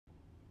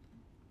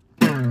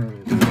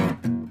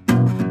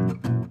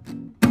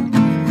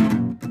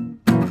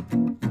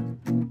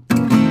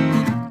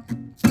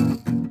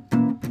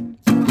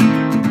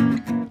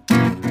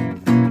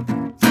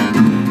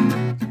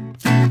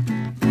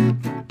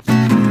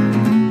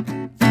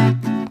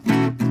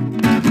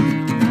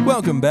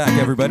Welcome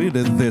back, everybody,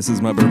 to This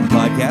Is My Bourbon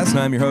Podcast, and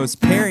I'm your host,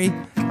 Perry.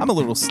 I'm a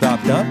little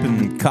stopped up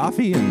and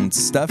coffee and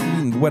stuffy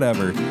and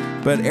whatever,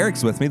 but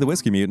Eric's with me, the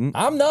Whiskey Mutant.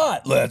 I'm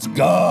not. Let's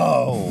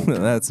go.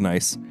 That's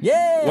nice.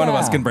 Yeah. One of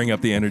us can bring up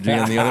the energy,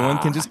 and the other one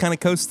can just kind of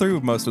coast through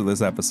most of this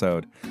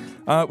episode.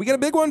 We got a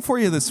big one for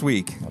you this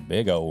week. A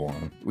big old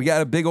one. We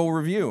got a big old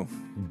review.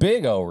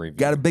 Big old review.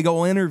 Got a big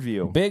old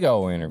interview. Big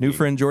old interview. New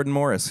friend Jordan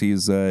Morris.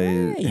 He's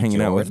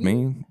hanging out with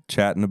me,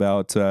 chatting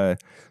about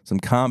some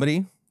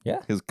comedy.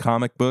 Yeah. His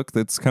comic book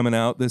that's coming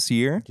out this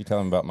year. Did you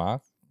tell him about my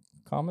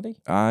comedy?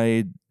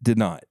 I did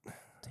not.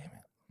 Damn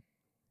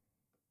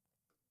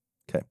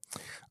Okay.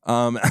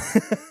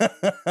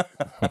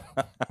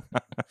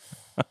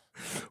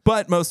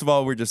 But most of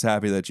all, we're just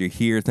happy that you're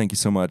here. Thank you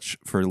so much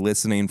for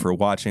listening, for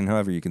watching,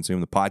 however you consume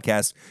the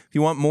podcast. If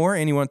you want more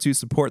and you want to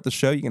support the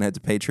show, you can head to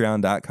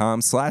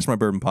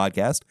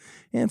patreon.com/mybourbonpodcast.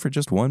 And for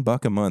just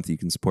 $1 a month, you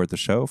can support the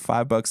show.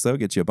 $5 though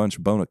gets you a bunch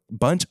of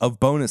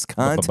bonus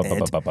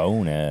content.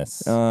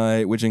 Bonus.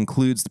 Which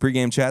includes the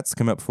pregame chats that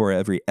come up for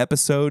every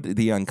episode,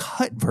 the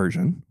uncut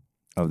version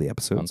of the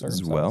episodes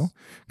as well.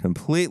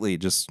 Completely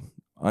just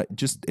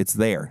it's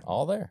there.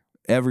 All there.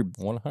 Every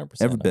 100%.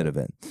 Every bit of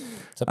it.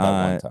 Except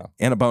that one time.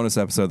 And a bonus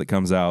episode that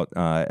comes out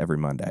every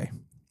Monday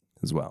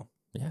as well.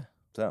 Yeah.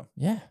 So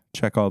yeah,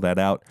 check all that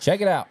out. Check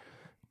it out.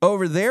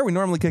 Over there, we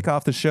normally kick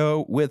off the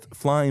show with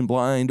Flying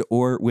Blind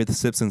or with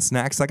Sips and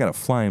Snacks. I got a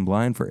Flying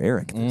Blind for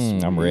Eric this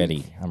week. I'm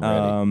ready.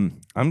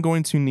 I'm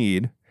going to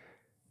need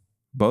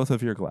both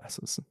of your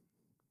glasses.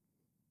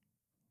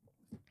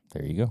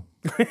 There you go.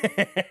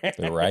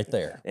 They're right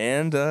there.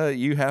 And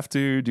you have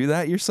to do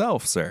that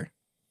yourself, sir.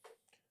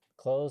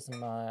 Close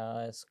my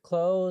eyes.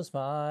 Close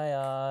my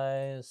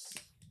eyes.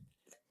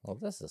 Well,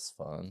 this is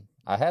fun.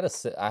 I had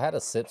a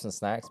Sips and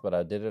Snacks, but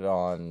I did it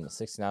on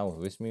 69 with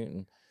Whiskey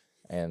Mutant.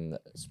 And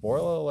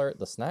spoiler alert,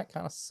 the snack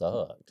kind of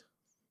sucked.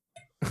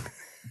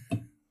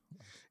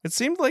 It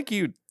seemed like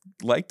you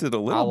liked it a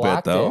little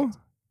bit, though. It,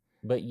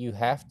 but you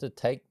have to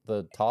take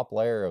the top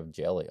layer of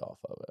jelly off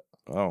of it.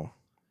 Oh,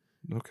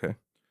 okay.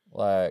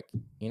 Like,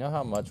 you know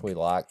how much we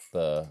like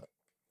the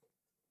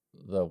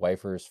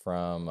wafers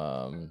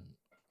from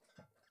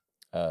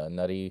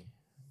Nutty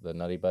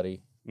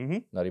Buddy,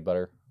 Nutty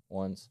Butter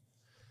ones.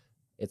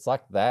 It's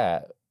like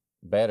that,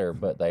 better,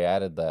 but they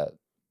added that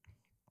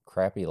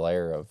crappy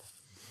layer of,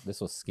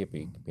 this was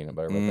Skippy peanut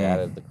butter, but they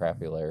added the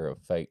crappy layer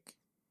of fake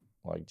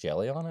like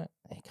jelly on it.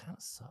 It kind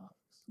of sucks.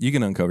 You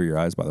can uncover your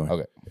eyes, by the way.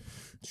 Okay.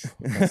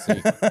 Let's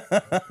see.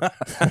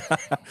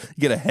 You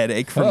get a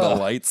headache from the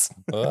lights.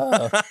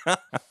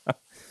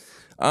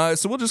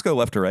 So we'll just go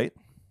left to right.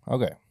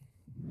 Okay.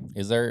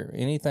 Is there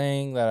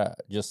anything that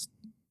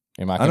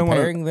am I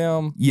comparing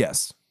them?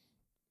 Yes.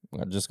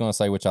 I'm just going to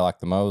say which I like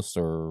the most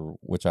or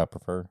which I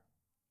prefer.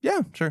 Yeah,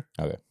 sure.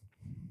 Okay.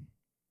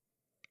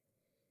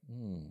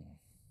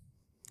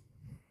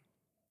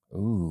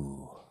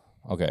 Ooh.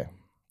 Okay.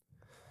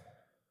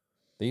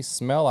 These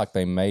smell like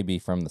they may be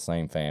from the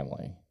same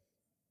family.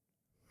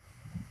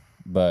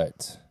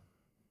 But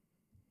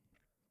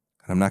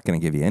I'm not going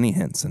to give you any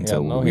hints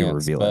until we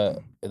reveal it.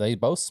 But they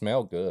both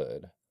smell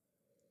good.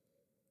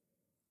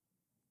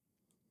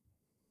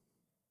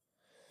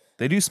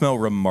 They do smell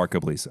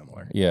remarkably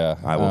similar. Yeah.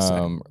 I will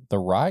say. The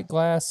right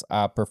glass,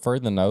 I prefer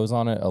the nose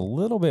on it a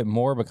little bit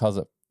more because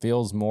it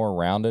feels more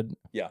rounded.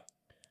 Yeah.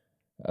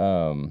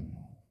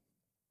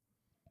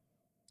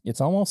 It's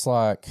almost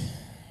like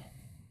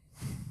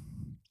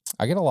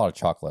I get a lot of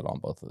chocolate on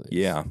both of these.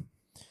 Yeah.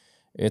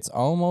 It's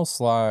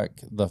almost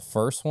like the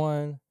first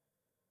one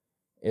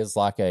is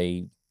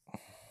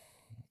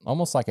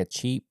almost like a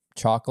cheap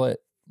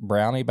chocolate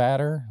brownie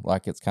batter.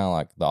 Like it's kind of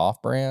like the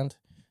off-brand.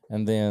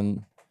 And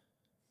then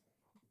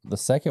the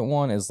second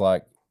one is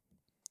like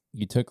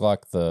you took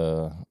like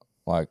the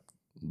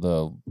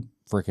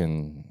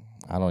freaking,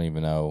 I don't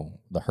even know,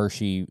 the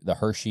Hershey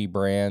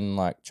brand,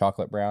 like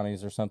chocolate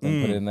brownies or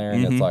something, put it in there.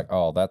 And it's like,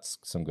 oh, that's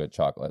some good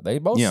chocolate. They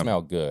both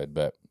smell good,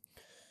 but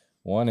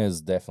one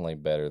is definitely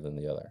better than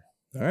the other.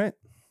 All right.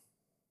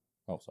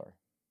 Oh, sorry.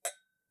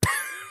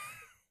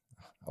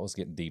 I was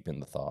getting deep in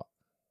the thought.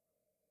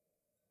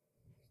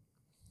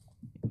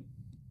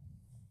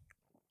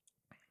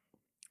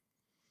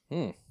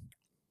 I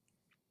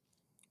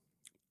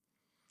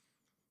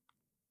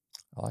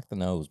like the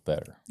nose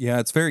better. Yeah,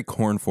 it's very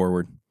corn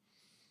forward.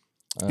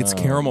 It's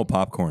caramel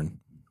popcorn.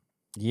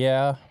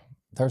 Yeah,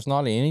 there's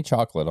not any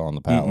chocolate on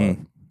the palate.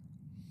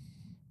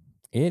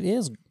 It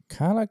is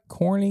kind of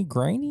corny,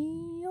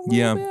 grainy a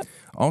little bit.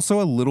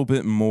 Also a little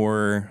bit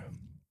more.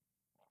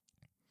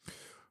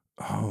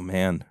 Oh,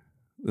 man.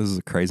 This is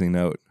a crazy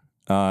note.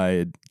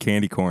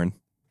 Candy corn.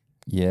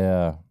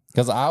 Yeah.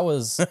 Because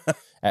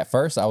at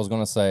first I was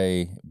going to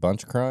say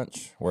Bunch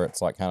Crunch, where it's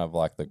like kind of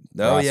like the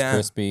Rice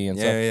Krispie and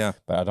stuff. Yeah.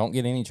 But I don't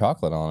get any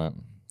chocolate on it.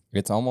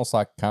 It's almost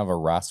like kind of a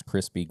Rice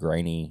Krispie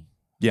grainy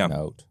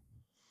note.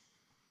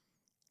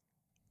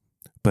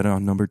 But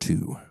on number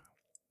 2.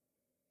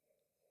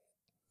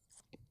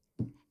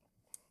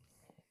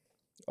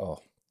 Oh,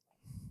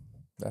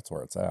 that's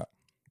where it's at.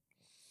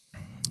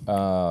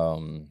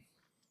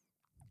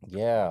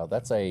 Yeah,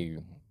 that's a.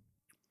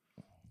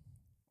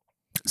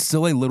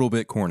 Still a little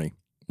bit corny.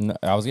 No,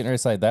 I was getting ready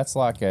to say that's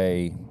like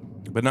a.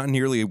 But not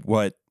nearly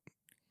what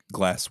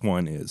Glass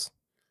 1 is.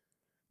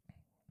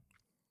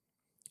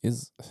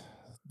 Is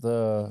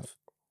the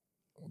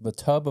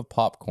tub of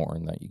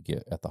popcorn that you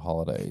get at the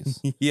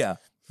holidays. Yeah.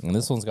 And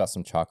this one's got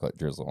some chocolate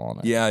drizzle on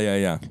it.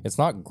 Yeah. It's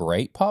not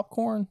great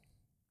popcorn,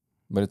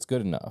 but it's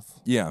good enough.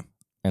 Yeah.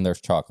 And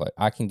there's chocolate.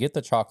 I can get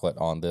the chocolate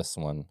on this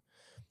one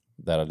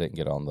that I didn't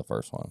get on the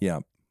first one. Yeah.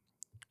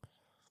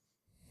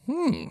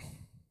 These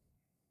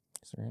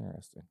are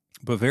interesting.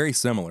 But very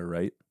similar,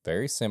 right?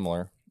 Very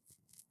similar.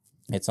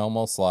 It's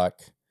almost like,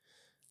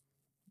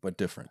 but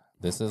different.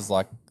 This is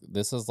like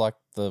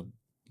the.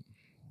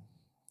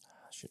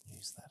 I shouldn't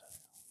use that.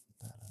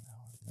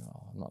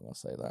 No, I'm not going to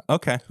say that.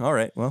 Okay. All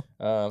right. Well,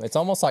 it's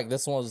almost like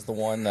this one was the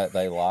one that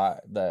they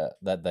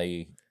that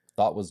they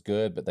thought was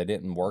good, but they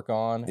didn't work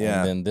on. Yeah.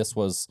 And then this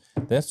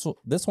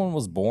one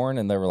was born,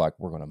 and they were like,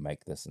 "We're going to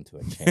make this into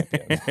a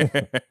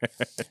champion."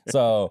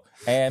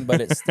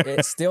 But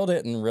it still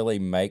didn't really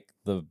make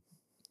the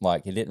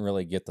it didn't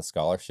really get the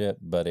scholarship,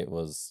 but it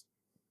was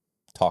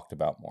talked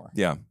about more.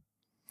 Yeah.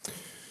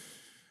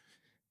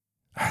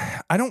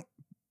 I don't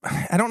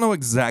know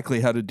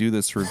exactly how to do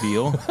this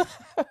reveal.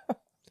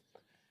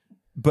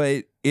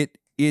 But it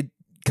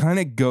kind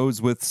of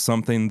goes with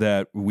something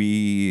that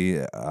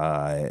we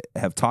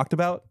have talked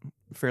about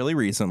fairly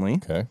recently.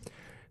 Okay.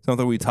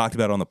 Something we talked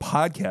about on the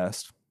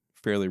podcast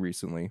fairly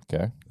recently.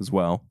 Okay. As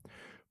well.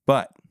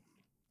 But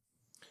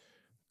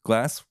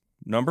Glass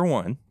number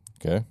 1.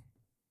 Okay.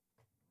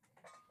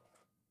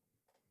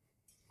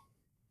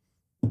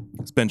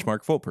 It's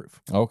benchmark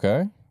foolproof.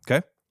 Okay.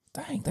 Okay.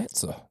 Dang,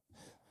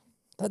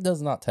 that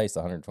does not taste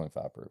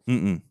 125 proof.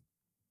 Mm-mm.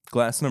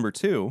 Glass number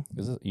 2.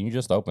 You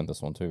just opened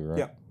this one too, right?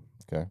 Yeah.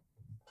 Okay.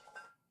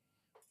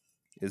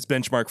 Is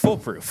benchmark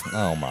foolproof.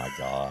 Oh my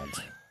God.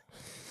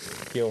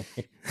 Kill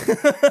me.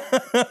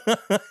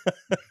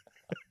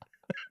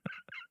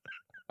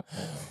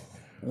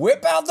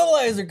 Whip out the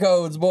laser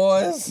codes,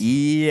 boys.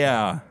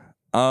 Yeah.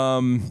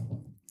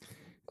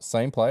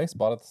 Same place?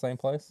 Bought at the same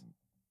place?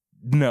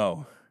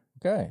 No.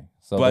 Okay.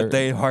 So but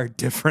they are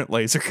different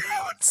laser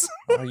codes.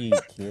 Are you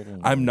kidding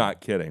me? I'm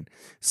not kidding.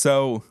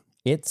 So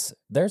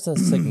there's a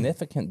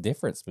significant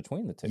difference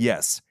between the two.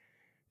 Yes.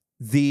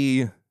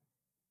 The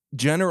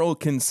general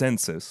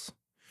consensus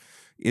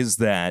is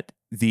that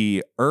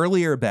the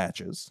earlier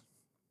batches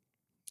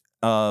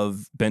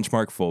of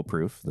benchmark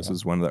foolproof, this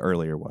is one of the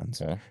earlier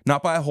ones,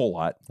 not by a whole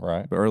lot,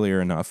 right, but earlier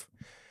enough,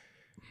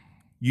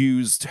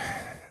 used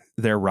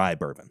their rye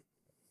bourbon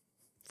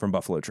from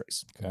Buffalo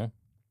Trace. Okay.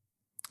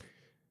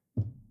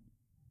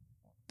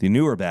 The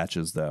newer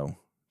batches, though,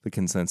 the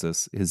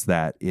consensus is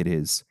that it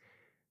is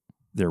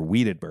their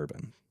wheated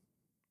bourbon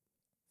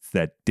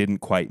that didn't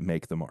quite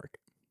make the mark.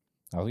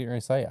 I was going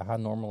to say, I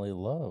normally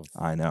love.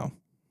 I know.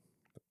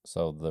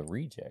 So the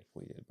reject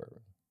wheated bourbon.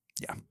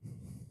 Yeah.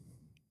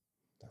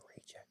 The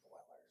reject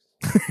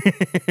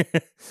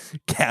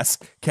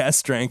Wellers. Cast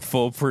strength,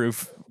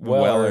 foolproof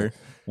Weller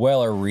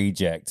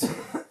reject.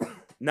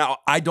 Now,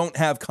 I don't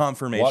have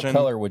confirmation. What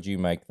color would you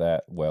make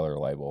that Weller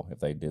label if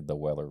they did the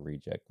Weller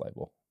reject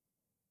label?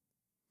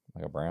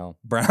 Like a brown?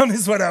 Brown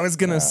is what I was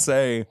going to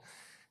say.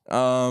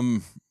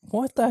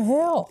 What the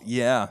hell?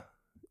 Yeah.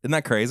 Isn't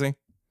that crazy?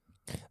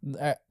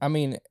 I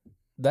mean,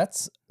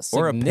 that's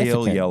or a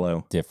pale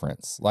yellow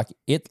difference. Like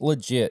it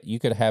legit, you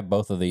could have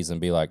both of these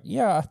and be like,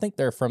 yeah, I think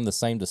they're from the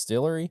same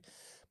distillery,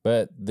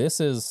 but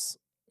this is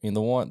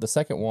the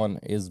second one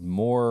is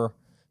more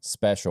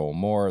special,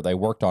 they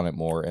worked on it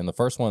more, and the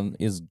first one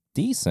is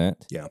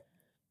decent. Yeah.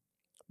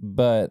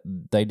 But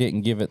they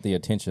didn't give it the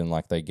attention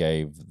like they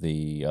gave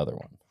the other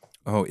one.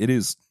 Oh, it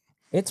is.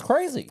 It's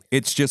crazy.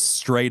 It's just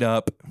straight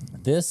up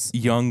this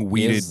young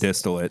wheated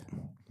distillate.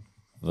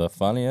 The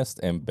funniest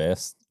and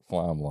best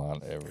flam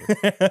line ever.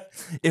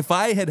 If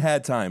I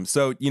had time,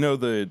 so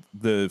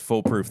the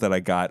foolproof that I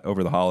got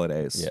over the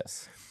holidays.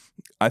 Yes.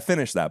 I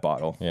finished that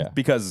bottle. Yeah.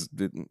 Because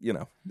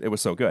it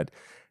was so good.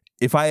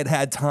 If I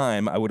had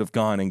time, I would have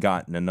gone and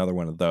gotten another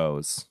one of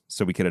those,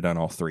 so we could have done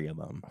all 3 of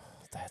them. Oh,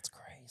 that's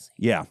crazy.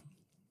 Yeah.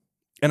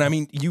 And I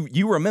mean,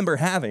 you remember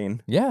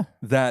having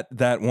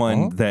that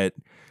one that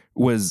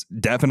was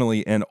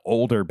definitely an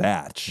older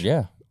batch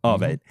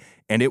of it.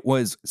 And it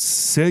was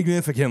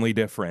significantly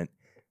different,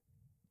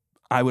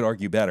 I would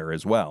argue better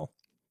as well,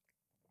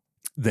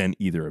 than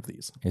either of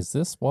these. Is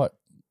this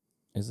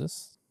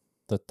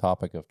the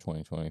topic of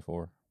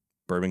 2024?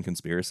 Bourbon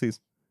conspiracies?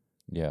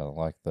 Yeah,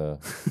 like the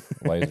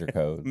laser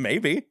code.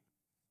 Maybe.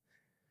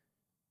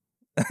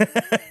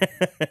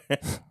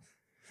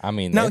 I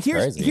mean, now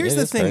here's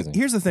the thing. Crazy.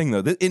 Here's the thing,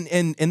 though,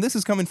 and this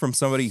is coming from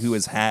somebody who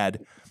has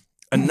had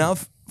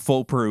enough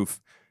foolproof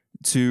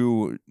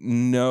to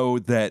know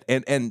that.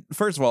 And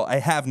first of all, I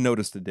have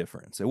noticed a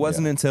difference. It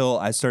wasn't until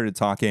I started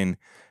talking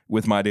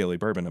with My Daily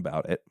Bourbon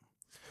about it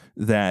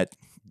that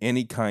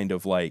any kind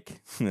of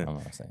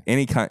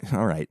any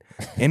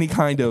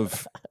kind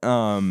of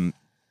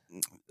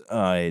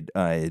I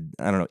don't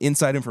know,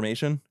 inside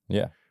information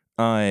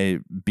I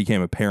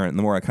became a parent, and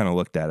the more I kind of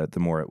looked at it, the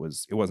more it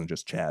wasn't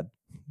just Chad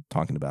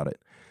talking about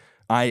it.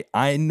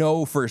 I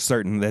know for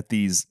certain that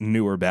these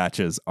newer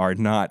batches are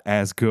not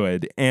as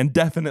good and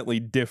definitely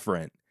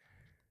different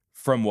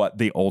from what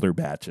the older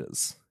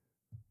batches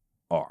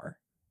are.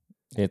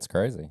 It's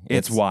crazy.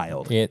 It's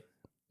wild. I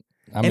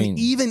mean,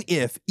 even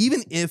if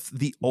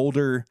the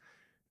older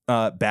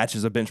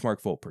batches of Benchmark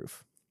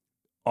Foolproof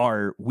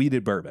are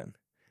weeded bourbon,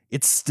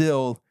 it's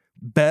still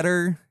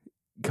better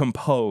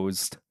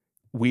composed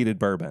weeded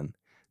bourbon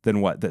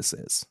than what this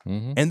is.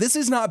 Mm-hmm. And this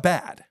is not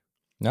bad.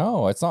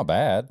 No, it's not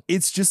bad.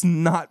 It's just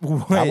not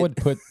what I would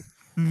put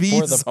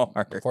these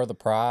are. For the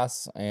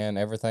price and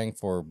everything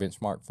for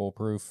Benchmark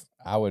Foolproof,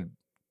 I would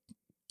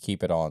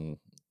keep it on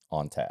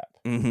tap.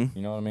 Mm-hmm.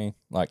 You know what I mean?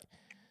 Like,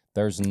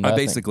 there's nothing. I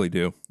basically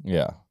do.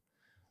 Yeah. I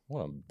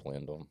want to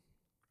blend them.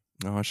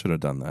 No, I should have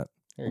done that.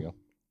 Here you go.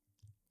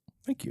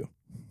 Thank you.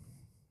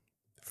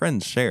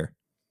 Friends share.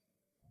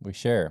 We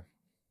share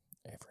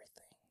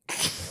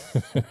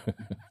everything.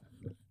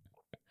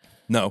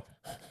 No,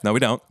 we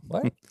don't.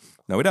 What?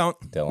 No, we don't.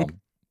 Tell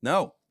them.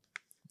 No.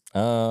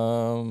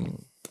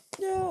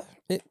 Yeah.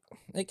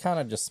 It kind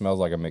of just smells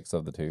like a mix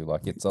of the two.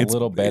 Like it's a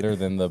little better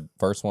than the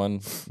first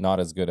one, not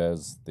as good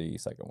as the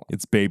second one.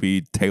 It's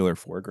baby Taylor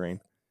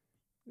 4-grain.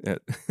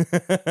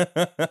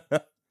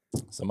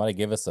 Somebody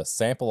give us a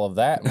sample of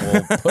that and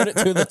we'll put it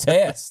to the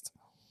test.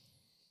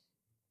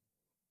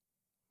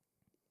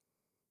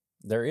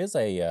 There is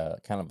a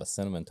kind of a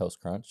cinnamon toast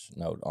crunch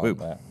note on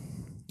that.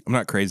 I'm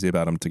not crazy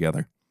about them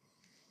together.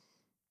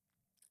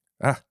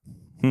 I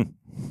kind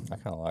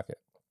of like it.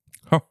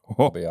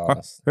 I'll be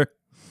honest. I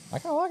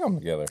kind of like them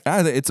together.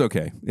 It's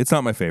okay. It's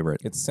not my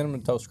favorite. It's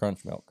cinnamon toast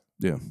crunch milk.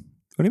 Yeah. What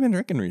have you been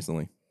drinking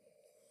recently?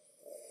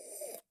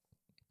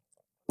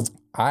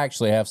 I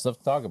actually have stuff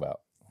to talk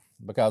about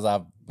because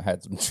I've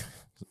had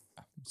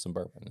some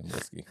bourbon and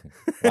whiskey.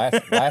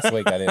 Last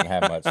week I didn't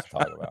have much to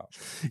talk about.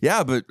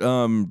 Yeah, but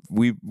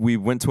we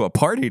went to a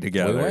party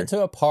together. We went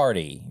to a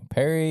party.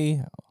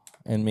 Perry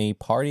and me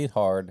partied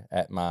hard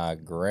at my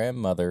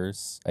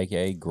grandmother's,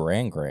 aka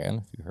Gran,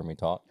 if you heard me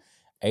talk,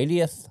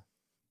 80th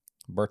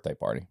birthday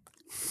party.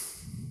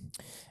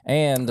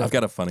 And I've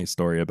got a funny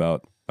story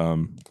about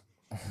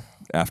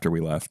after we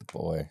left.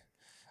 Boy,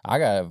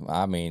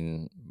 I'll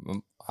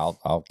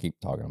keep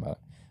talking about it.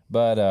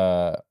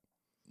 But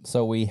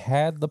so we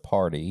had the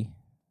party.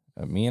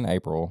 Me and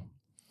April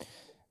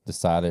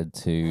decided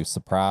to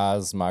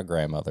surprise my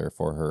grandmother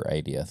for her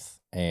 80th.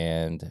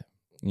 And,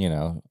 you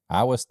know,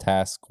 I was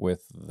tasked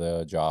with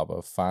the job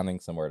of finding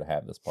somewhere to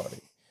have this party.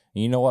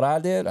 And you know what I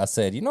did? I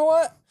said, you know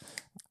what?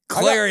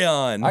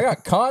 Clarion. I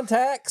got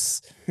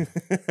contacts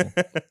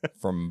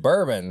from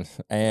Bourbon,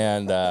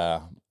 and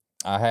I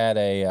got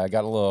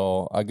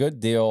a good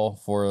deal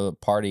for the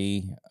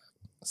party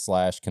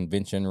 /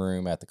 convention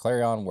room at the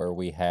Clarion where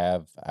we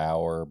have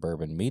our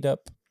bourbon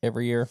meetup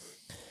every year.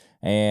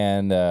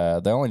 And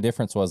the only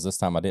difference was this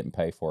time I didn't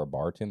pay for a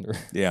bartender.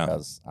 Yeah.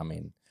 Because, I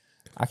mean,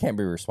 I can't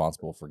be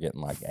responsible for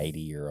getting like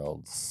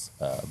 80-year-olds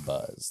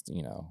buzzed,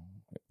 you know.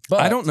 But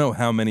I don't know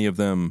how many of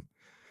them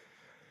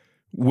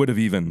would have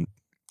even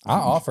I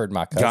offered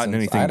my cousins. gotten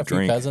anything I had to a few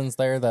drink. cousins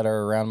there that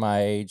are around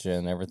my age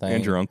and everything.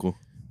 And your uncle.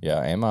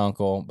 Yeah, and my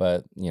uncle.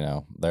 But, you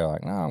know, they're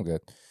like, no, I'm good.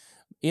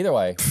 Either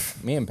way,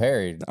 me and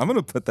Perry. I'm going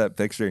to put that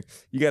picture.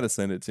 You got to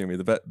send it to me.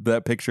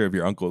 That picture of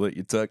your uncle that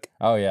you took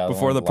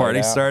before the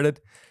party started.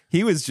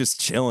 He was just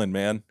chilling,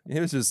 man. He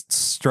was just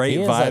straight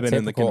vibing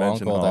in the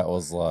convention hall. That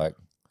was like,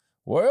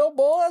 well,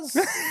 boys,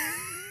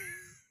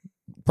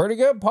 pretty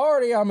good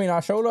party. I mean, I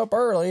showed up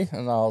early,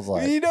 and I was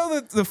like, you know,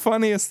 the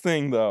funniest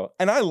thing though,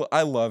 and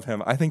I love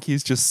him. I think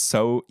he's just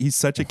he's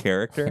such a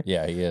character.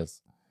 Yeah, he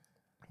is.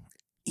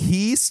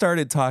 He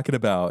started talking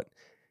about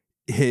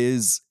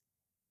his,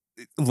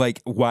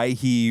 like, why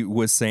he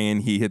was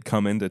saying he had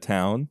come into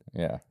town.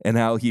 Yeah. And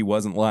how he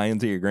wasn't lying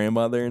to your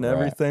grandmother and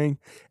everything.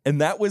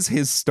 And that was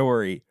his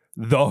story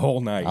the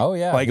whole night. Oh,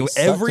 yeah. Like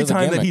every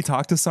time that he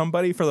talked to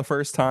somebody for the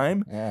first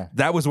time,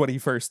 that was what he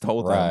first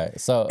told them. Right.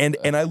 So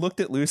and I looked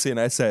at Lucy and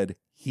I said,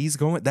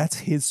 that's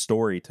his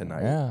story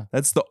tonight. Yeah.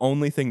 That's the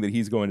only thing that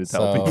he's going to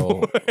tell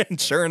people. And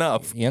sure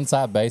enough.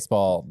 Inside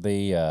baseball,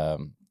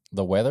 the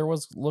weather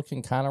was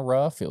looking kind of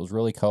rough. It was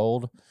really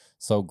cold.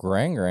 So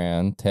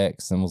Gran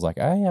texts and was like,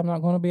 hey, I'm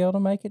not going to be able to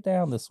make it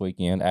down this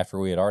weekend after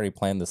we had already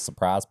planned this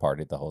surprise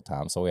party the whole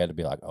time. So we had to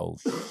be like, oh,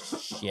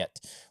 shit.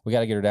 We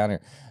got to get her down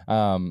here.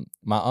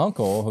 My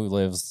uncle, who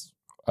lives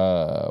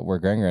where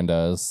Gran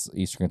does,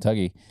 Eastern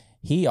Kentucky,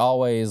 he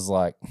always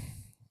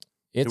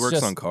he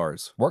works on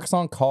cars. Works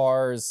on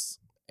cars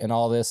and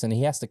all this. And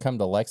he has to come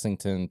to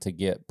Lexington to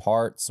get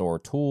parts or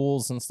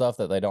tools and stuff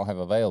that they don't have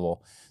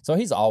available. So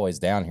he's always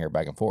down here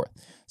back and forth.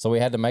 So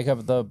we had to make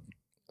up the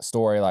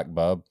story like,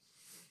 bub,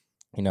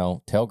 you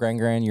know, tell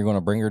Gran you're going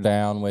to bring her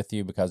down with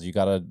you because you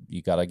gotta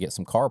get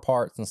some car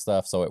parts and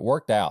stuff. So it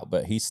worked out,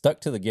 but he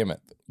stuck to the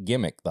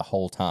gimmick the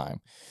whole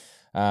time.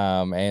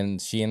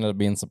 And she ended up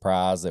being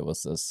surprised. It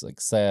was a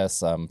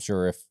success. I'm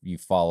sure if you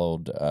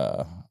followed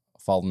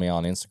me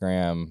on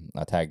Instagram,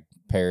 I tagged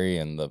Perry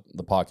and the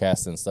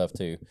podcast and stuff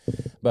too.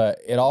 But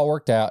it all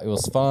worked out. It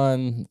was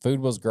fun. Food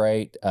was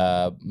great.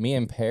 Me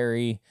and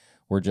Perry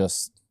were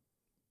just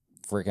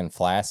freaking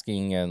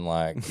flasking and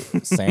like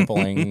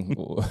sampling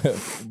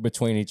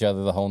between each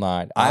other the whole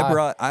night.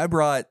 I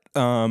brought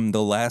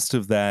the last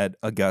of that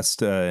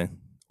Augusta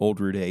Old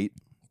Route 8.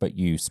 But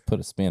you put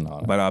a spin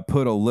on it. But I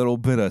put a little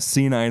bit of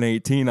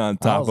C918 on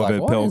top of it,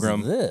 what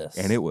Pilgrim. is this?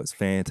 And it was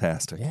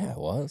fantastic. Yeah, it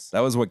was. That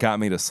was what got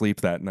me to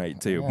sleep that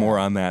night, too. Yeah. More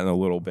on that in a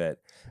little bit.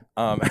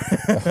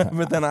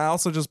 But then I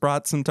also just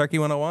brought some Turkey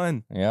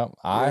 101. Yep.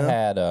 I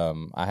had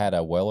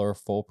a Weller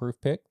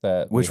foolproof pick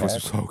which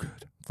was so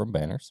good. From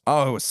Banners.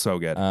 Oh, it was so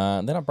good.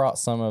 Then I brought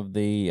some of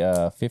the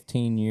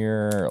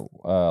 15-year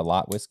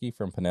light whiskey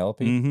from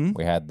Penelope. Mm-hmm.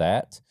 We had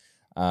that.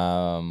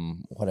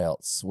 What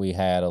else? We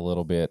had a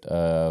little bit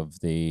of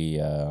the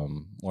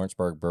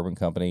Lawrenceburg Bourbon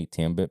Company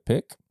 10-bit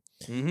pick.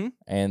 Mm-hmm.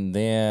 And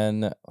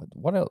then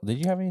what else? Did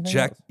you have anything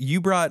Jack, else?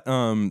 you brought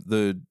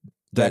the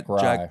Jack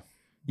Rye.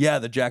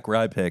 The Jack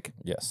Rye pick.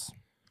 Yes.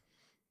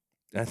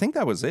 I think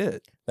that was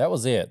it. That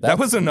was it. That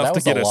was enough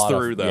to get us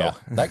through, though. Yeah,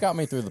 that got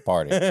me through the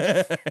party.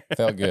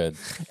 Felt good.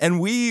 And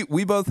we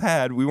both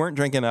we weren't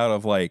drinking out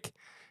of like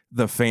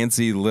the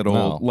fancy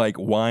little like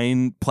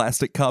wine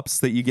plastic cups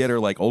that you get, or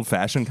like old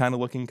fashioned kind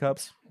of looking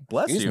cups.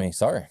 Bless you. Excuse me.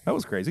 Sorry. That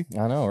was crazy.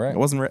 I know, right? I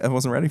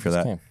wasn't ready for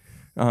that.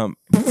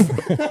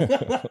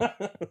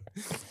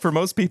 For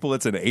most people,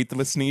 it's an eighth of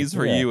a sneeze.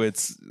 For you,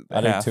 it's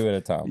I do 2 at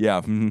a time. Yeah.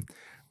 Mm-hmm.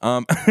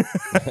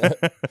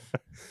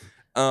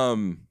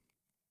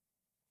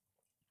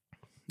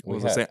 What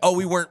was I saying? Oh,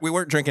 we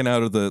weren't drinking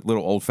out of the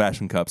little old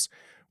fashioned cups.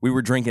 We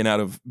were drinking out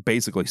of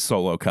basically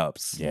solo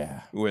cups.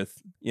 Yeah.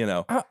 With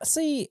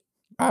see,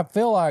 I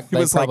feel like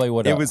they probably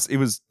would have. It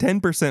was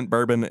 10%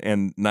 bourbon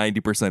and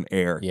 90%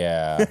 air.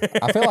 Yeah,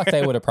 I feel like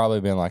they would have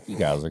probably been like, "You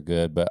guys are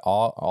good," but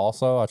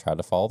also I tried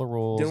to follow the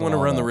rules. Didn't want to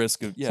run the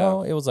risk of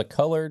So it was a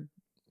colored,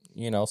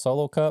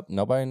 solo cup.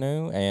 Nobody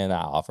knew, and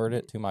I offered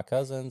it to my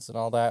cousins and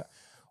all that.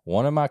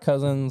 One of my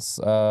cousins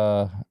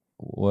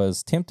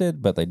was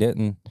tempted, but they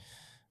didn't.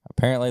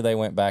 Apparently, they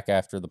went back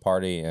after the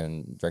party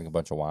and drank a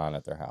bunch of wine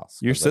at their house.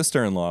 Your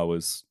sister-in-law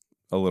was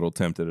a little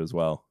tempted as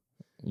well.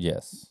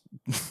 Yes,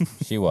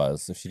 she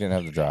was. If she didn't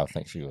have to drive, I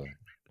think she would.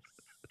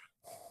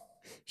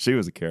 She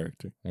was a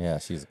character. Yeah,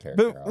 she's a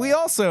character. But we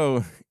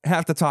also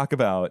have to talk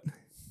about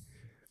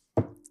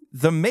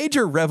the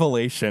major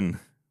revelation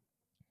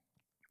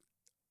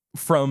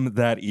from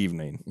that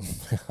evening.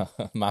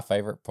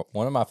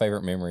 One of my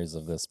favorite memories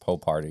of this whole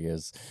party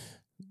is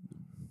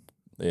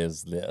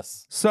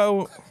this.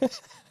 So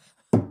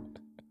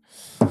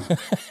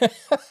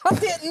I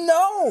didn't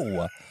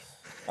know.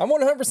 I'm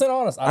 100%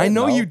 honest. I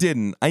know you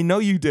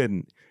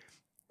didn't.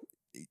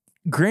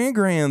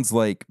 Grand's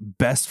like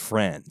best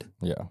friend.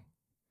 Yeah.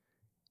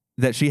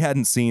 That she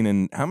hadn't seen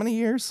in how many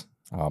years?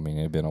 Oh, I mean,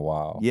 it had been a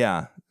while.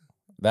 Yeah.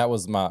 That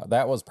was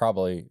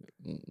probably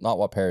not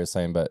what Perry was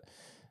saying, but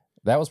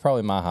that was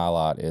probably my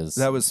highlight.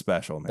 That was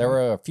special, man. There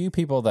were a few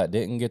people that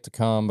didn't get to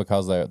come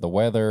because of the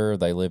weather.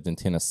 They lived in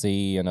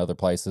Tennessee and other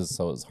places,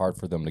 so it was hard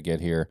for them to get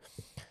here.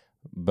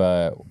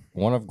 But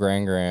one of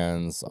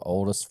Grand's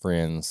oldest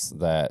friends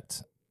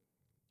that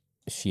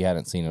she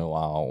hadn't seen in a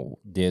while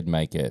did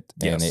make it.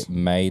 Yes. And it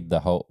made the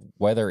whole,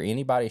 whether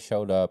anybody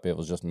showed up, it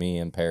was just me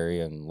and Perry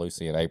and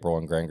Lucy and April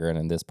and Gran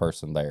and this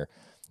person there,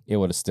 it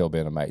would have still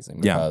been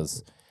amazing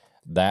because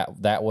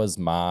that was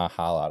my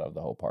highlight of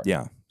the whole party.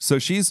 Yeah. So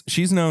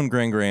she's known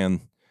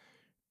Gran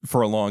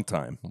for a long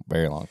time.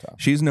 Very long time.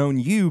 She's known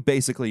you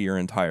basically your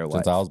entire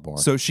life. Since I was born.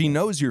 So she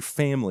knows your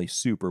family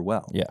super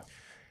well. Yeah.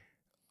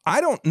 I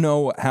don't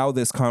know how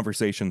this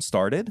conversation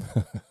started,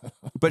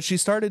 but she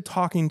started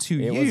talking to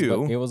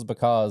you. It was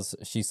because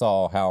she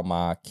saw how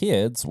my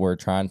kids were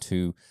trying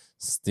to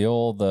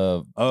steal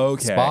the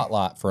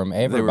spotlight from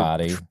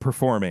everybody. They were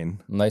performing.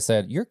 And they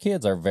said, your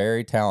kids are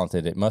very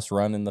talented. It must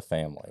run in the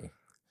family.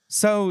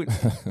 So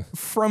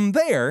from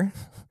there,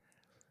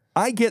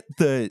 I get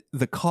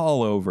the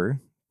call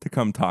over to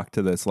come talk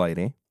to this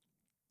lady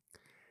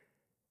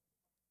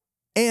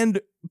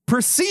and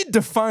proceed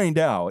to find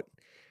out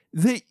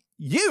that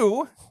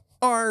you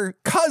are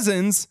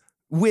cousins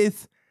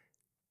with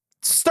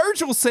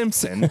Sturgill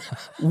Simpson,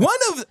 one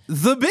of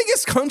the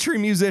biggest country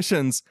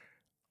musicians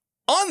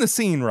on the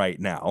scene right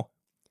now,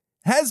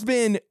 has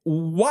been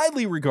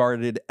widely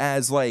regarded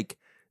as like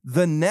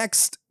the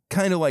next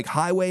kind of like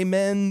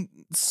Highwaymen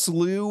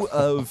slew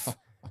of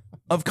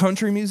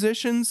country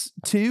musicians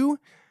too.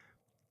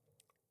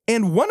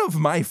 And one of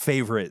my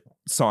favorite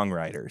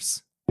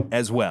songwriters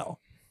as well.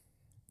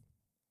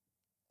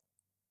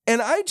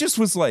 And I just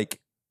was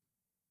like,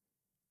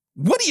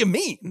 what do you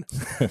mean?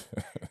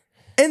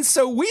 And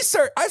so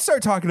I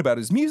start talking about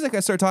his music. I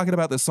start talking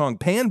about the song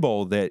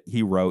Panbowl that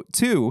he wrote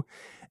too.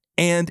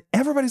 And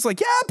everybody's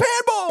like, yeah,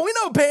 Panbowl, we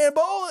know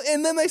Panbowl.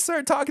 And then they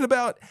start talking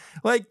about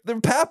like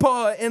the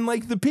papa and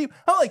like the people.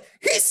 I'm like,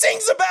 he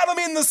sings about them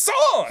in the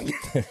song.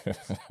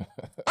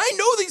 I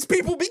know these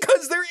people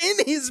because they're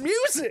in his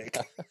music.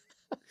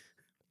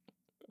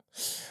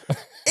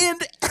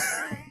 And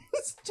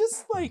was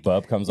just like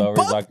Bub comes over.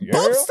 He's like, yeah.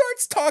 Bub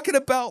starts talking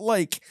about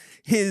like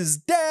his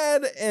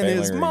dad and Family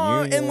his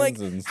mom and like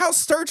reunions how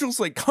Sturgill's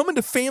like coming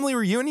to family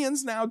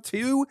reunions now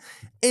too.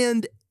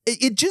 And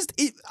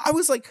I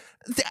was like,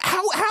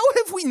 how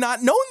have we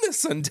not known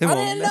this until I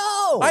didn't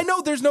know. I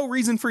know there's no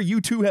reason for you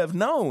to have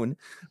known,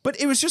 but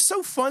it was just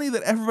so funny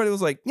that everybody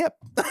was like, yep.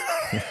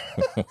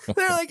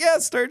 They're like, yeah,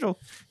 Sturgill.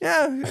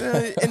 Yeah.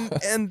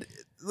 And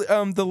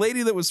the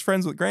lady that was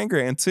friends with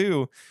Gran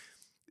too,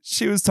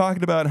 she was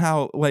talking about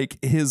how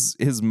like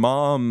his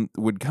mom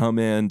would come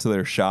into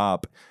their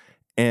shop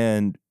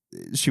and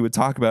she would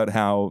talk about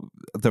how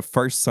the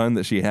first son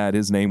that she had,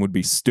 his name would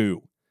be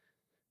Stu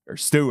or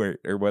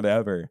Stuart or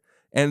whatever.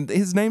 And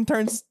his name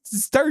turns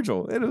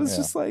Sturgill. And it was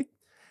just like,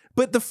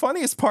 but the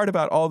funniest part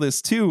about all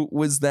this too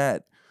was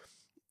that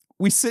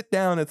we sit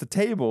down at the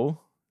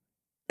table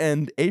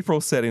and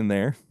April's sitting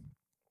there.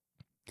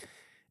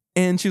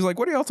 And she was like,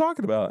 what are y'all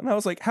talking about? And I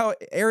was like, how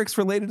Eric's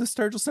related to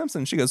Sturgill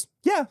Simpson. She goes,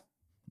 yeah.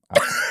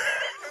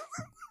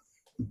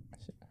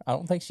 I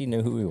don't think she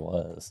knew who he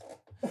was.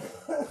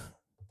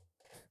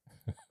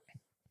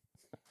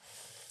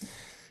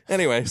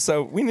 Anyway,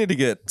 so we need to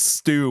get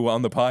Stu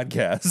on the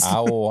podcast.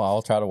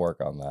 I'll try to work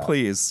on that.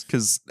 Please,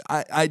 because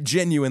I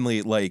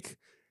genuinely, like,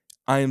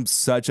 I am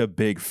such a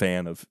big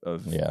fan of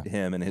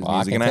him and his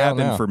music, and I have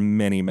been for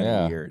many,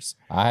 many years.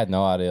 I had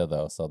no idea,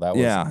 though, so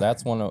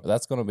that's going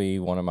to be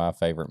one of my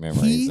favorite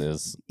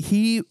memories.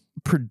 He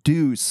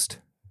produced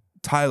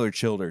Tyler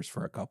Childers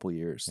for a couple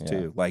years,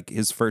 too, like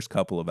his first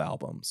couple of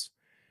albums.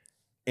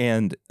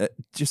 And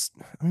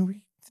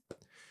we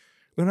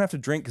don't have to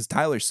drink because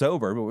Tyler's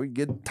sober, but we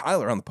get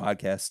Tyler on the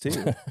podcast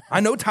too.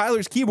 I know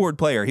Tyler's keyboard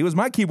player. He was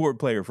my keyboard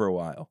player for a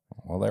while.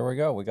 Well, there we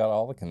go. We got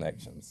all the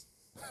connections.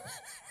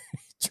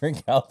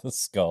 Drink out the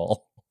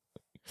skull.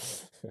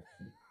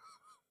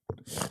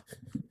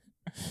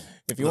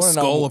 If you want to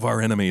know skull of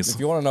our enemies. If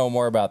you want to know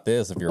more about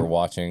this, if you're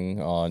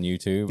watching on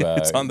YouTube,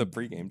 it's on the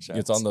pregame chat.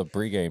 It's on the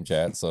pregame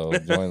chat, so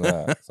join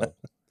that. So.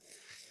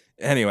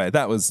 Anyway,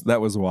 that was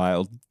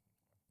wild.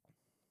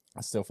 I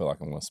still feel like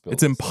I'm going to spill.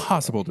 It's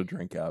impossible to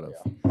drink out of.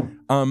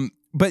 Yeah.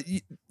 But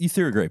you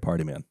threw a great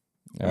party, man.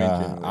 I mean, it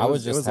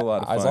was a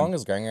lot of fun. As long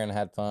as Gran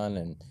had fun,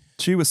 and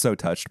she was so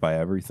touched by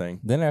everything.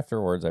 Then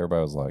afterwards,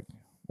 everybody was like,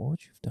 "What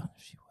would you have done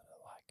if she would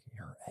have like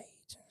your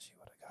age?" And she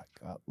would have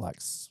got like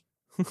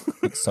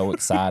so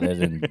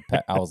excited, and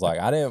I was like,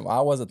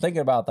 I wasn't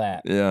thinking about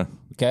that. Yeah.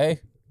 Okay.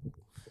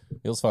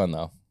 It was fun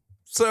though.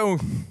 So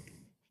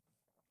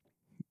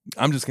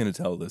I'm just gonna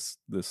tell this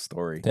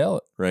story. Tell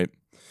it. Right.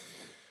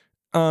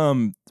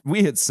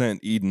 We had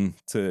sent Eden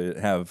to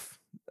have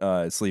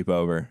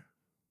sleepover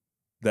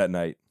that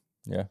night.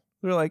 Yeah.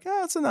 We were like,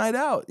 it's a night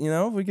out,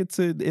 we get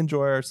to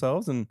enjoy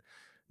ourselves and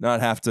not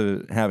have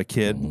to have a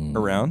kid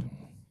around.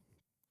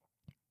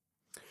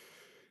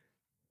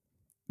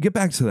 Get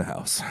back to the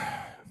house.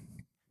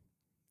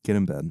 Get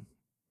in bed.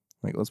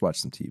 Like, let's watch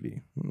some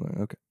TV. I'm like,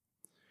 okay.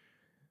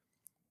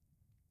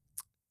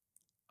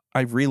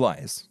 I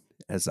realize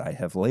as I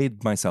have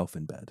laid myself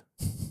in bed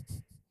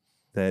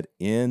that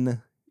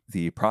in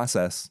the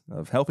process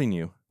of helping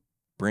you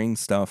bring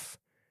stuff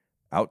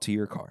out to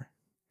your car,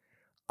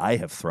 I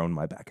have thrown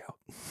my back out.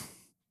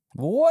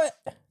 What?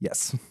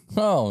 Yes.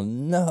 Oh,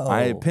 no.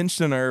 I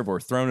pinched a nerve or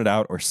thrown it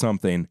out or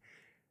something.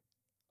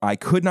 I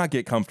could not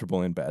get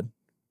comfortable in bed.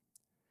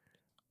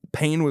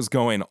 Pain was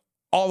going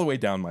all the way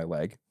down my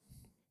leg.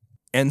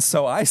 And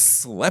so I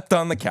slept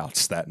on the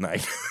couch that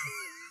night.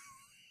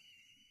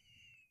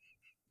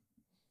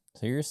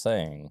 So you're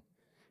saying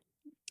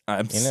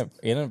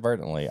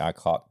inadvertently I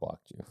cock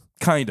blocked you.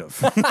 Kind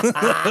of.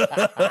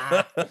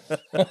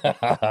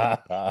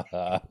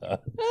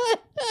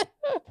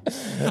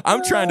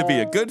 I'm trying to be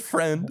a good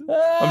friend.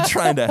 I'm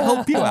trying to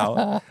help you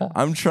out.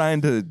 I'm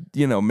trying to,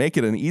 make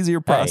it an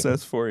easier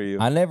process for you.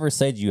 I never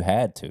said you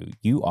had to.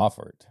 You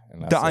offered.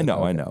 And I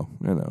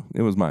know.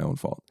 It was my own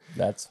fault.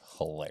 That's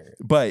hilarious.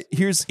 But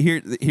here's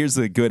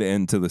the good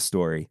end to the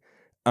story.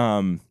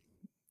 The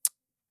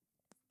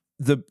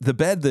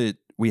bed that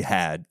we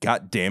had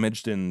got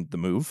damaged in the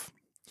move.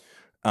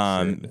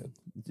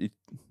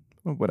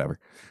 Whatever.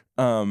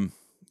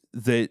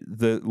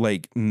 The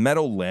like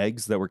metal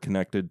legs that were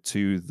connected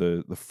to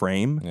the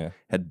frame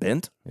had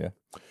bent. Yeah.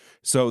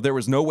 So there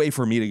was no way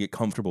for me to get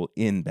comfortable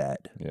in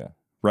bed. Yeah.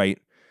 Right.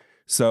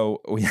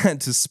 So we had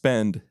to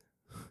spend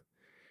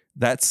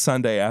that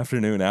Sunday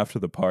afternoon after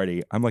the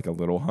party. I'm like a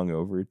little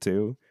hungover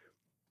too.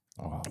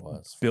 Oh, I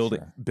was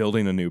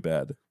building a new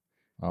bed.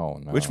 Oh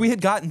no. Which we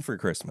had gotten for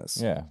Christmas.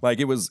 Yeah. Like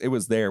it was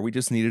there. We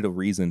just needed a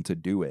reason to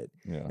do it.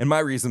 Yeah. And my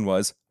reason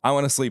was I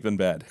want to sleep in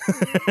bed.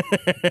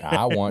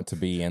 I want to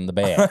be in the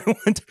bed.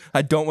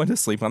 I don't want to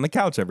sleep on the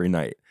couch every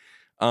night.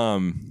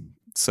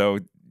 So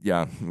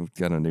yeah, we've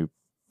got a new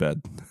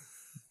bed.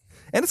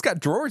 And it's got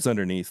drawers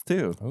underneath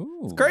too.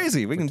 Ooh, it's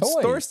crazy. We can toys.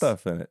 store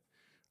stuff in it.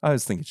 I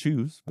was thinking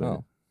shoes,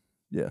 but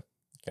yeah.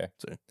 Okay.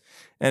 So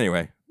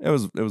anyway, it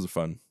was a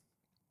fun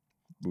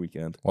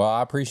weekend. Well,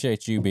 I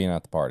appreciate you being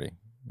at the party.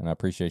 And I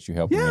appreciate you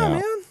helping me out.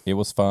 Man. It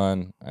was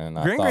fun. And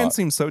Gran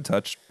seemed so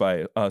touched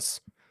by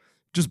us,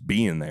 just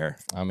being there.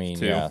 I mean,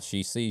 too. yeah,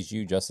 she sees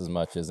you just as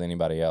much as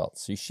anybody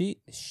else. She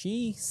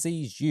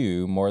sees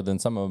you more than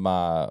some of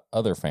my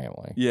other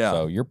family. Yeah.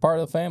 So you're part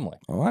of the family.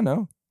 Oh, I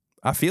know.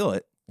 I feel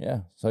it.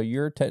 Yeah. So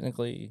you're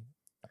technically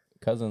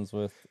cousins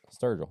with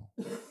Sturgill.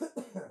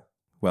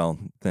 Well,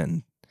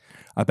 then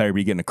I better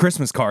be getting a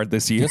Christmas card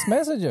this year. Just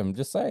message him.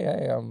 Just say,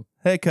 hey,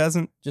 Hey,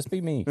 cousin. just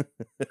be me.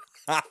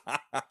 And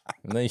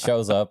then he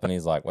shows up and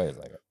he's like, wait a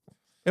second.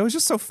 It was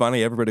just so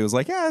funny. Everybody was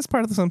like, yeah, it's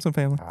part of the Simpson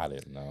family. I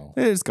didn't know.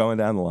 It's going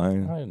down the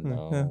line. I didn't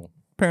know. Yeah.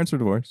 Parents are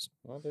divorced.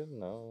 I didn't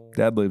know.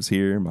 Dad lives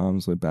here.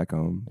 Mom's live back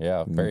home.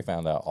 Yeah, Perry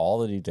found out all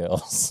the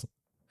details.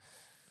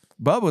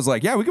 Bub was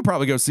like, yeah, we could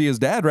probably go see his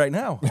dad right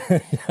now.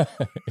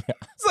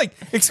 It's like,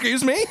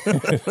 excuse me?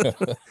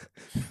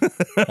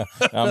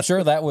 I'm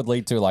sure that would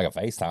lead to like a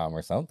FaceTime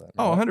or something.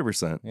 Oh, right?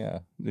 100%. Yeah.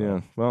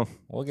 Yeah. Well,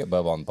 We'll get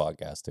Bub on the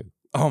podcast too.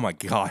 oh my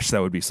gosh,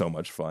 that would be so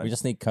much fun. We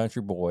just need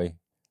Country Boy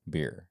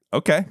beer.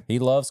 Okay. He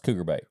loves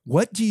Cougar Bait.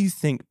 What do you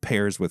think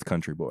pairs with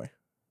Country Boy?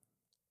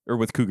 Or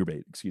with Cougar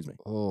Bait, excuse me.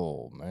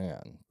 Oh,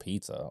 man.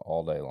 Pizza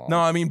all day long. No,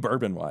 I mean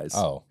bourbon-wise.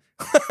 Oh.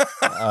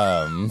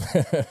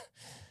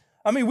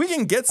 I mean, we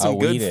can get some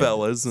good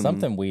fellas. And...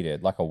 Something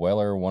weeded, like a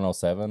Weller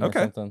 107 or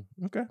something.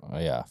 Okay. Oh,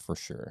 yeah, for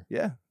sure.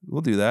 Yeah,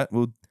 we'll do that.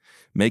 We'll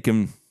make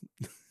him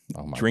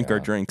drink our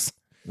God. drinks.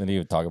 Then he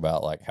would talk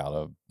about like how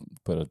to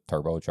put a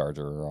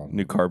turbocharger on.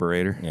 New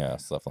carburetor. Yeah,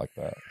 stuff like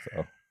that.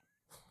 So.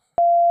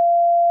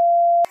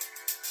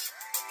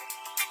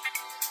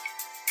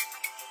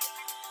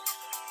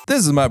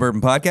 This is My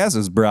Bourbon Podcast.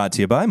 Is brought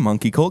to you by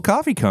Monkey Cult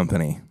Coffee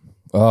Company.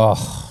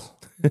 Oh.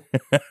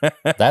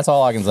 That's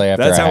all I can say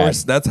after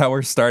that's how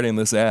we're starting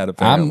this ad.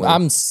 Apparently,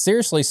 I'm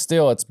seriously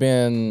still. It's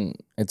been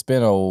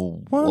a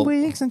 1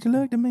 week since you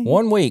looked at me.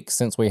 1 week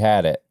since we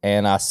had it,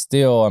 and I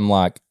still am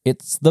like,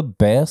 it's the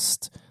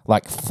best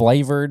like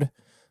flavored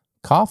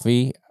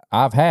coffee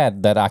I've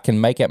had that I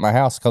can make at my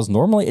house, because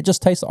normally it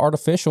just tastes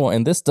artificial,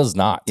 and this does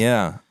not.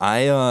 Yeah,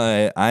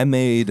 I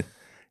made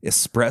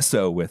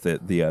espresso with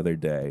it the other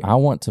day. I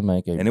want to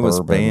make and it was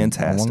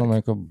fantastic. I want to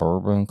make a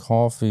bourbon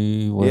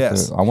coffee with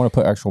Yes. it. I want to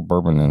put actual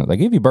bourbon in it. They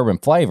give you bourbon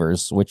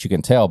flavors, which you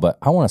can tell, but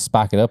I want to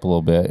spike it up a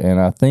little bit,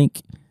 and I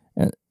think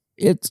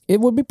it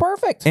would be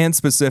perfect. And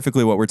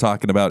specifically what we're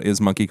talking about is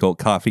Monkey Cult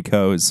Coffee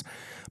Co.'s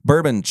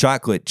bourbon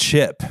chocolate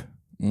chip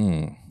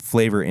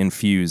flavor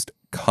infused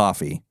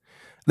coffee.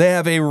 They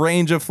have a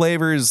range of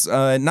flavors,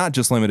 not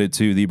just limited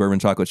to the bourbon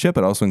chocolate chip,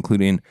 but also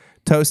including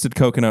toasted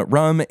coconut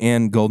rum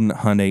and golden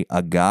honey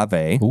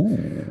agave.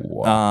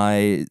 Ooh.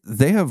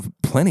 They have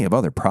plenty of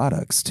other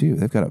products too.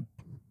 They've got a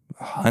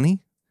honey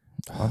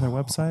on their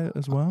website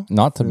as well.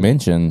 Not to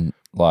mention,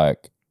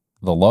 like,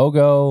 the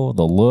logo,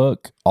 the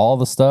look, all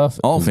the stuff.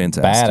 All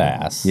fantastic.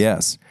 Badass.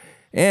 Yes.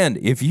 And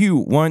if you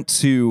want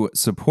to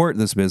support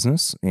this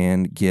business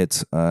and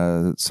get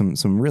some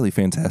really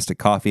fantastic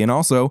coffee, and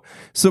also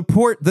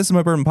support This Is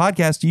My Bourbon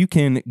Podcast, you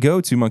can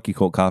go to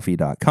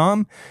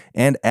monkeycultcoffee.com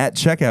and at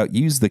checkout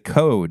use the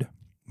code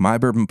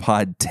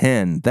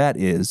MyBourbonPod10. That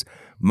is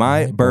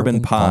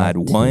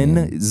MyBourbonPod10.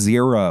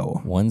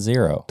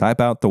 10.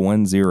 Type out the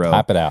 10.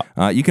 Type it out.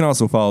 You can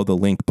also follow the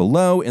link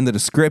below in the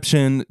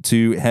description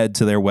to head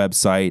to their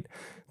website.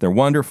 They're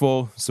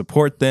wonderful.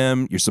 Support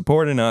them. You're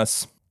supporting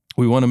us.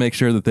 We want to make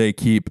sure that they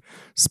keep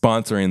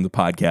sponsoring the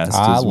podcast as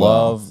well. I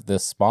love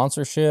this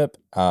sponsorship.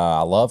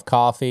 I love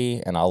coffee,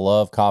 and I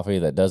love coffee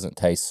that doesn't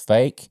taste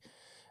fake.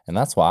 And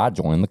that's why I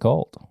joined the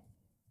cult.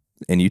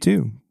 And you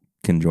too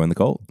can join the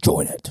cult.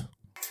 Join it.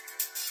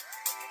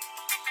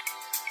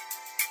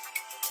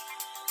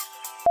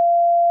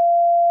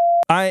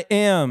 I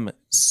am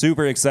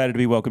super excited to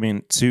be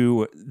welcoming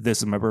to This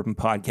Is My Bourbon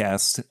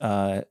Podcast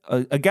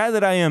a guy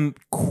that I am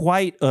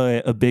quite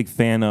a big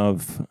fan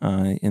of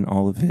in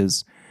all of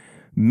his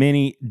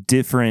many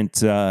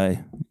different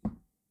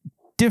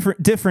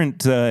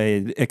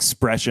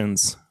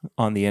expressions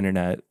on the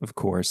internet, of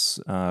course,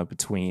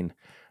 between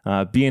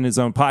being his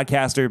own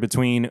podcaster,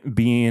 between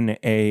being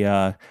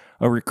a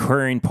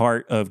recurring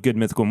part of Good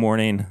Mythical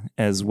Morning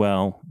as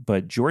well.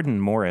 But Jordan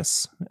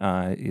Morris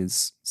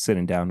is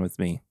sitting down with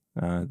me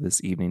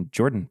this evening.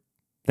 Jordan,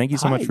 thank you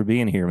so much for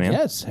being here, man.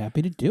 Yes,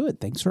 happy to do it.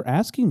 Thanks for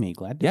asking me.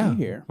 Glad to be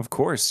here. Of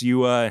course.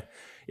 You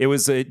it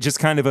was just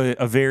kind of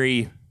a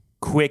very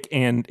quick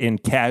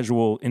and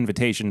casual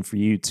invitation for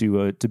you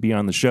to be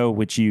on the show,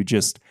 which you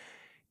just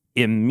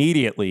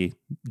immediately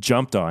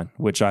jumped on,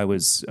 which I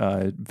was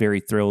very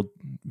thrilled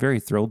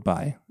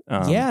by.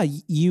 Yeah,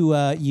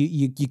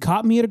 you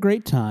caught me at a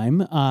great time.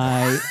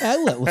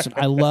 Listen,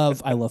 I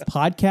love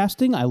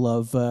podcasting. I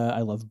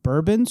love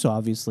bourbon. So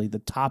obviously the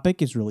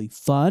topic is really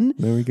fun.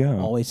 There we go.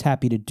 Always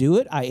happy to do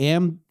it. I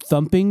am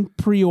thumping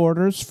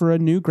pre-orders for a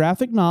new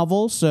graphic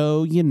novel.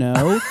 So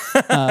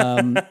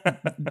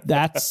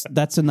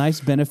that's a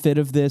nice benefit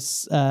of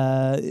this.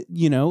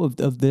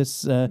 Of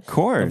this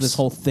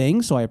whole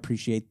thing. So I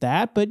appreciate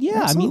that. But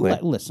yeah, Absolutely. I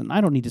mean, listen, I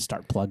don't need to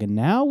start plugging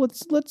now.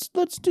 Let's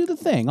do the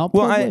thing. I'll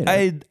plug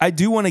later. I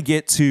do want to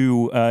get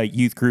to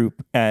youth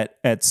group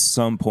at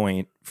some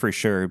point for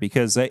sure,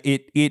 because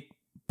it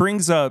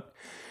brings up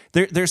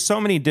there's so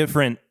many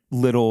different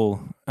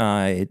little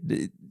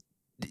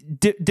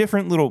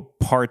different little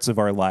parts of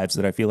our lives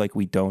that I feel like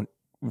we don't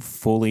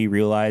fully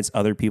realize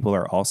other people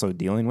are also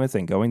dealing with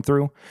and going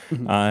through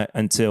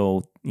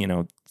until,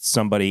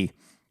 somebody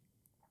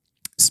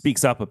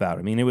speaks up about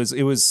it. I mean, it was,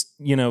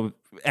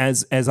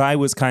 as I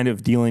was kind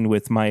of dealing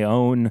with my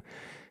own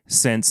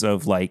sense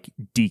of like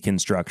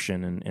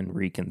deconstruction and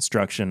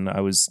reconstruction,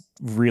 I was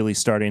really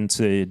starting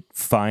to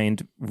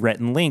find Rhett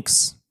and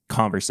Link's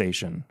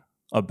conversation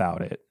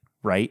about it.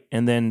 Right.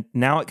 And then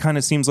now it kind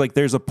of seems like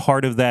there's a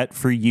part of that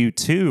for you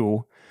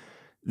too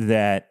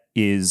that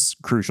is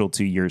crucial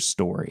to your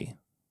story.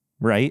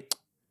 Right.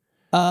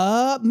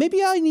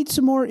 Maybe I need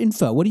some more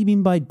info. What do you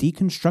mean by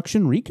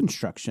deconstruction,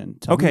 reconstruction?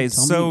 Tell me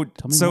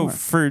more.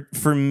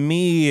 For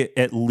me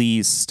at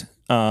least,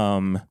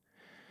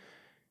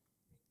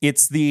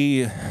 it's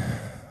the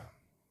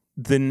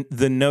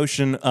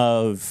notion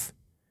of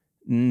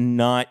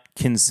not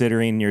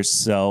considering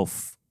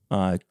yourself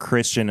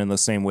Christian in the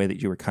same way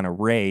that you were kind of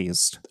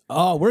raised.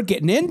 Oh, we're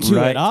getting into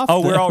right. it. Off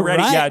we're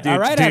already, right, yeah, dude. All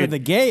right, dude, out of the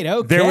gate.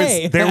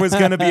 Okay. There was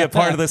going to be a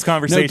part of this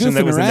conversation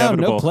that was around,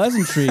 inevitable. No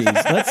pleasantries.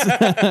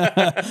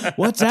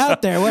 What's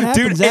out there? What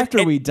happens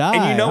after we die?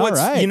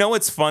 And you know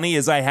what's funny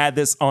is I had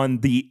this on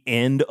the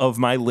end of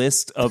my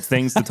list of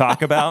things to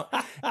talk about,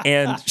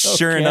 and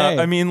sure enough,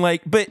 I mean,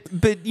 like, but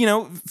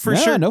for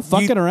sure, no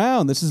fucking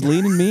around. This is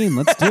lean and mean.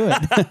 Let's do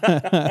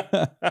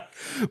it.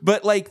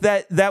 But like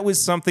that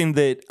was something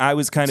that I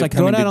was kind of like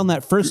going out on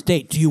that first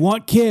date. Do you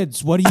want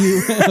kids? What do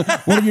you?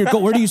 Where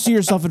do you see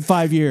yourself in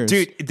 5 years?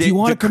 Dude, do you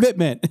want a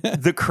commitment?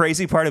 The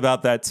crazy part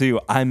about that too,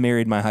 I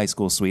married my high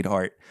school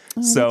sweetheart.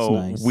 So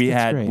nice. we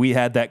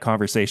had that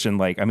conversation,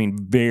 like, I mean,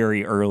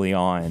 very early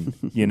on,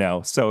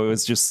 so it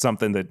was just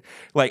something that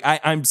like,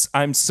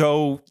 I'm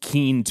so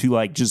keen to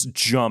like just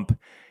jump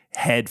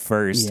head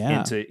first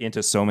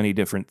into so many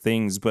different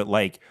things. But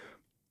like,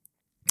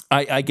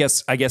 I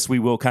guess we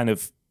will kind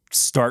of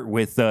start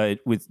with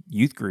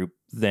youth group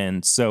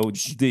then. So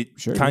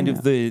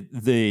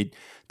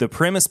the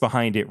premise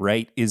behind it,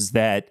 right, is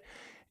that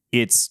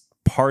it's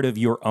part of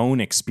your own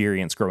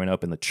experience growing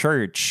up in the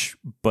church,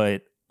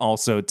 but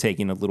also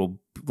taking a little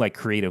like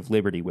creative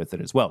liberty with it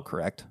as well,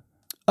 correct?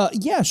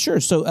 Yeah, sure.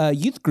 So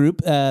Youth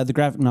Group, the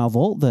graphic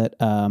novel that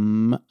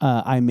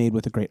I made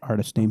with a great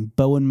artist named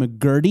Bowen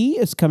McGurdy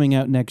is coming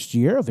out next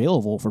year,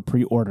 available for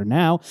pre-order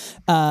now.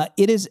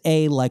 It is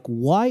a like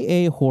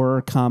YA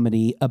horror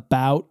comedy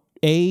about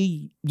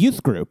a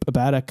youth group,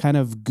 about a kind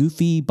of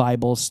goofy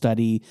Bible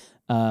study,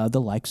 the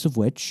likes of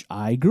which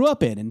I grew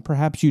up in, and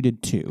perhaps you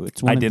did too.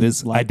 I did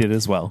as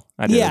well.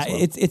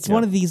 It's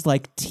one of these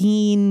like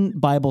teen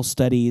Bible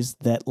studies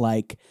that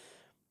like,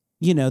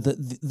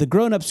 the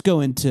grown-ups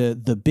go into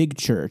the big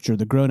church or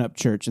the grown-up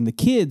church, and the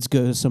kids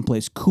go to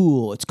someplace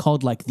cool. It's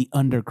called like the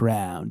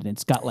underground, and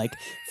it's got like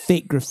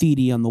fake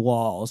graffiti on the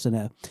walls, and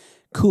a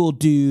cool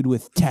dude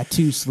with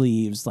tattoo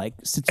sleeves like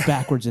sits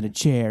backwards in a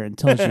chair and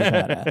tells you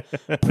about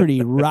a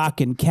pretty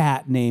rockin'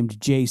 cat named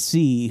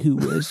JC who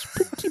was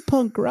pretty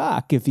punk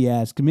rock, if you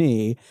ask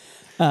me.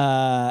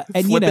 And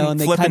and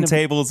they flipping kind of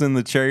tables in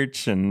the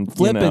church and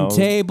flipping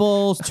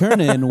tables,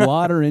 turning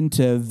water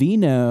into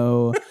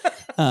vino.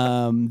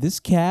 This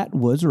cat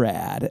was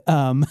rad.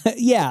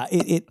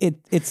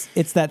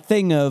 It's that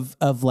thing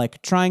of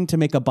like trying to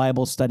make a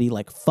Bible study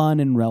like fun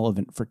and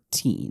relevant for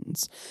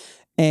teens.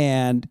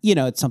 And,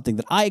 it's something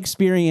that I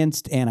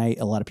experienced and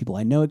a lot of people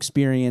I know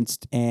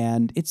experienced.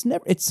 And it's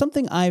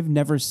something I've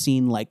never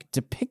seen like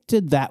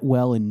depicted that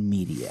well in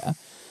media.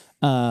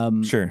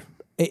 Sure.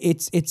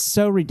 It's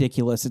so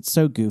ridiculous. It's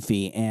so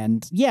goofy.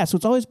 And so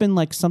it's always been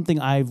like something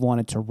I've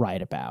wanted to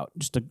write about.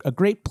 Just a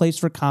great place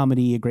for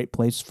comedy, a great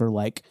place for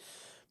like,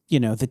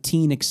 the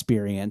teen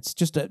experience.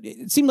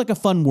 It seemed like a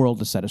fun world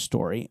to set a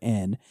story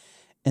in.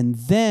 And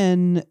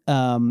then,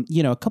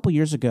 a couple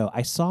years ago,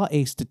 I saw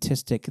a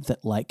statistic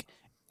that like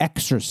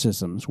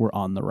exorcisms were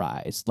on the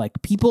rise.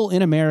 Like people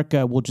in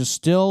America will just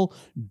still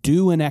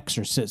do an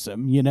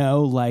exorcism,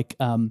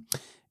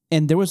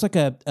 and there was like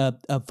a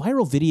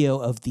viral video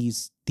of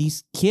these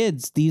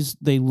kids,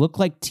 they look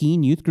like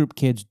teen youth group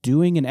kids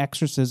doing an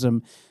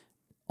exorcism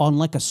on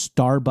like a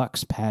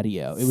Starbucks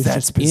patio. It was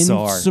just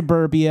bizarre. In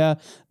suburbia.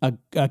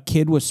 A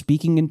kid was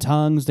speaking in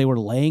tongues. They were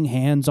laying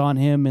hands on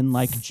him and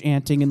like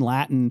chanting in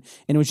Latin,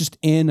 and it was just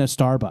in a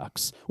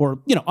Starbucks or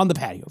on the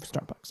patio of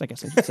Starbucks, I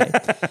guess I should say.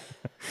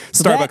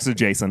 Starbucks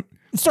adjacent.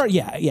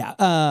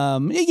 Yeah.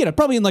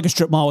 Probably in like a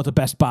strip mall with a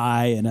Best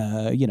Buy and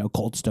a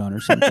Cold Stone or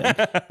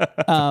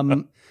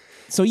something.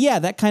 So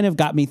that kind of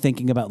got me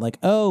thinking about like,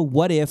 oh,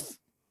 what if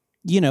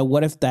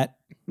that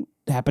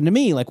happened to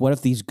me? Like, what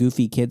if these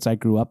goofy kids I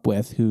grew up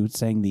with who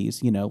sang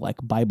these, like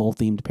Bible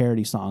themed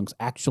parody songs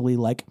actually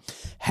like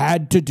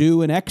had to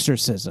do an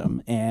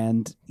exorcism?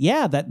 And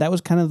that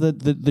was kind of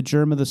the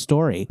germ of the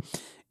story.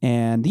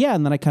 And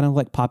and then I kind of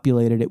like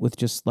populated it with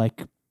just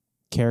like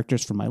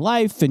characters from my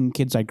life and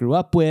kids I grew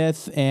up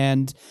with.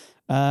 And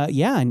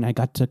and I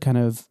got to kind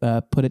of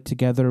put it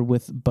together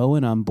with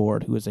Bowen on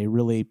board, who is a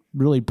really,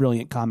 really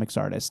brilliant comics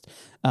artist.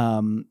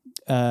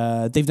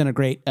 they've done a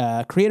great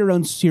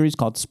creator-owned series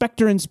called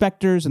Spectre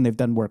Inspectors, and they've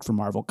done work for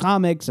Marvel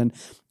Comics, and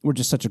we're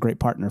just such a great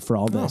partner for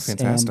all this.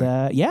 Fantastic.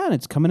 And and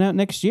it's coming out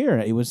next year.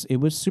 It was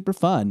super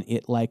fun.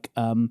 It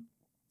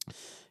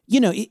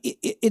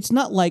it's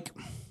not like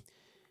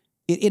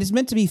it is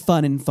meant to be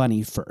fun and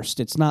funny first.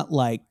 It's not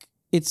like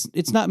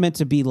it's not meant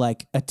to be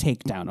like a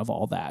takedown of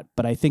all that.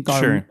 But I think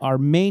our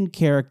main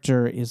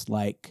character is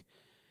like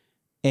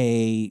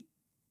a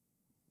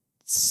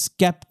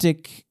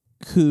skeptic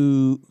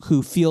who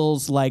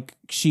feels like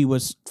she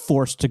was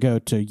forced to go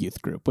to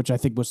youth group, which I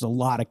think was a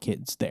lot of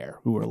kids there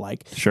who were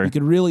like, you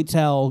could really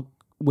tell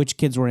which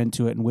kids were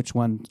into it and which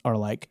ones are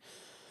like,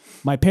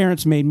 my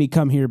parents made me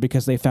come here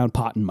because they found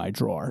pot in my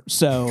drawer.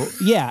 So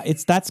yeah,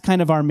 that's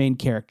kind of our main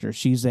character.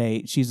 She's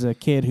a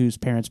kid whose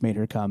parents made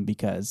her come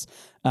because,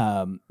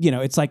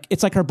 it's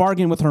like her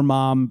bargain with her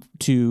mom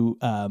to,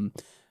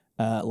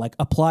 like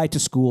apply to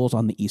schools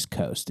on the East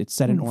Coast. It's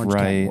set in Orange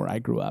County where I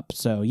grew up.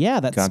 So yeah,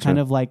 that's kind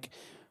of like,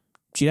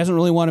 she doesn't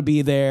really want to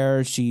be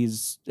there.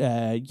 She's,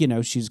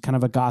 she's kind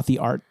of a gothy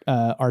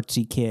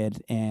artsy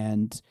kid,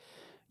 and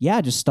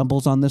just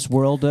stumbles on this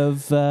world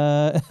of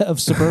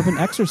suburban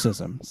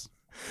exorcisms.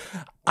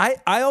 I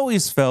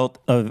always felt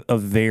a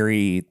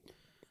very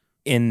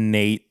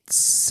innate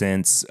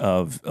sense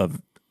of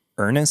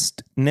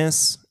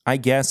earnestness, I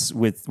guess,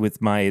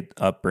 with my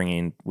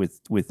upbringing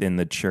within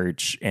the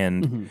church,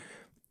 and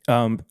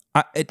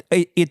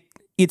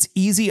it's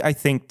easy, I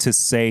think, to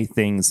say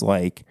things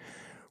like,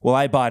 well,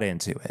 I bought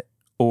into it,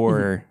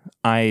 or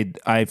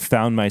I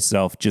found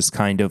myself just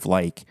kind of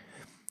like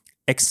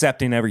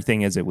accepting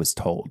everything as it was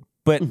told.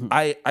 But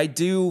I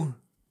do,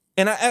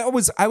 and I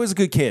was a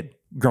good kid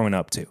growing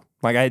up too.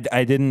 Like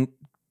I didn't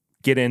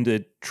get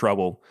into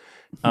trouble.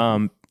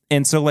 And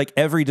so like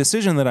every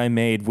decision that I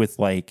made with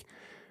like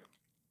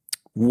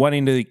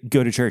wanting to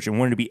go to church and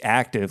wanting to be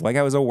active, like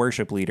I was a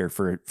worship leader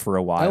for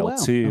a while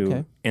too.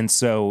 Okay. And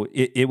so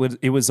it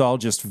was all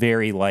just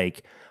very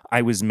like,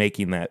 I was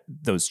making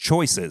those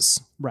choices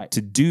to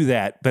do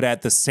that. But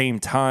at the same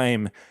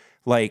time,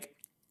 like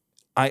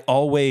I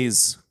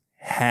always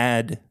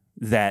had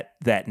that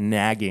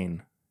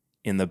nagging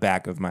in the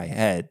back of my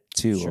head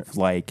too, of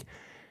like,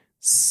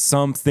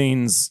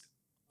 something's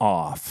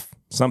off.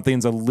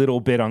 Something's a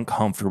little bit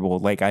uncomfortable.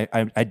 Like I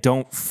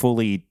don't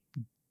fully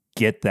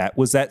get that.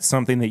 Was that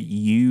something that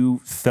you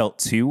felt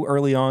too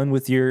early on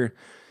with your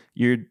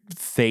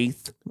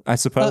faith, I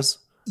suppose?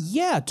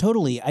 Yeah,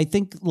 totally. I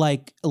think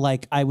like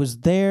I was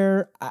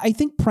there, I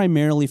think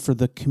primarily for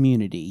the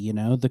community,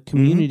 the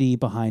community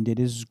behind it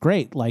is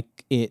great. Like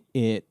it,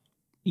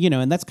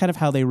 and that's kind of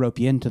how they rope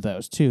you into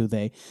those too.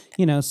 They,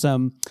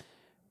 some,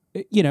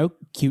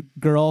 cute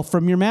girl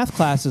from your math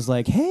class is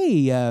like,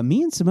 hey,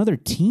 me and some other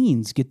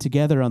teens get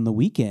together on the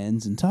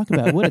weekends and talk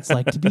about what it's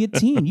like to be a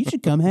teen. You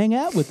should come hang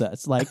out with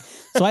us. Like,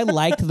 so I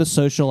liked the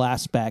social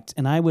aspect,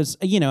 and I was,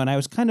 and I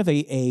was kind of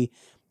a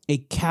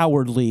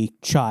cowardly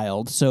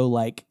child. So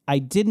like I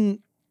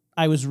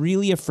was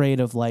really afraid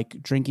of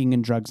like drinking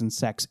and drugs and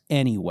sex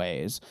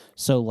anyways.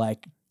 So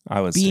like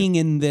I was being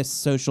in this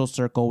social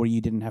circle where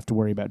you didn't have to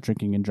worry about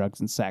drinking and drugs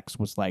and sex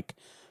was like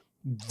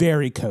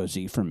very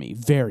cozy for me,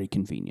 very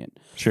convenient.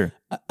 Sure.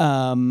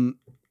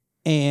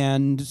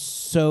 And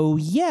so,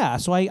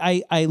 so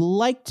I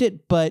liked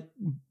it, but,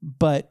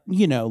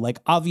 like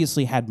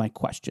obviously had my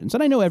questions,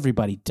 and I know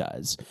everybody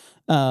does.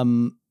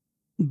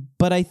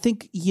 But I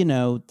think,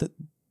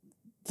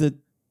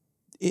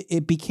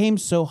 it became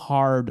so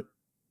hard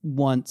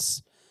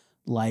once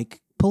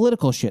like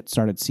political shit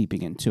started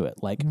seeping into it.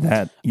 Like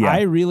that,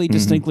 I really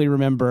distinctly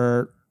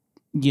remember,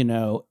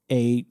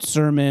 a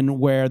sermon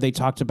where they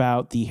talked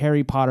about the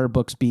Harry Potter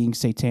books being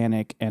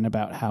satanic and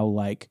about how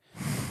like,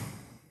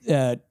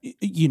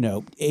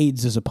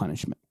 AIDS is a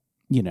punishment,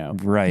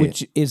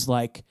 which is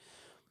like,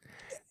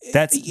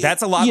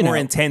 that's a lot more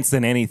intense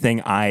than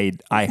anything I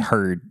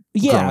heard.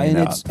 Yeah,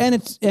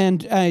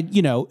 and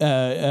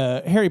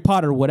Harry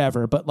Potter,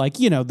 whatever, but like,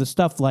 the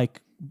stuff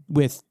like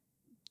with,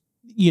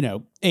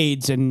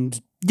 AIDS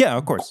and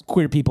of course,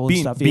 queer people and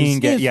stuff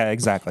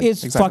exactly.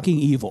 Is fucking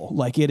evil.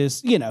 Like it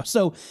is,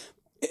 so,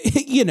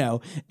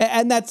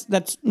 and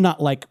that's not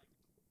like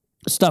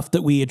stuff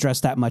that we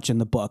address that much in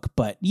the book,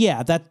 but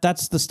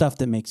that's the stuff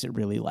that makes it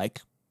really like,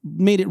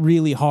 made it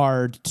really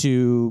hard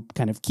to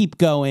kind of keep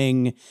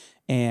going.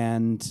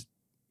 And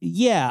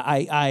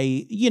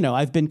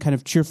I've been kind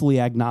of cheerfully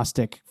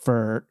agnostic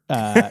for,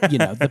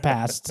 the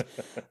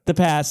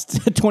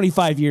past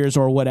 25 years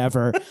or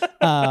whatever.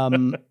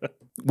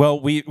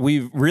 Well,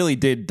 we really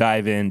did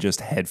dive in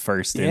just head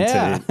first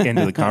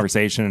into the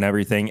conversation and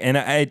everything. And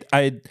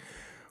I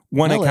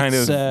want to kind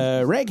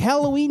of rank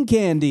Halloween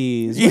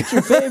candies. What's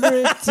your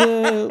favorite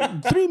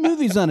 3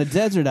 movies on a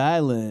desert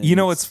island?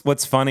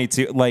 What's funny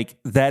too? Like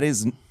that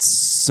is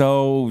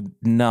so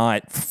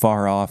not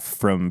far off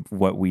from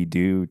what we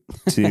do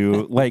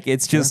too. Like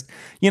it's just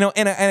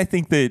and I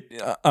think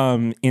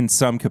that in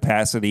some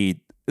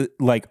capacity,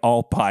 like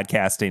all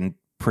podcasting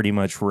pretty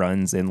much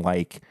runs in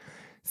like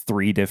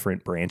 3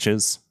 different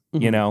branches.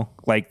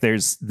 Like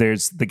there's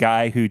the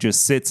guy who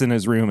just sits in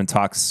his room and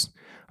talks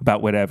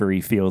about whatever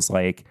he feels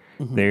like.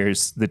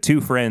 There's the two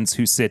friends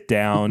who sit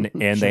down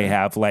and they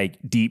have like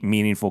deep,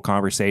 meaningful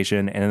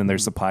conversation. And then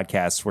there's the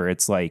podcast where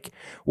it's like,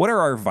 what are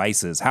our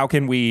vices? How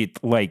can we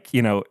like,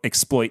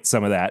 exploit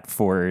some of that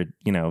for,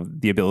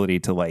 the ability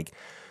to like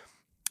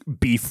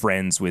be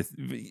friends with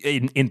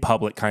in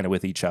public kind of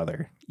with each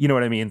other. You know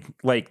what I mean?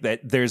 Like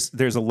that there's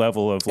a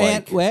level of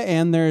like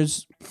and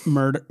there's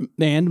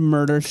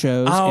murder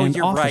shows and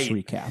you're Office right.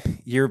 recap.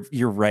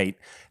 You're right.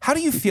 How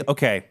do you feel?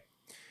 Okay.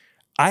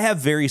 I have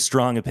very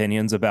strong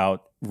opinions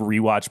about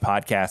rewatch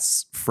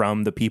podcasts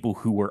from the people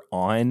who were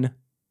on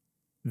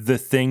the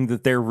thing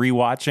that they're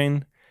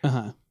rewatching.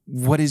 Uh-huh.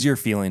 What is your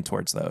feeling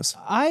towards those?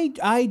 I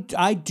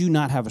do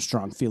not have a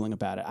strong feeling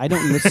about it. I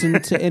don't listen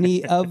to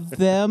any of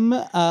them.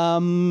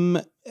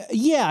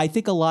 Yeah, I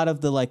think a lot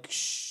of the like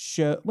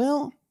show.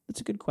 Well,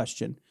 that's a good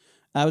question.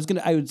 I was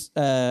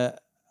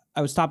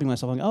stopping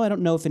myself like, I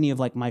don't know if any of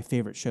like my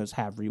favorite shows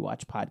have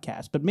rewatch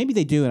podcasts, but maybe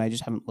they do, and I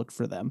just haven't looked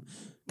for them.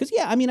 Because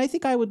I mean, I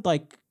think I would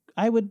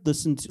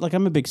listen to, like,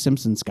 I'm a big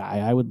Simpsons guy.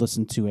 I would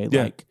listen to a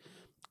like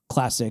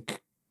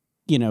classic,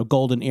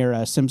 golden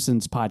era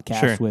Simpsons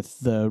podcast with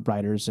the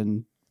writers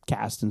and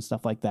cast and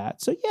stuff like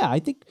that. So yeah, I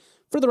think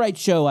for the right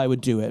show, I would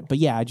do it. But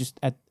yeah, I just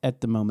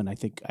at the moment, I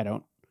think I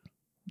don't.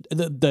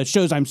 The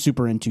shows I'm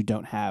super into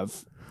don't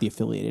have the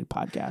affiliated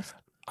podcast.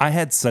 I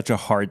had such a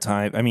hard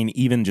time. I mean,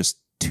 even just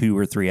 2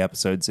 or 3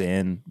 episodes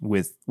in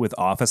with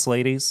Office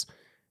Ladies,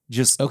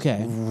 just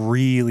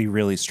really,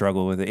 really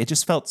struggle with it. It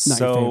just felt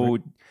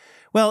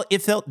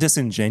it felt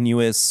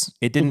disingenuous.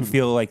 It didn't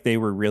feel like they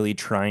were really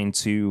trying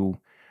to,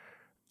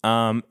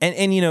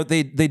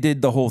 they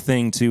did the whole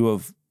thing too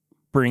of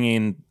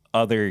bringing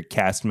other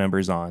cast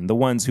members on, the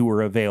ones who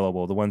were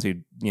available, the ones who,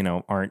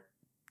 aren't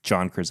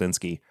John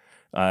Krasinski,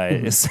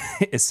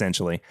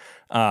 essentially,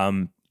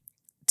 to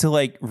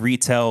like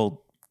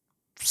retell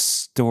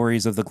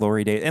stories of the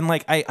glory days. And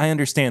like I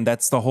understand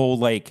that's the whole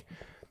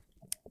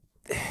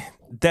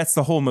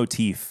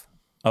motif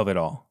of it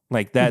all.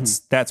 Like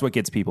that's what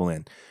gets people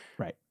in.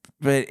 Right.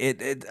 But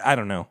it I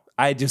don't know.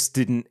 I just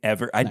didn't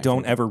ever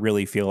don't ever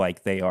really feel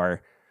like they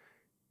are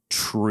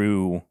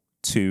true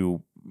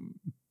to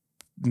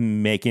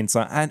making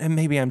some, and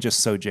maybe I'm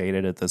just so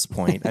jaded at this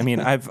point. I mean,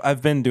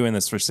 I've been doing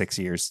this for 6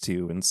 years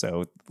too, and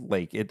so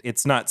like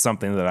it's not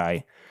something that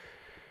I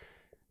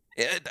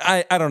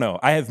don't know.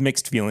 I have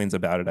mixed feelings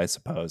about it, I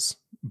suppose,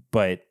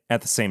 but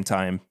at the same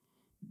time,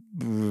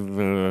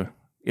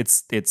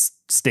 it's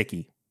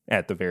sticky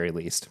at the very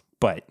least.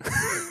 But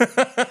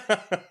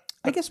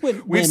I guess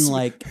when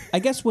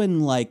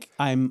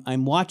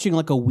I'm watching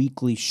like a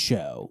weekly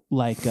show,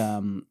 like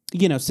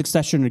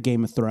Succession or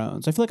Game of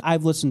Thrones, I feel like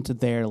I've listened to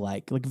their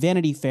like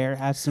Vanity Fair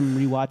has some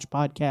rewatch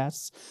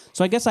podcasts.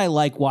 So I guess I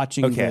like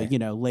watching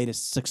the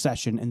latest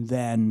Succession and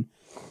then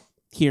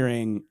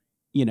hearing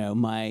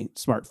my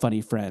smart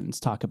funny friends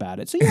talk about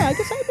it. So yeah, I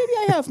guess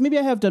maybe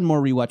I have done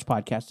more rewatch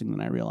podcasting than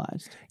I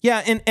realized.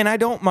 Yeah, and I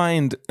don't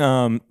mind.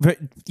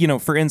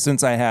 For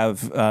instance, I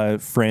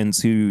have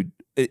friends who.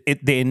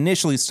 They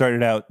initially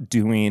started out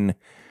doing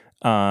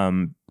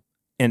an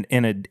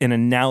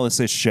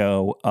analysis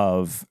show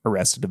of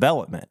Arrested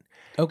Development.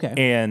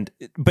 Okay.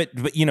 But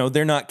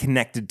they're not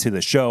connected to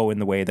the show in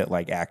the way that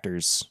like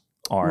actors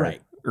are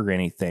or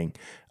anything.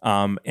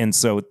 And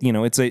so,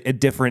 it's a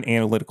different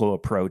analytical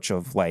approach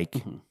of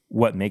like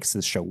what makes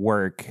this show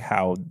work,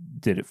 how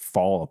did it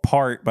fall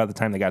apart by the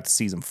time they got to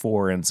season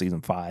 4 and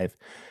season 5.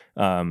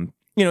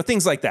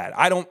 Things like that.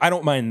 I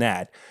don't mind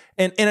that.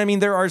 And I mean,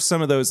 there are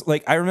some of those,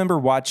 like I remember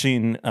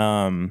watching,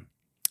 I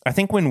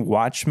think when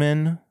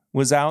Watchmen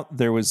was out,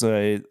 there was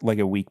a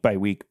week by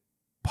week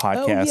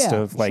podcast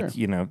of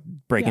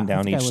breaking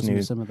down each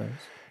news. Some of those.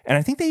 And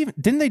I think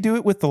didn't they do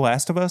it with The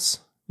Last of Us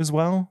as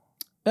well?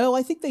 Oh,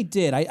 I think they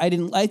did. I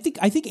didn't. I think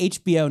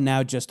HBO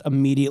now just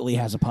immediately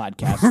has a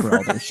podcast for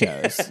all their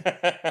shows.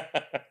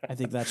 I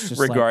think that's just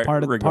like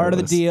part of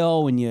the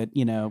deal. When you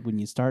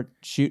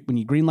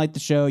greenlight the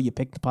show, you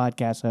pick the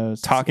podcast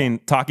host.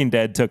 Talking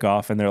Dead took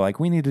off, and they're like,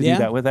 we need to do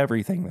that with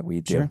everything that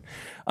we do.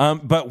 Sure.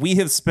 But we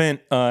have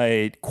spent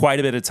quite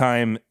a bit of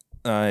time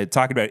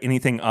talking about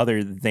anything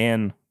other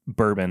than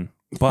bourbon.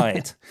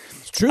 But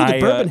it's true. The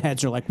bourbon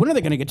heads are like, when are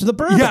they going to get to the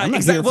bourbon? Yeah,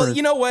 exactly. Well,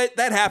 you know what?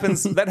 That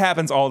happens. That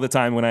happens all the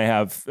time when I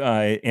have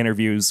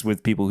interviews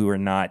with people who are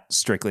not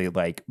strictly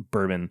like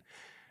bourbon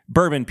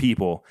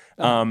people.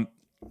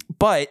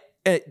 But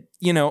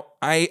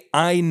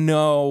I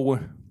know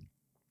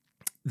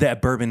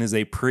that bourbon is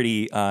a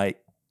pretty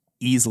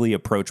easily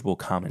approachable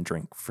common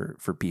drink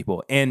for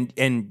people. And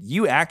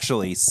you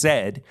actually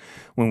said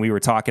when we were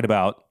talking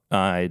about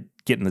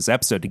getting this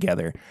episode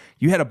together,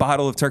 you had a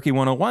bottle of Turkey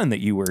 101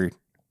 that you were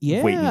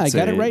I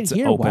got it right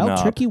here.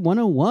 Wild Turkey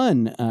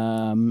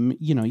 101.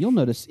 You'll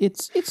notice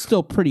it's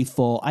still pretty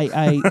full.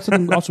 I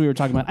something else we were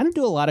talking about. I don't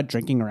do a lot of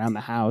drinking around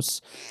the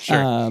house.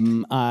 Sure.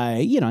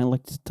 I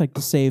like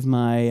to save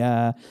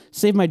my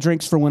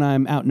drinks for when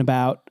I'm out and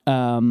about.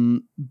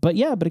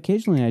 But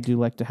occasionally I do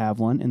like to have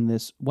one. And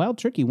this Wild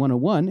Turkey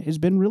 101 has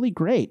been really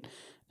great.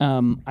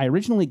 I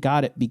originally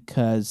got it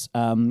because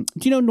do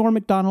you know Norm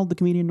Macdonald, the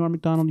comedian Norm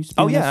Macdonald? Used to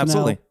be on SNL,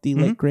 absolutely. The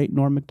late great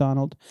Norm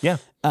Macdonald. Yeah.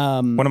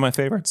 One of my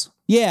favorites.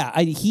 Yeah,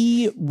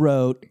 he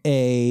wrote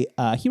a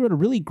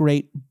really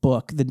great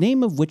book, the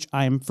name of which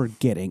I'm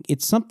forgetting.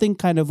 It's something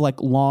kind of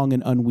like long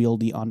and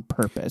unwieldy on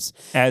purpose,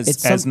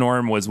 as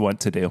Norm was wont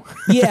to do.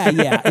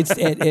 Yeah. It's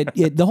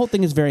the whole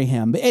thing is very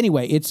him. But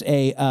anyway, it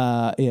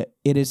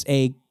is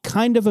a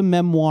kind of a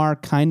memoir,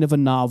 kind of a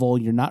novel.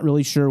 You're not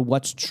really sure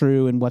what's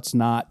true and what's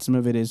not. Some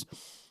of it is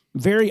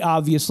very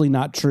obviously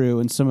not true,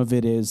 and some of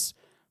it is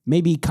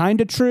maybe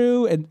kind of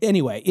true. And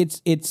anyway,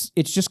 it's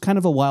just kind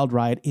of a wild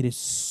ride. It is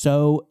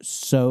so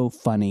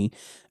funny.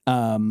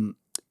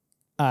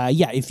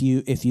 If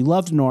you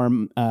loved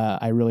Norm,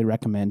 I really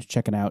recommend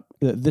checking out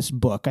this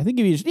book. I think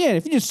if you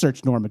just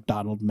search Norm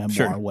Macdonald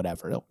memoir or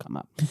whatever, it'll come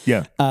up.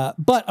 Yeah.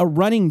 But a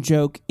running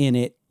joke in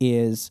it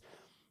is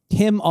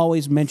him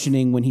always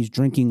mentioning when he's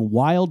drinking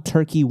Wild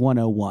Turkey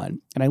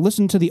 101. And I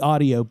listened to the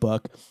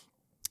audiobook.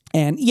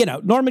 And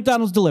Norm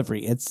Macdonald's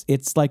delivery,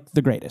 it's like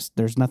the greatest.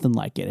 There's nothing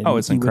like it. And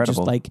it's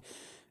incredible. Just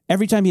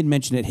every time he'd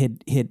mention it,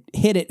 he'd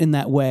hit it in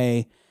that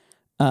way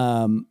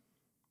that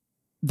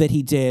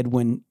he did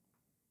when.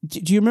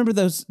 Do you remember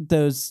the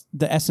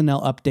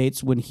SNL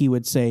updates when he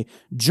would say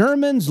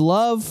Germans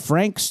love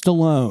Frank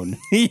Stallone?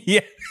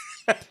 Yeah.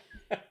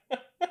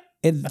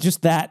 And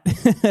just that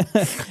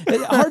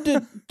hard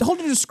to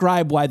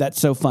describe why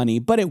that's so funny,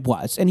 but it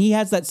was. And he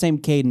has that same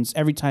cadence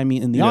every time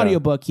in the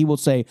audiobook he will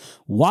say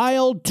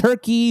Wild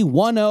Turkey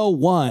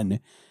 101.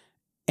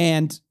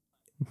 And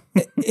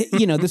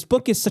this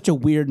book is such a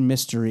weird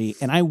mystery,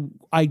 and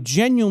I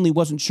genuinely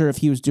wasn't sure if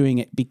he was doing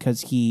it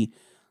because he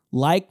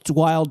liked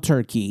Wild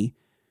Turkey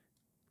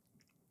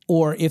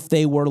or if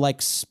they were like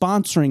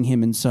sponsoring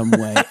him in some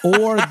way,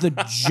 or the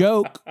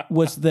joke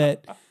was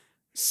that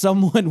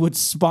someone would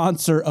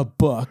sponsor a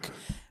book.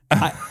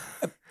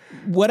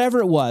 Whatever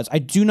it was, I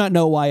do not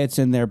know why it's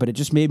in there, but it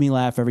just made me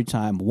laugh every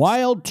time.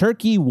 Wild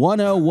Turkey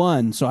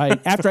 101. So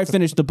after I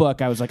finished the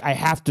book, I was like, I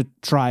have to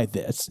try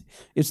this.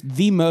 It's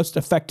the most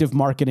effective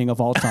marketing of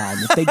all time.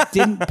 If they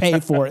didn't pay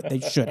for it, they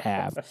should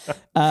have.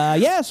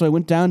 So I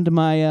went down to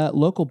my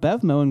local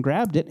Bevmo and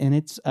grabbed it, and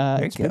it's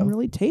been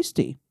really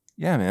tasty.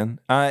 Yeah, man.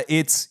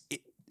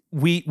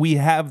 We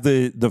have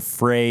the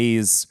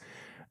phrase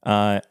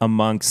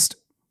amongst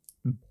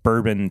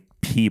bourbon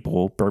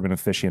people, bourbon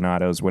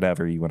aficionados,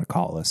 whatever you want to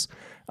call us,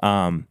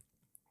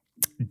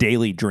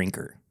 daily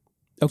drinker.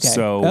 Okay.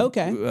 So,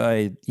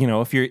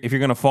 if you're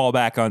going to fall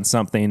back on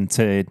something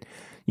to,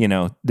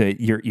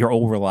 your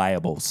old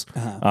reliables,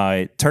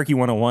 Turkey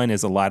 101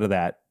 is a lot of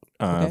that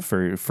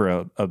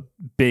for a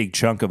big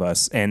chunk of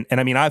us. And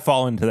I mean, I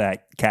fall into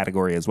that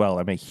category as well.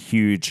 I'm a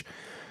huge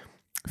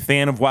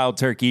fan of Wild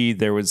Turkey.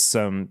 There was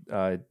some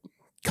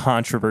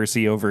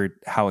controversy over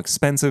how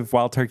expensive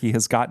Wild Turkey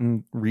has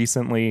gotten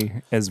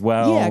recently as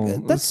well. Yeah,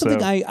 that's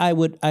something I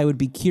would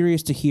be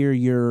curious to hear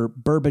your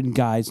bourbon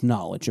guy's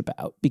knowledge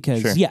about,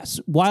 because yes,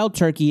 Wild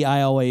Turkey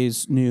I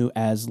always knew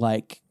as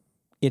like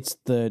it's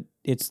the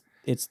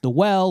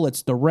well,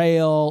 it's the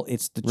rail,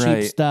 it's the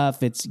cheap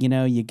stuff. It's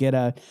you get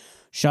a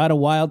shot of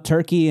Wild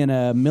Turkey and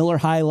a Miller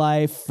High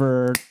Life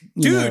for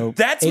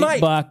that's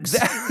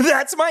 $8.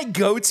 That's my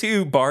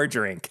go-to bar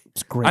drink.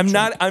 It's great.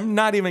 I'm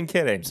not even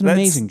kidding. It's an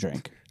amazing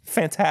drink.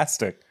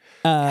 Fantastic.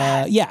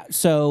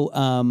 So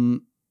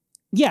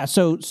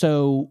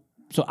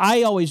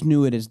I always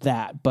knew it as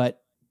that,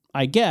 but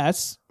I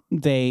guess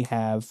they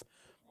have,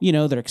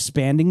 they're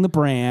expanding the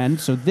brand.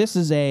 So this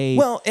is a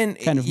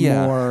kind of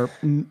more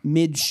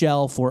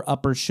mid-shelf or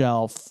upper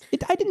shelf.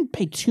 I didn't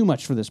pay too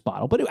much for this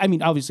bottle, but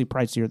obviously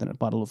pricier than a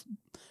bottle of,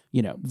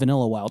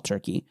 vanilla Wild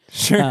Turkey.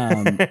 Sure.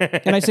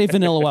 And I say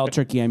vanilla Wild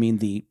Turkey, I mean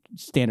the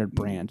standard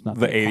brand, not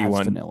the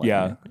 81 vanilla.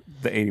 Yeah,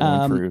 the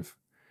 81 proof.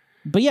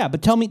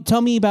 But tell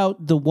me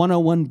about the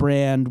 101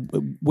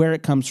 brand, where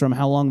it comes from,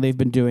 how long they've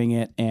been doing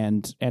it,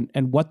 and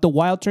what the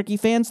Wild Turkey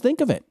fans think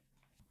of it.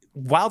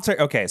 Wild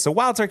Turkey. Okay, so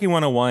Wild Turkey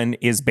 101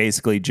 is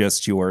basically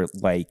just your,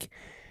 like,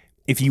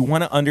 if you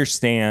want to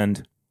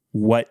understand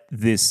what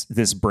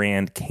this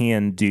brand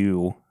can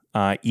do,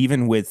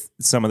 even with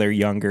some of their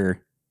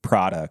younger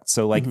products.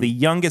 So like the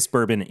youngest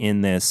bourbon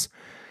in this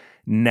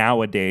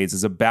nowadays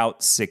is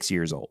about 6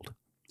 years old.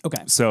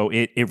 Okay. So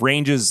it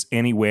ranges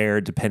anywhere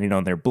depending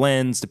on their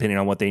blends, depending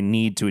on what they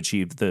need to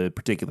achieve the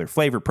particular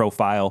flavor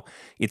profile.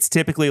 It's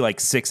typically like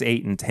 6,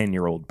 8, and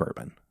 10-year-old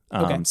bourbon.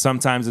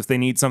 Sometimes if they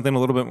need something a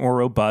little bit more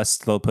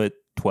robust, they'll put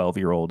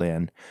 12-year-old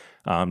in,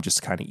 just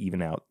to kind of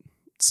even out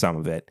some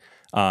of it.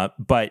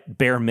 But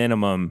bare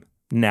minimum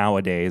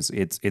nowadays,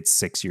 it's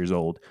 6 years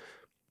old.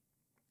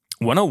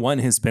 101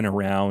 has been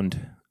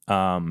around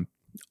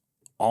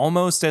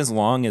almost as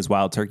long as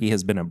Wild Turkey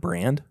has been a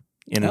brand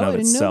in and of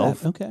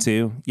itself,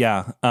 too.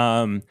 Yeah.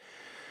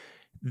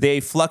 They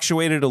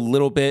fluctuated a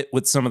little bit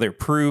with some of their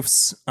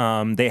proofs.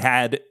 They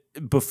had,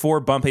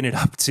 before bumping it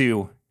up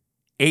to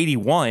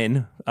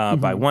 81,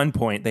 by one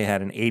point, they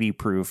had an 80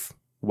 proof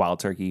Wild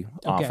Turkey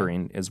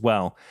offering as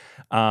well.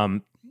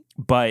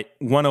 But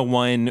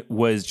 101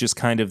 was just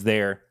kind of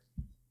their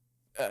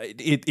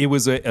it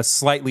was a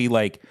slightly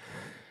like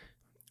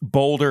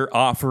bolder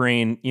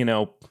offering.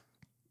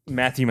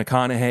 Matthew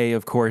McConaughey,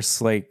 of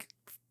course, like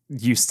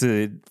used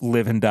to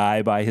live and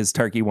die by his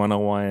Turkey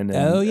 101. And,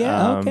 okay,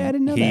 I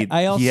didn't know that.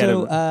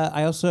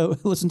 I also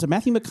listened to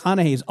Matthew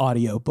McConaughey's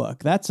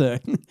audiobook. I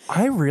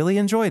really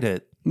enjoyed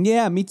it.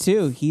 Yeah, me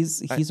too.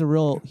 He's a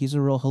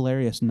real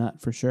hilarious nut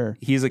for sure.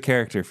 He's a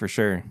character for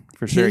sure.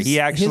 He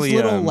actually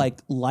his little like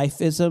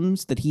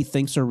life-isms that he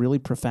thinks are really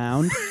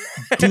profound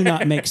do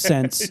not make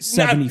sense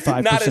 75% of the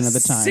time. Not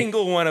a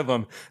single one of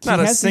them. Not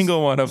a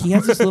single one of them. He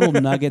has these little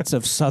nuggets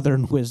of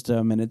Southern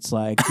wisdom, and it's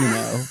like,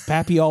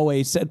 Pappy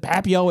always said,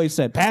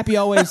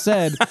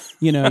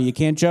 you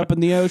can't jump in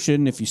the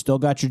ocean if you still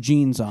got your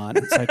jeans on.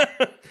 It's like,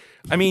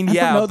 I mean, I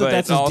don't know but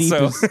that's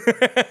also as deep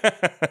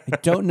I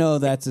don't know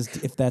if that's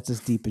as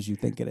deep as you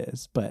think it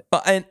is, but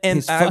and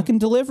his fucking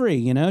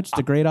delivery, just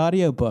a great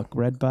audiobook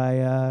read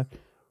by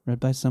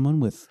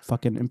someone with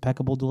fucking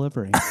impeccable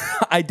delivery.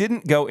 I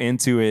didn't go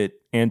into it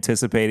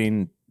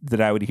anticipating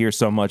that I would hear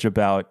so much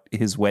about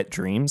his wet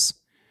dreams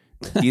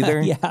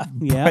either. yeah.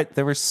 But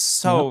there were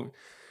so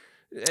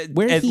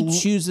where he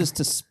chooses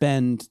to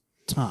spend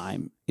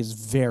time is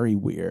very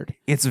weird.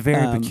 It's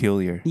very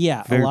peculiar.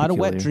 Yeah, very a lot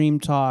peculiar. of wet dream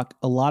talk,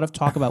 a lot of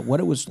talk about what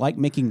it was like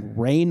making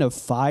Reign of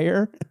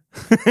Fire,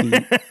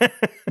 the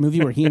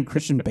movie where he and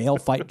Christian Bale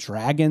fight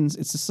dragons.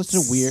 It's just such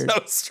a weird,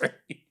 so strange.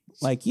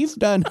 Like you've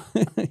done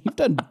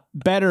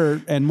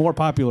better and more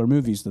popular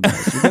movies than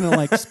this. You're gonna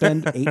like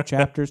spend 8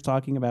 chapters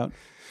talking about.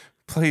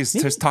 Please,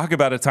 just talk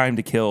about A Time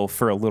to Kill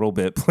for a little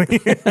bit,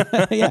 please.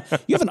 Yeah,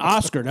 you have an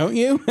Oscar, don't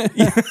you?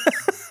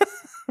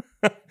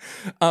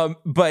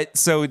 But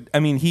so I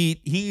mean, he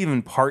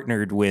even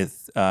partnered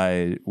with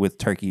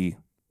Turkey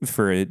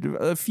for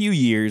a few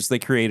years. They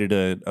created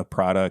a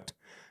product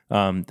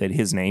that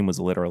his name was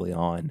literally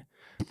on.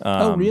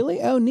 Oh,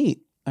 really? Oh,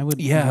 neat. I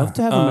would love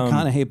to have a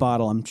McConaughey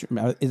bottle. I'm sure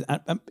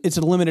it's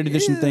a limited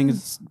edition thing.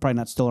 It's probably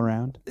not still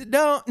around.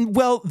 No,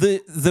 well,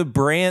 the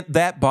brand,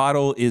 that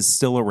bottle is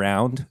still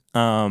around,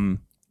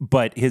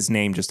 but his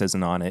name just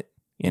isn't on it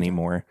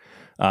anymore.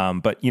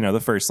 But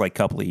the first like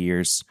couple of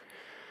years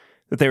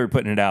that they were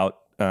putting it out,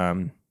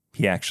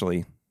 he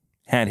actually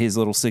had his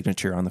little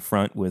signature on the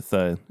front with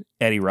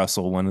Eddie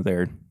Russell, one of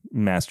their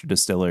master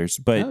distillers.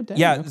 But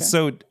okay.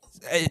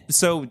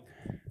 So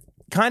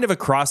kind of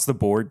across the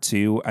board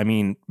too. I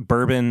mean,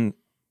 bourbon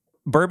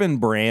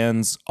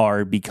brands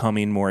are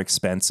becoming more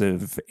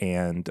expensive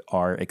and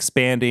are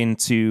expanding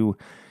to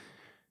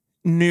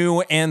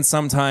new and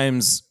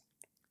sometimes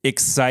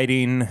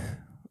exciting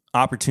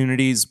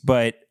opportunities,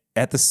 but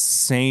at the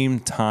same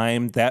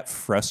time, that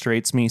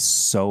frustrates me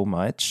so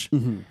much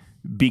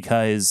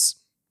because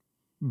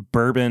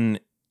bourbon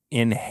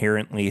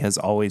inherently has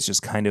always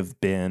just kind of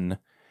been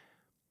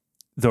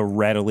the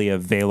readily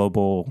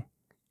available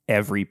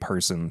every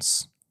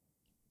person's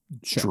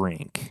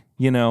drink.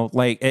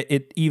 Like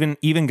it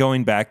even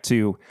going back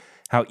to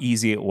how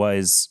easy it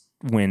was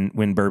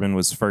when bourbon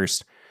was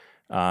first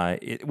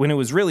when it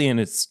was really in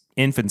its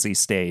infancy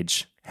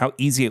stage, how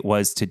easy it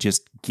was to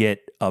just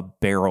get a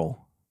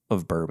barrel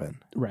of bourbon.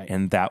 Right.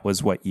 And that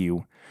was what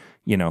you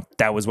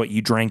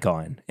drank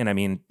on. And I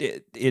mean,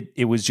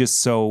 it was just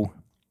so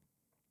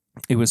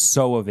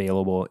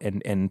available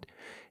and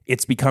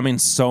it's becoming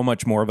so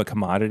much more of a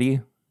commodity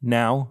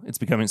now. It's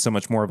becoming so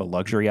much more of a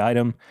luxury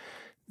item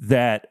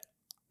that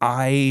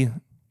I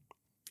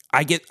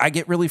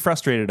get really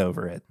frustrated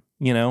over it.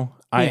 Because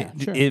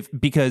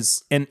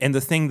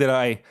the thing that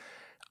I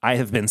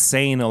have been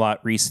saying a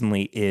lot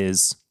recently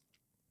is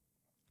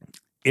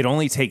it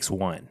only takes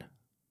one.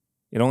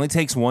 It only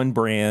takes one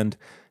brand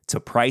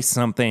to price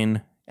something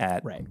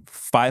at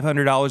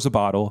 $500 a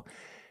bottle,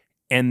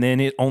 and then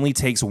it only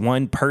takes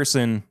one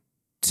person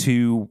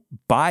to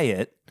buy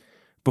it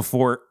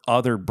before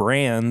other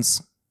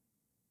brands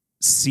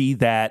see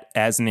that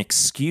as an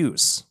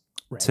excuse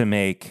to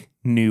make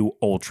new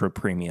ultra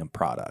premium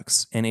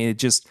products. And it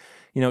just,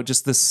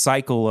 just this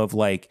cycle of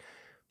like,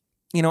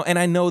 and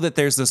I know that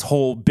there's this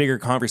whole bigger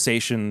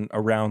conversation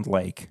around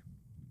like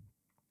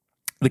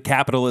the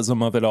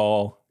capitalism of it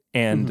all.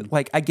 And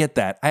like, I get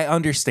that. I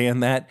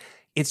understand that.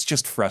 It's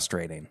just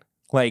frustrating.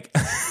 Like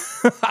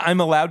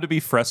I'm allowed to be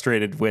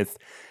frustrated with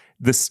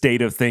the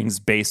state of things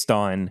based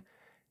on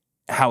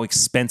how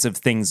expensive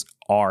things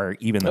are,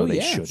 even though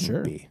they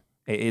shouldn't be.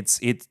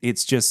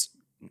 It's just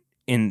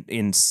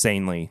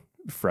insanely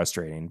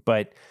frustrating.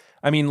 But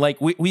I mean,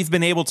 like we've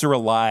been able to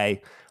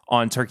rely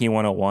on Turkey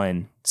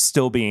 101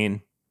 still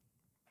being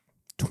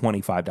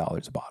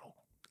 $25 a bottle.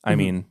 I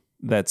mean,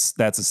 that's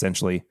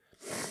essentially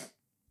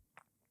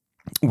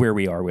where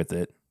we are with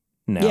it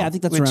now. Yeah, I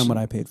think that's around what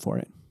I paid for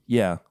it.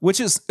 Yeah, which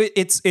is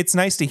it's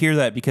nice to hear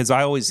that because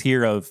I always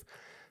hear of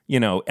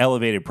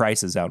elevated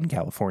prices out in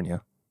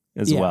California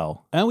as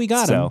well. And we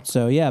got them.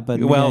 So yeah, but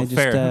maybe I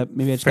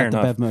just got the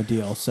Bevmo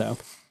deal. So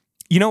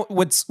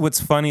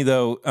what's funny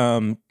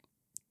though,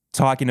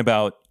 talking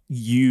about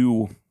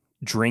you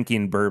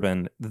drinking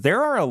bourbon,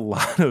 there are a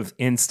lot of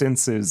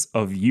instances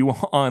of you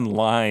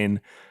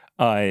online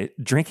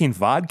drinking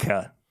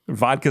vodka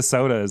vodka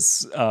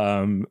sodas,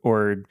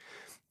 or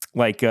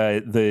like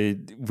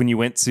when you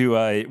went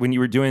to when you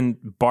were doing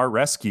bar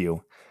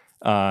rescue,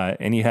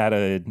 and you had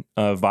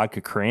a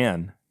vodka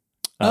cran.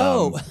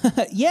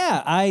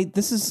 Yeah.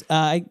 This is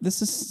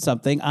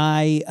something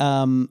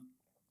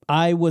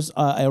I was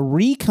a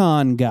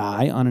recon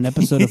guy on an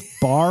episode of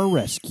Bar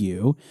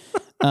Rescue.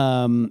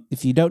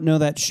 If you don't know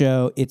that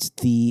show, it's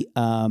the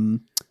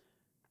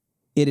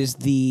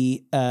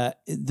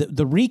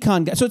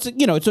recon guy. So it's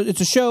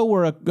it's a show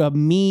where a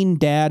mean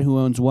dad who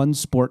owns one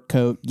sport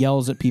coat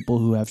yells at people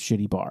who have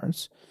shitty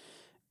bars.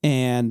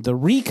 And the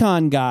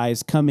recon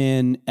guys come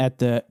in at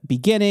the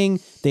beginning.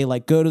 They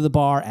like go to the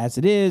bar as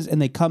it is,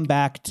 and they come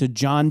back to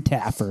John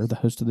Taffer, the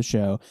host of the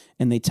show,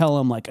 and they tell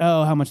him like,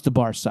 "Oh, how much the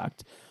bar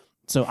sucked."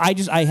 So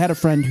I had a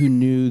friend who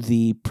knew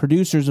the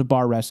producers of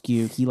Bar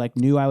Rescue. He like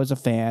knew I was a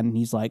fan, and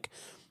he's like,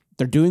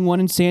 "They're doing one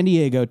in San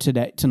Diego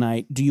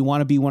tonight. Do you want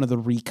to be one of the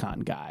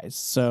recon guys?"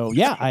 So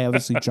yeah, I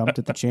obviously jumped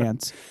at the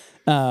chance.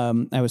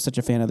 I was such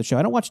a fan of the show.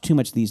 I don't watch too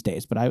much these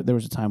days, but there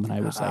was a time when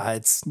I was like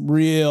it's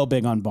real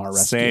big on Bar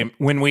Rescue. same.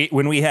 When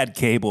we had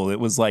cable, it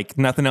was like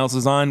nothing else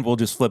is on. We'll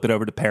just flip it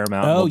over to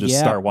Paramount. And we'll just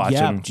start watching.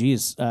 Yeah,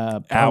 geez,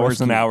 hours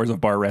and hours of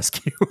Bar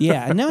Rescue.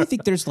 Yeah, and now I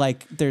think there's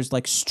like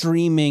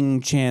streaming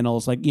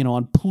channels like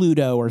on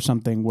Pluto or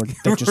something where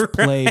they just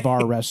play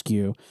Bar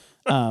Rescue.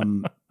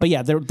 But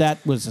yeah, that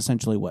was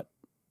essentially what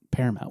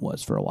Paramount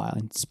was for a while,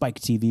 and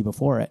Spike TV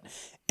before it.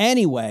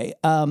 Anyway,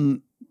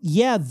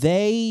 yeah,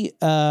 they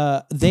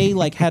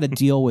like had a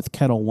deal with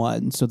Kettle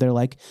One, so they're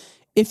like,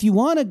 if you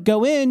want to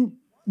go in,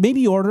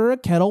 maybe order a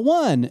Kettle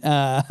One.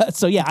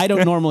 So yeah, I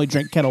don't normally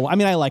drink Kettle One. I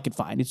mean, I like it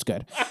fine, it's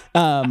good.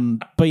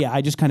 But yeah,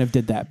 I just kind of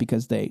did that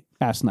because they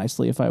asked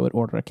nicely if I would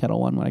order a Kettle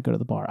One when I go to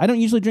the bar. I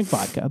don't usually drink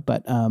vodka,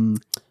 but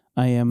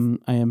I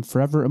am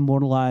forever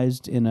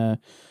immortalized in a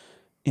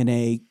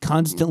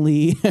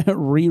constantly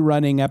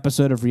rerunning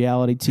episode of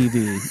reality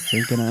TV,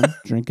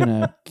 drinking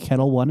a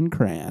Kettle One and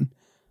cran.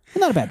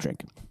 Not a bad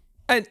drink.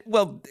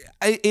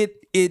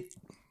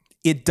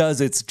 It does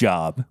its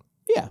job.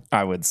 Yeah,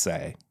 I would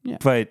say. Yeah.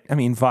 But I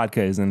mean,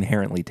 vodka is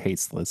inherently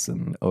tasteless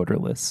and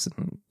odorless.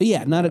 And,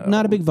 yeah, not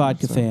a big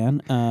vodka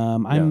fan.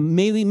 I'm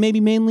maybe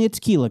mainly a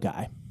tequila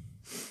guy.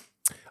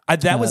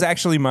 That was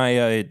actually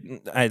my.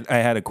 I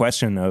had a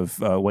question of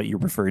what your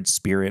preferred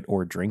spirit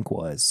or drink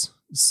was.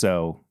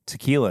 So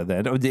tequila.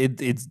 Then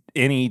it's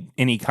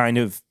any kind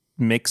of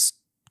mixed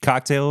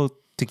cocktail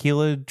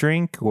tequila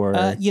drink, or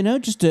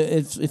just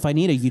if I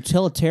need a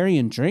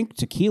utilitarian drink,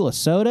 tequila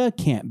soda,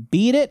 can't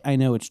beat it. I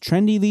know it's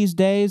trendy these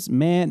days,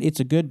 man.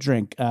 It's a good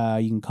drink.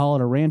 You can call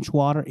it a ranch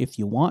water if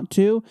you want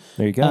to.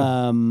 There you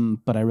go.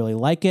 But I really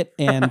like it,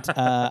 and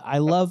I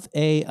love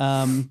a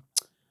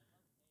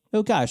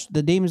oh gosh,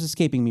 the name is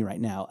escaping me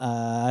right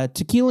now.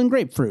 Tequila and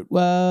grapefruit.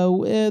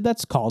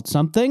 That's called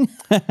something,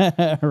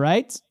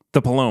 right?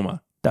 The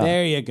Paloma. Duh.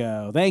 There you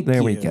go. Thank you.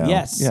 There we go.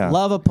 Yes, Yeah.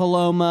 love a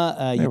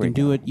Paloma. You can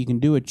do it. You can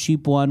do a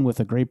cheap one with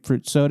a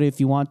grapefruit soda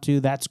if you want to.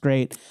 That's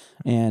great.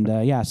 And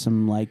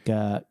some like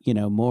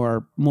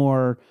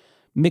more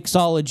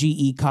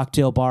mixology-y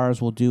cocktail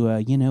bars will do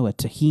a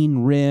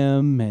tahini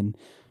rim and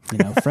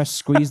fresh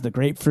squeeze the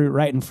grapefruit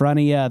right in front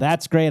of you.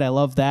 That's great. I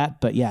love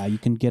that. But yeah, you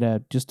can get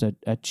a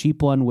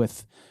cheap one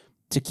with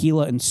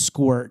tequila and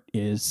squirt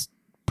is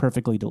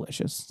perfectly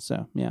delicious.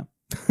 So yeah.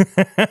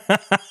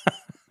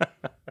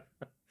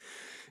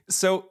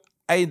 So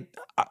I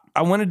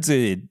wanted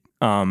to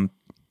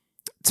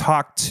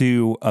talk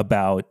to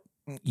about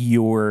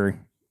your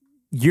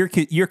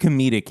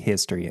comedic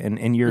history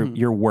and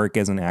your work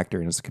as an actor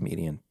and as a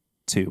comedian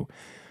too.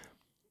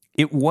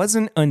 It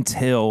wasn't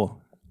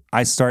until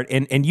I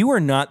and you are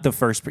not the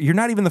first. You're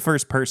not even the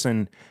first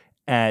person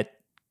at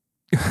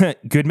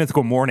Good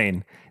Mythical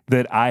Morning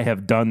that I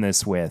have done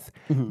this with,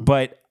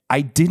 but I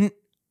didn't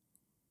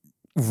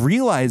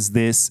realize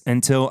this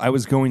until I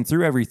was going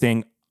through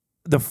everything.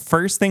 The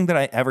first thing that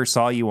I ever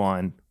saw you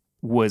on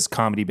was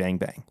Comedy Bang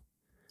Bang.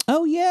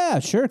 Oh yeah,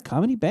 sure,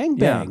 Comedy Bang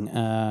Bang.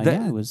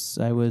 I was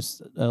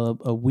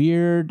a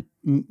weird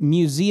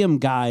museum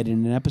guide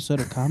in an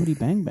episode of Comedy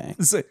Bang Bang.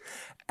 It's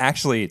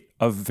actually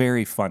a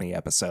very funny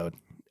episode.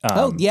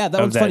 That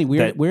was funny.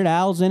 Weird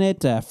Al's in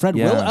it. Fred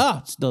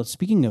Willard.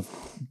 Speaking of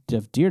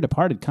dear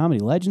departed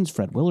comedy legends,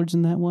 Fred Willard's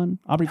in that one.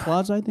 Aubrey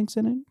Plaza, I think's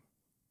in it.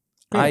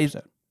 Great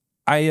episode.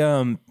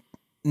 I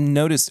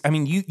noticed. I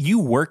mean, you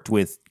worked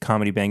with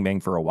Comedy Bang Bang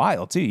for a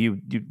while too.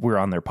 You were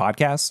on their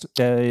podcast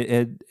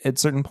at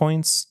certain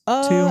points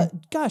too.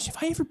 Gosh, have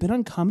I ever been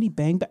on Comedy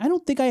Bang Bang? I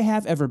don't think I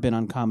have ever been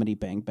on Comedy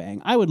Bang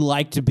Bang. I would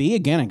like to be.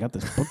 Again, I got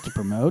this book to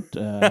promote.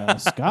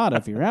 Scott,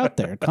 if you're out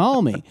there,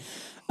 call me.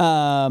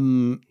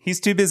 He's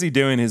too busy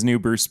doing his new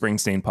Bruce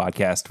Springsteen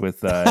podcast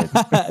with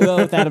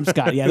with Adam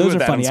Scott. Yeah, those are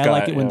funny. Scott,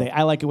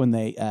 I like it when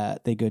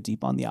they go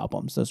deep on the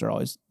albums. Those are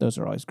always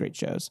great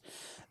shows.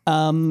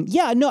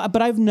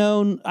 But I've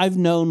known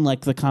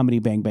like the Comedy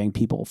Bang Bang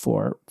people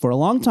for a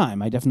long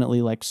time. I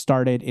definitely like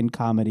started in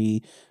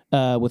comedy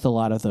with a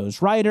lot of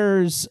those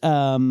writers.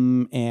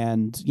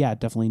 And yeah,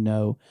 definitely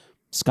know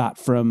Scott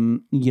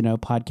from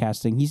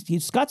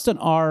podcasting. Scott's done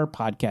our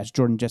podcast,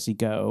 Jordan Jesse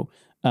Go.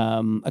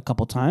 a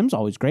couple times.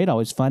 Always great,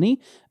 always funny.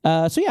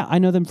 So yeah, I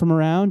know them from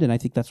around, and I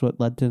think that's what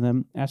led to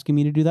them asking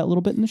me to do that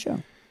little bit in the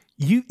show.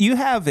 You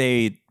have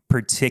a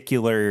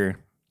particular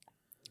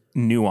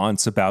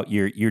nuance about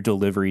your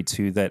delivery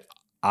too that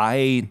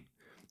I,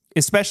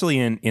 especially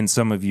in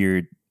some of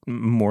your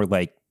more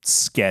like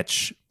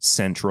sketch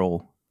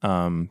central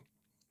comedic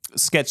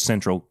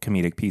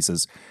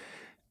pieces,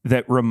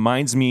 that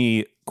reminds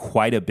me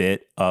quite a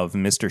bit of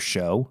Mr.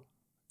 Show.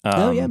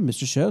 Oh yeah,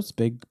 Mr. Show's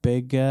big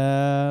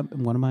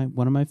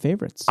one of my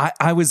favorites.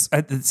 I was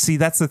see,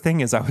 that's the thing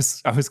is I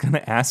was going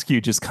to ask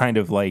you just kind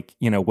of like,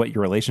 you know, what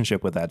your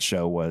relationship with that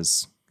show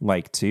was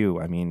like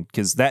too. I mean,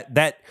 because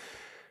that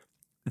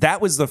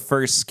was the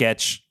first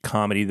sketch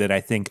comedy that I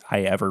think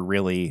I ever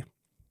really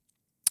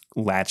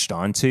latched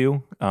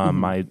onto.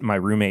 My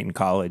roommate in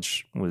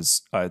college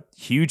was a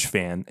huge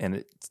fan,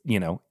 and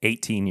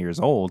 18 years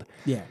old.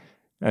 Yeah.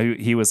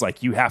 He was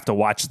like, you have to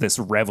watch this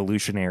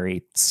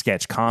revolutionary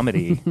sketch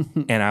comedy.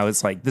 And I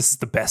was like, this is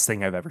the best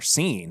thing I've ever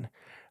seen.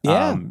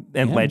 Yeah.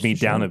 And led me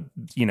down a,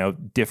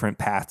 different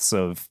paths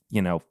of,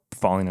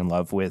 falling in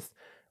love with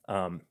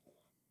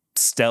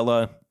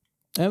Stella.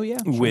 Oh, yeah.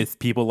 Sure. With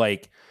people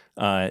like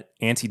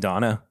Auntie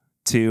Donna,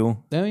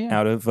 too. Oh, yeah.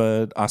 Out of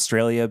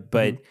Australia.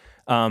 But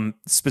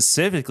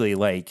specifically,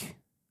 like,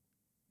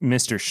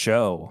 Mr.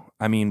 Show.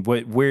 I mean,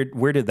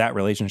 where did that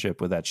relationship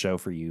with that show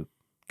for you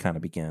kind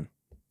of begin?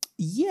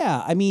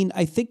 Yeah, I mean,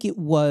 I think it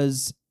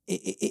was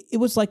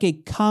like a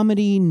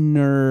comedy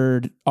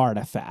nerd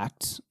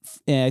artifact.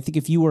 And I think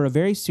if you were a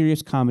very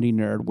serious comedy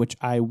nerd, which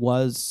I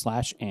was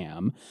 /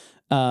 am,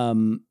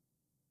 around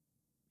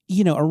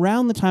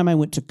the time I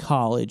went to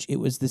college, it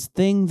was this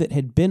thing that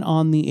had been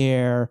on the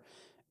air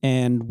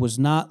and was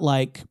not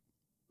like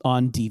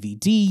on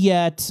DVD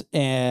yet.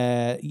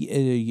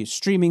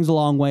 Streaming's a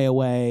long way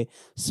away,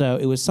 so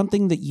it was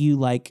something that you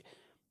like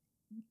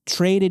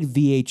traded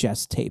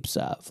VHS tapes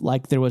of.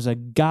 Like there was a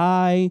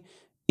guy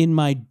in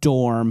my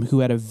dorm who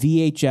had a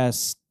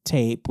VHS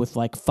tape with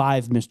like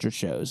 5 Mr.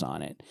 Shows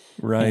on it.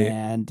 Right.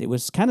 And it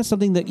was kind of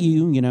something that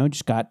you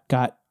just got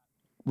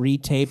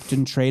retaped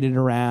and traded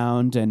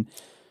around. And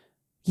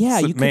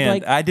yeah, so, you could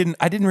man, I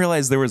didn't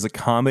realize there was a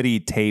comedy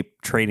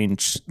tape trading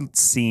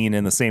scene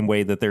in the same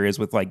way that there is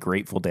with like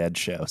Grateful Dead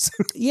shows.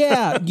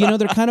 Yeah,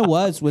 there kind of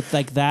was with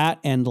like that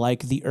and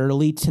like the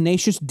early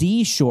Tenacious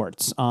D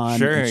shorts on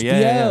HBO.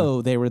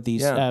 Yeah. They were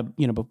these, in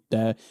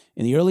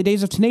the early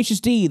days of Tenacious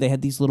D, they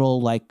had these little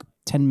like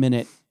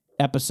 10-minute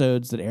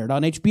episodes that aired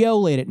on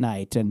HBO late at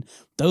night, and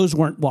those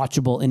weren't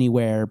watchable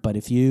anywhere. But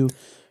if you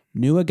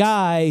knew a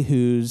guy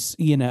whose,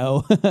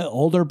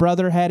 older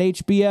brother had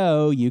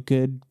HBO, you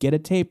could get a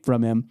tape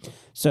from him.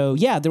 So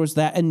yeah, there was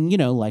that. And,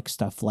 like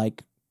stuff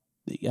like,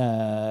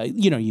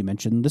 you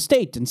mentioned The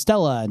State and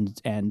Stella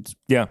and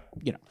yeah,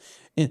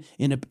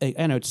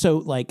 I know it's so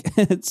like,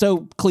 it's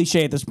so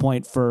cliche at this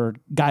point for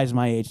guys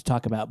my age to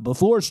talk about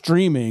before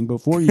streaming,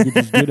 before you could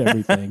just get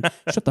everything.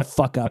 Shut the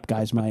fuck up,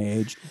 guys my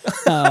age.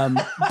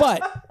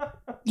 But,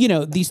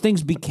 these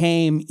things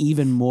became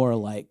even more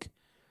like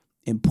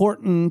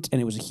important, and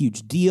it was a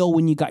huge deal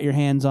when you got your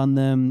hands on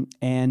them.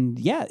 And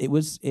yeah, it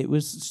was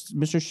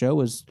Mr. Show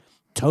was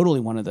totally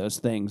one of those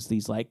things,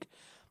 these like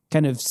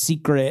kind of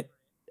secret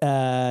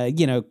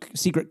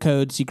secret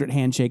code, secret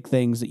handshake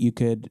things that you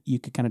could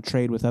kind of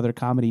trade with other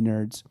comedy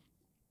nerds.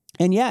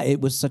 And yeah, it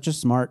was such a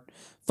smart,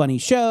 funny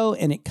show,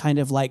 and it kind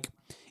of like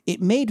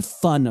it made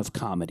fun of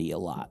comedy a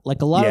lot.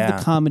 Like a lot of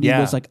the comedy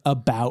was like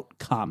about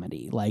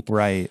comedy. Like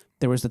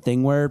there was the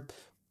thing where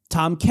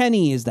Tom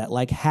Kenny is that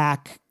like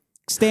hack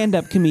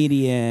stand-up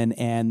comedian,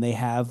 and they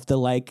have the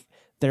like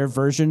their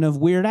version of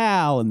Weird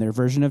Al and their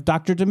version of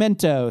Dr.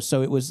 Demento.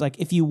 So it was like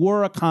if you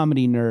were a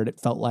comedy nerd, it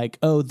felt like,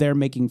 oh, they're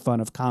making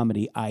fun of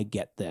comedy. I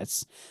get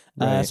this.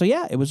 So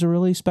yeah, it was a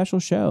really special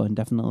show, and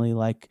definitely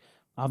like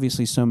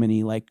obviously so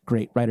many like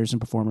great writers and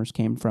performers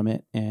came from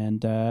it.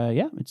 And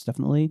yeah, it's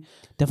definitely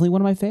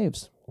one of my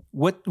faves.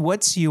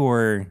 What's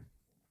your,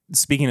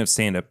 speaking of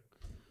stand-up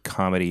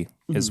comedy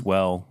as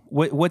well,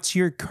 what's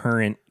your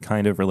current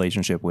kind of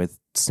relationship with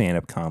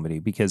stand-up comedy?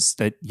 Because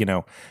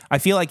I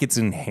feel like it's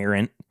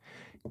inherent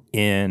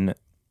in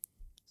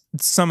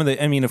some of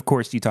the, I mean, of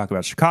course you talk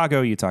about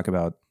Chicago, you talk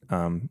about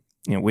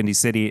Windy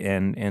City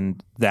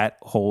and that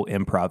whole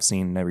improv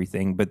scene and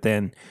everything, but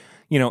then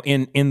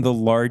in the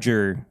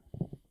larger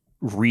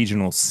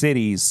regional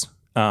cities,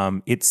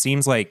 it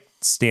seems like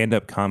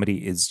stand-up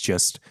comedy is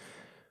just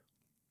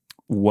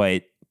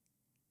what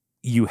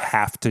you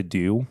have to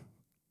do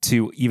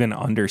to even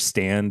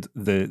understand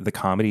the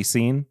comedy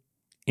scene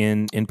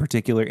in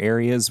particular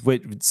areas.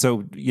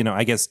 So,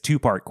 I guess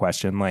 2-part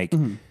question, like,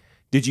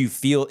 did you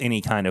feel any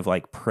kind of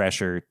like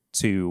pressure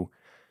to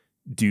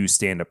do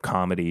stand-up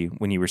comedy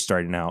when you were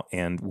starting out,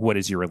 and what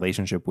is your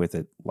relationship with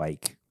it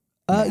like?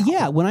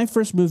 Yeah, when I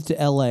first moved to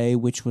LA,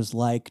 which was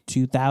like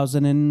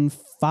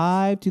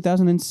 2005,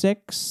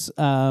 2006,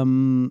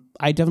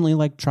 I definitely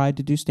like tried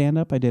to do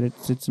stand-up. I did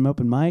some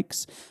open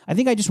mics. I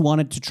think I just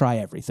wanted to try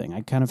everything.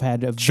 I kind of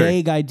had a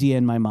vague idea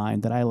in my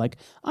mind that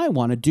I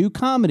want to do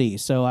comedy.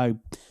 So I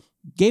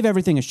gave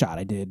everything a shot.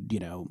 I did,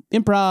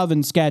 improv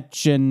and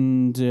sketch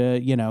and,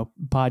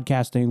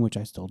 podcasting, which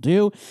I still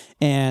do.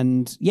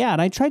 And yeah,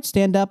 and I tried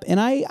stand up and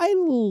I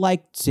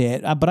liked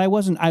it, but I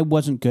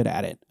wasn't good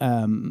at it.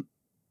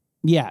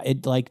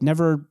 It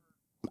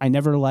I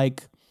never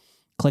like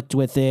clicked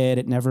with it.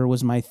 It never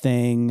was my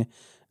thing.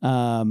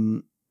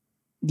 And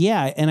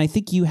I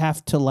think you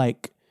have to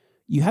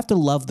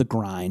love the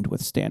grind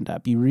with stand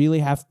up. You really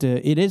have to,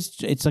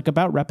 it's like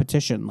about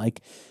repetition.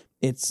 Like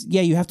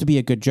you have to be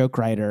a good joke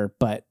writer,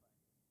 but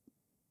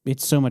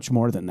it's so much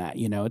more than that.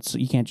 You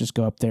can't just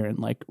go up there and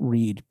like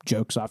read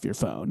jokes off your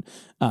phone.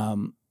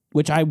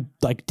 Which I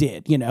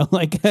did,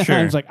 like Sure,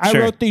 I was like, I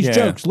wrote these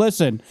jokes.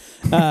 Listen,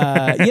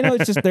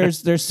 it's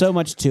just, there's so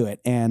much to it.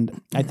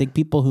 And I think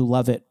people who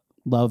love it,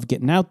 love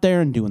getting out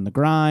there and doing the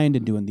grind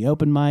and doing the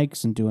open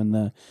mics and doing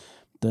the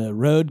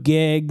road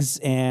gigs.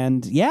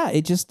 And yeah,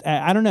 it just,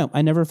 I don't know.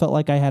 I never felt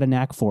like I had a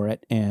knack for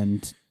it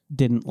and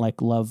didn't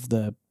love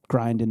the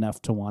grind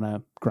enough to want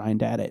to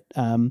grind at it.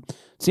 So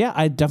yeah,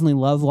 I definitely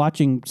love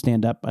watching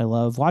stand up. I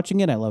love watching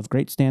it. I love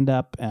great stand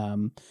up.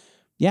 And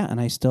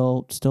I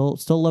still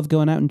love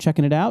going out and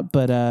checking it out.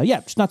 But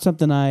it's not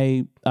something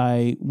I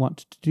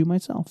want to do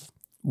myself.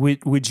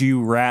 Would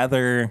you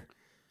rather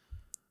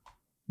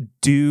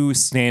do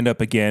stand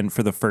up again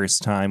for the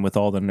first time with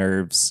all the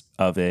nerves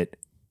of it,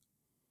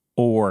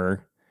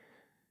 or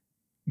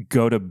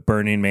go to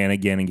Burning Man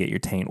again and get your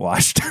taint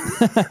washed?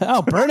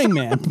 Oh, Burning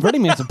Man!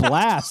 Burning Man's a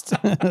blast.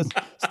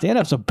 Stand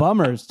up's a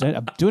bummer.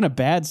 Doing a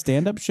bad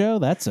stand up show,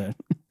 that's the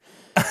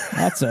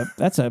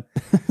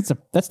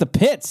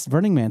pits.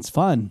 Burning Man's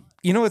fun.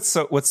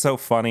 What's so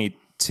funny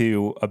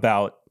too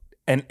about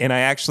and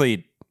I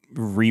actually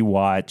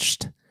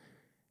rewatched.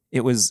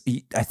 It was,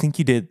 I think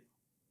you did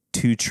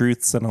Two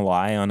Truths and a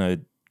Lie on a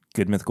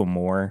Good Mythical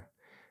More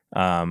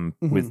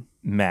with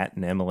Matt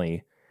and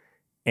Emily.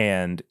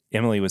 And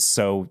Emily was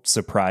so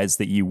surprised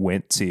that you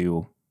went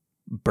to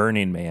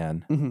Burning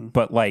Man.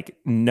 But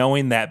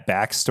knowing that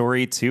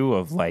backstory too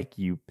of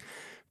you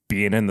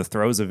being in the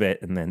throes of it,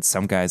 and then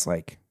some guy's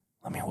like,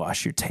 let me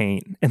wash your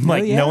taint. And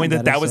knowing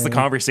that was the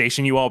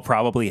conversation you all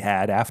probably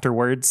had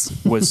afterwards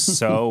was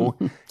so,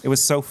 it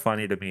was so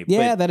funny to me.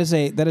 Yeah, that is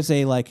a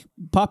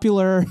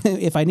popular,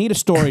 if I need a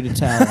story to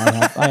tell,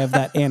 I have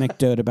that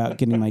anecdote about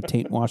getting my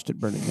taint washed at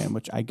Burning Man,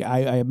 which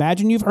I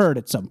imagine you've heard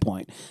at some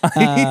point.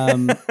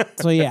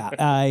 So yeah,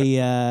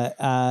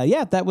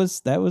 that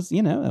was it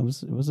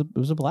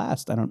was a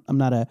blast. I don't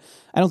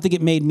think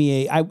it made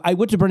me I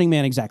went to Burning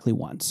Man exactly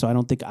once, so I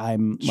don't think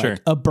I'm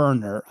a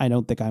burner. I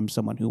don't think I'm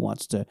someone who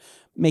wants to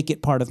make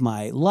it part of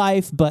my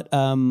life, but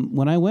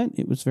when I went,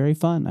 it was very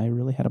fun. I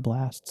really had a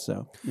blast.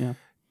 So yeah,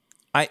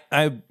 I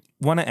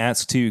want to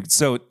ask too.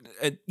 So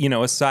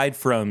aside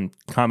from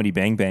Comedy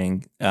Bang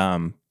Bang,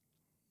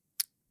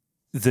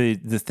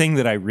 the thing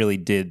that I really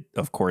did,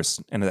 of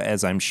course, and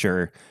as I'm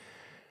sure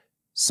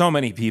so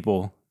many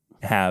people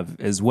have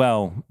as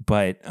well,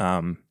 but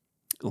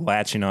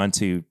latching on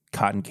to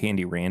Cotton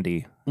Candy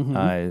Randy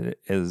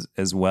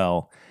as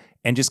well,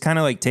 and just kind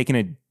of taking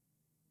a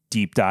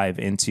deep dive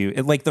into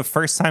it. The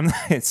first time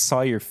that I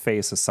saw your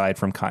face aside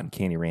from Cotton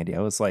Candy Randy, I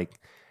was like,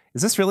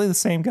 is this really the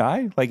same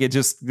guy? It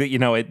just,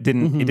 it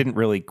didn't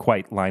really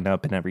quite line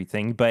up and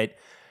everything. But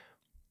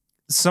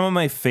some of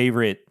my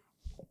favorite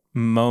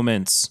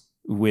moments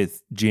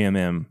with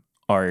GMM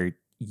are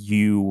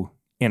you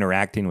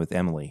interacting with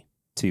Emily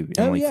too.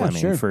 Emily Fleming,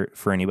 sure.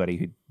 for anybody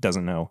who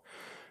doesn't know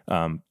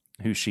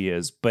who she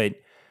is. But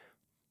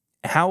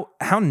how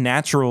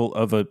natural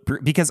of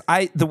because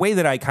the way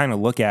that I kind of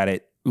look at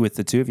it with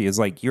the two of you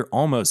is you're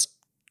almost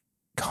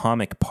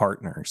comic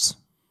partners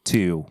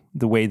too,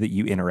 the way that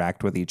you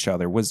interact with each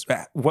other.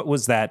 What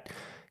was that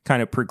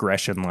kind of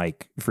progression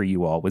like for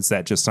you all? Was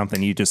that just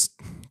something you just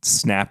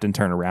snapped and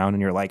turned around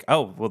and you're like,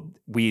 oh, well,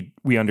 we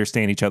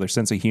understand each other's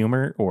sense of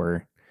humor?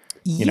 Or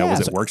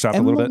was it workshopped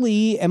a little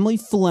bit? Emily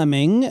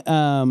Fleming,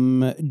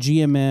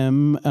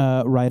 GMM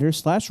writer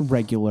 /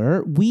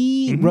 regular.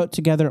 We wrote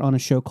together on a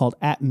show called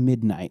At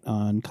Midnight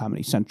on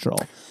Comedy Central.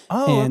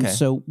 Oh, and okay.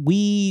 so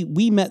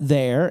we met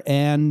there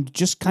and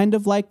just kind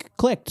of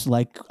clicked.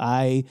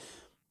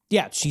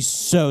 She's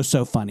so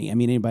funny. I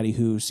mean, anybody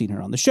who's seen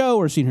her on the show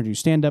or seen her do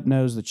stand up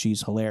knows that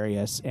she's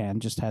hilarious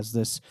and just has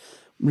this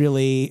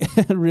really,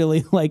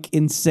 really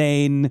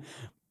insane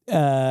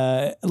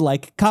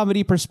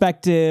comedy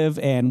perspective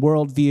and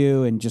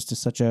worldview, and just is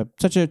such a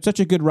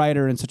good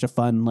writer and such a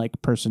fun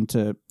person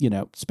to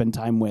spend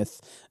time with,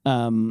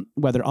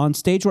 whether on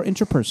stage or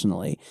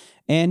interpersonally.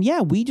 And yeah,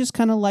 we just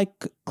kind of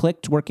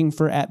clicked working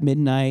for At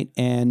Midnight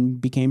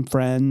and became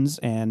friends,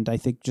 and I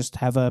think just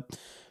have a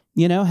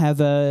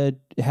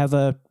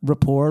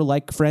rapport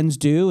like friends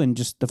do, and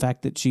just the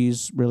fact that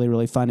she's really,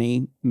 really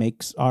funny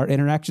makes our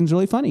interactions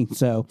really funny.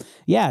 So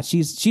yeah,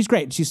 she's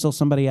great. She's still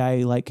somebody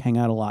I hang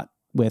out a lot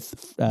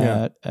with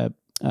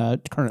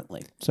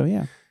currently. So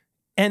yeah.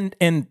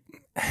 And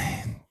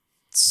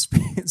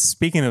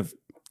speaking of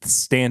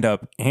stand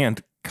up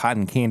and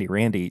Cotton Candy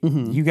Randy,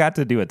 you got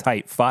to do a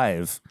tight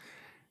 5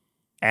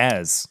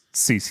 as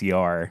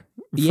CCR.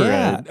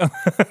 Yeah,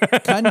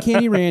 Cotton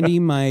Candy Randy,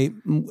 my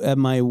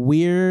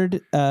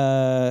weird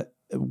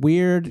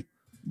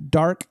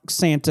dark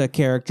Santa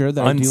character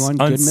that I do on Good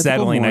Mythical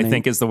unsettling, Morning. I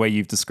think, is the way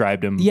you've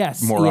described him.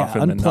 Yes, more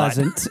often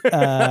unpleasant. than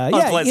not.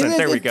 Unpleasant.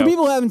 There we if go.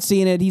 people haven't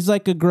seen it, he's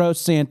like a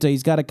gross Santa.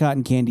 He's got a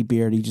cotton candy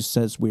beard. He just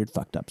says weird,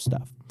 fucked up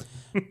stuff.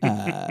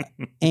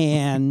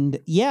 And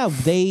yeah,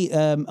 they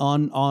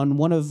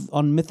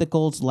on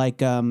Mythical's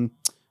like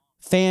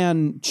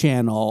fan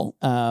channel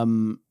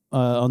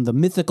on the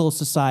Mythical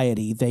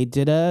Society, they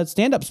did a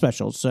stand-up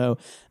special. So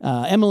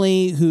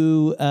Emily,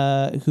 who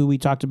we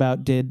talked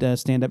about, did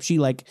stand-up. She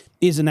like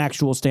is an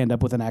actual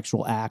stand-up with an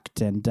actual act.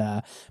 And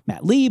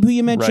Matt Lieb, who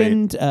you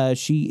mentioned,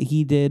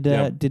 he did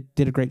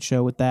did a great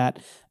show with that.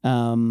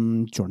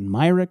 Jordan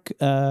Myrick,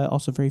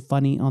 also very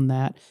funny on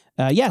that.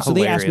 So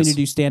they asked me to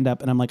do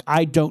stand-up, and I'm like,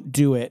 I don't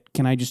do it.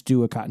 Can I just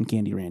do a Cotton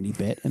Candy Randy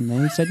bit? And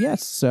then he said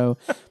yes. So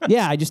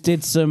yeah, I just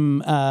did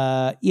some,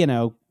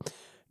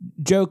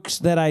 jokes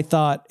that I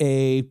thought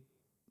a,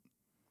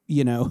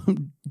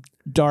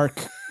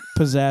 dark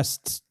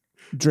possessed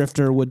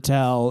drifter would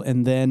tell,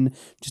 and then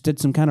just did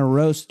some kind of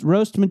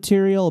roast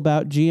material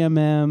about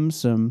GMM,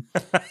 some,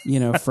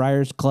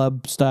 Friars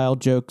Club style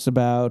jokes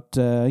about,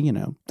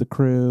 the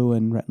crew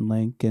and Rhett and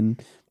Link,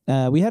 and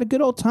we had a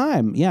good old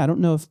time. Yeah, I don't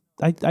know if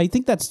I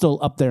think that's still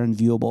up there and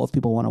viewable if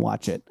people want to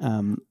watch it.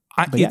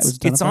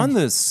 It's on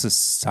the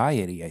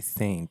Society, I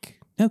think.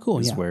 Oh, cool.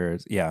 Is where,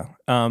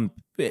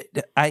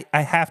 I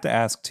have to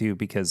ask too,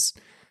 because,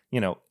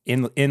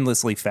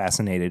 endlessly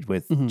fascinated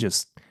with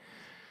just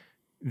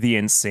the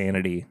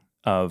insanity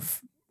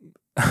of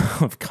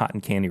Cotton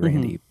Candy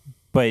Randy.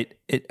 But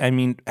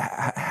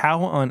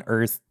how on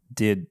earth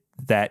did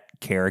that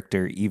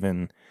character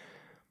even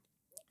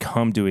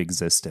come to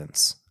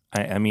existence?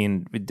 I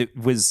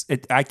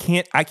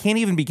can't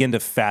even begin to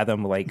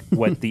fathom like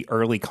what the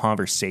early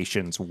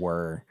conversations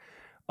were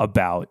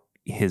about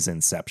his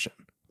inception.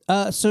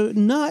 So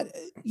not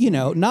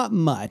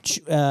much.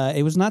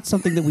 It was not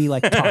something that we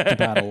like talked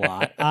about a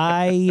lot.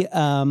 I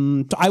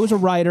was a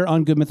writer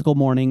on Good Mythical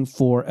Morning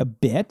for a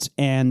bit,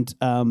 and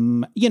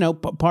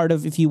part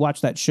of, if you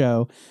watch that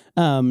show,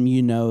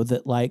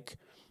 that like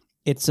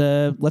it's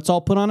a let's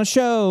all put on a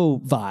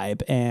show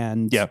vibe,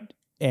 and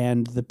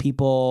the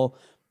people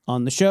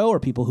on the show are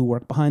people who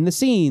work behind the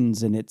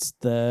scenes, and it's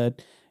the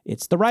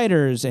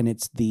writers, and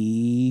it's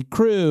the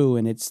crew,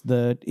 and it's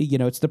the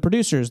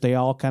producers. They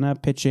all kind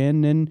of pitch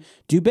in and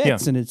do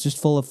bits, and it's just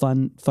full of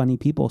funny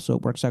people. So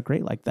it works out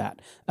great like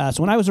that.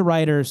 So when I was a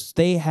writer,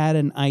 they had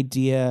an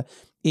idea.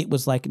 It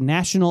was like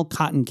National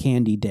Cotton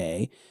Candy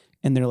Day.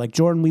 And they're like,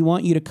 Jordan, we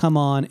want you to come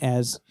on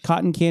as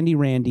Cotton Candy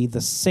Randy,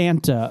 the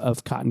Santa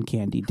of Cotton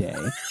Candy Day.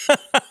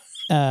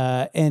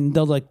 And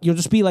they'll like, you'll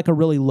just be like a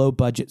really low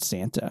budget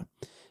Santa.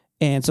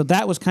 And so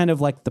that was kind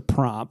of like the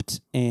prompt.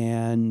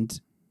 And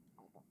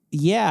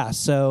yeah,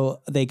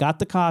 so they got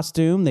the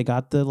costume, they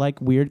got the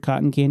like weird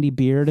cotton candy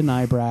beard and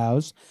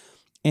eyebrows,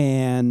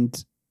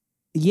 and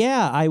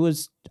yeah, I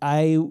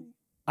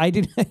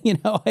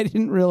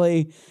didn't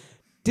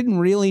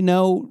really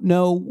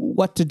know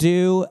what to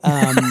do.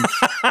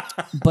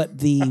 But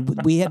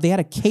they had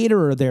a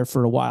caterer there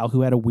for a while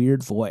who had a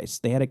weird voice.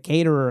 They had a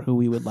caterer who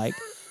we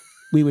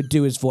would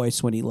do his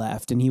voice when he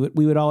left, and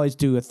we would always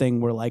do a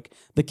thing where like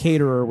the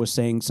caterer was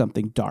saying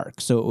something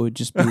dark, so it would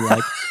just be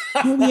like,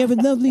 we have a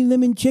lovely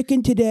lemon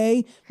chicken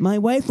today. My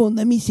wife won't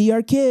let me see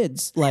our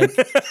kids. Like,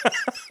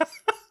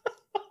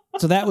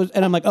 so that was,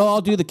 and I'm like,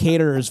 I'll do the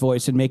caterer's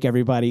voice and make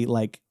everybody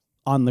like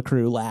on the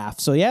crew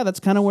laugh. So yeah, that's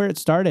kind of where it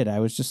started. I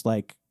was just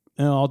like,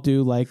 I'll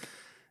do like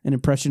an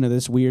impression of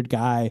this weird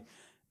guy.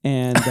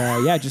 And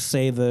just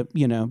say the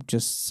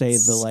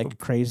like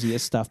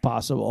craziest stuff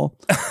possible.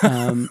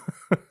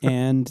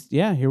 And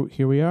yeah,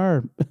 here we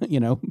are,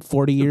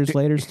 40 years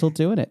later, still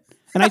doing it.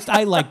 And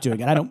I like doing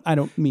it. I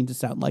don't mean to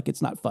sound like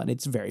it's not fun.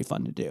 It's very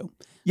fun to do.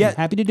 Yeah, I'm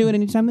happy to do it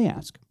anytime they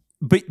ask.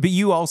 But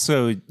you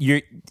also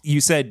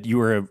you said you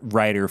were a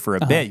writer for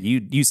a bit. You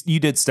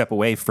did step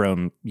away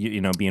from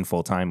being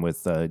full time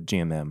with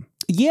GMM.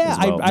 Yeah,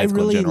 I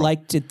really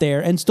liked it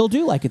there, and still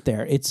do like it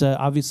there. It's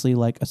obviously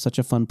like such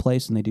a fun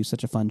place, and they do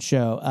such a fun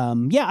show.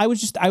 I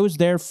was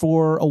there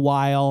for a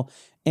while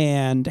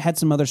and had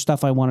some other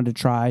stuff I wanted to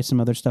try,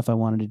 some other stuff I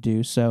wanted to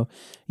do. So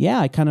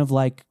yeah, I kind of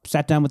like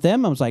sat down with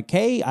them. I was like,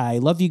 hey, I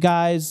love you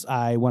guys.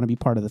 I want to be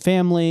part of the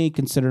family.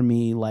 Consider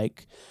me on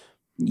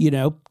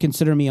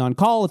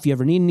call if you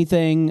ever need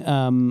anything.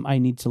 I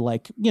need to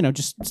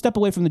just step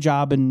away from the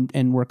job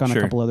and work on a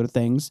couple other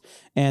things.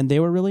 And they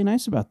were really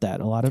nice about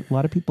that. A lot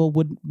of people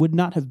would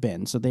not have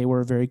been. So they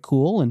were very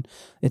cool. And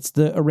it's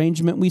the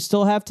arrangement we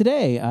still have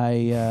today.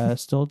 I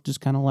still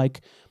just kind of like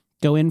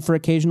go in for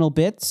occasional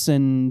bits,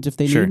 and if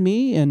they need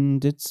me,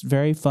 and it's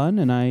very fun,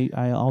 and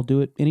I'll do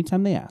it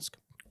anytime they ask.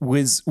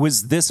 Was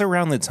this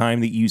around the time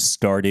that you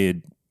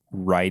started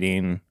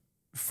writing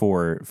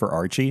for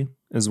Archie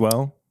as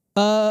well?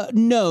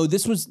 No,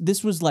 this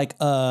was like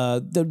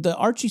the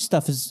Archie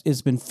stuff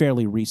has been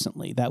fairly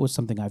recently. That was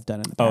something I've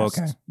done in the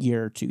past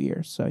year or 2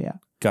 years. So yeah.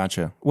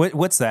 Gotcha.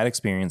 What's that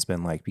experience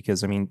been like?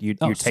 Because I mean, you're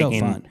so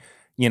taking, fun.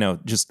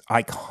 just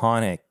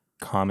iconic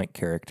comic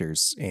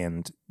characters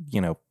and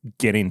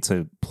getting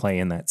to play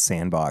in that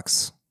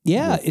sandbox.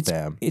 Yeah, with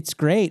them. it's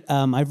great.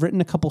 I've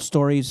written a couple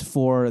stories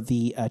for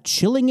the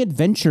Chilling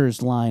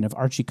Adventures line of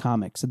Archie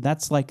Comics, and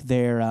that's like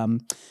their.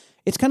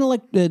 It's kind of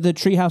like the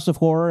Treehouse of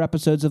Horror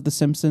episodes of The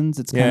Simpsons.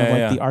 It's kind of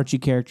like the Archie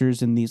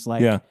characters in these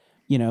like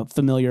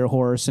familiar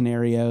horror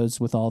scenarios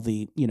with all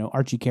the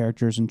Archie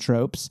characters and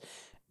tropes.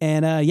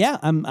 And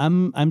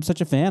I'm such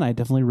a fan. I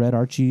definitely read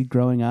Archie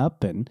growing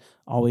up, and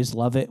always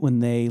love it when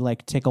they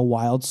like take a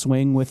wild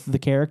swing with the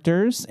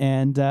characters.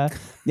 And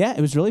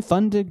it was really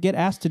fun to get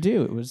asked to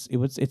do.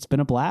 It's been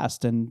a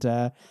blast. And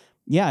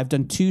I've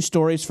done 2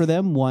 stories for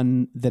them.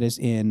 One that is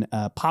in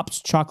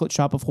Pop's Chocolate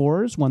Shop of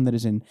Horrors. One that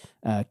is in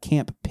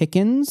Camp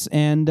Pickens.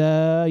 And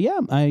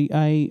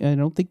I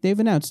don't think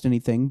they've announced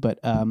anything, but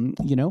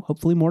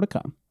hopefully more to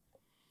come.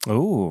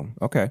 Oh,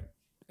 okay.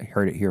 I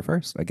heard it here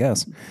first, I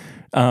guess.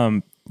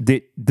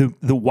 The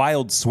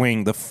wild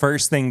swing. The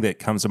first thing that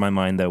comes to my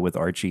mind though with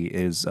Archie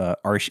is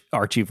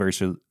Archie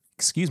versus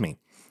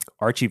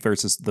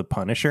the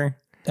Punisher.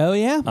 Oh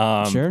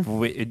yeah, sure.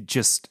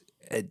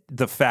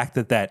 The fact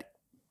that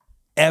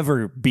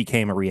ever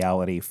became a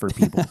reality for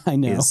people I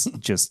know. is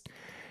just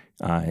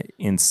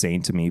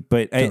insane to me.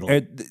 But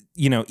Totally.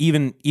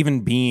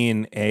 even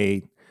being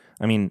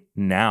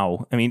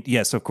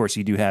yes, of course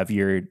you do have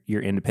your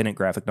independent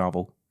graphic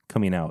novel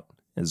coming out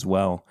as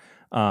well.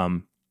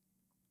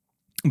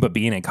 But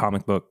being a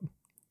comic book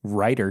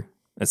writer,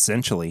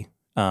 essentially,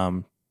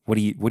 what are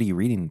you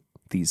reading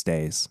these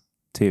days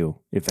too,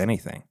 if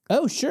anything?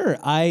 Oh, sure.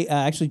 I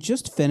actually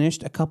just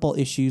finished a couple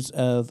issues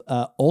of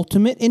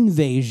Ultimate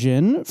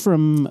Invasion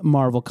from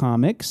Marvel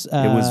Comics.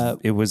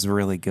 It was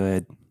really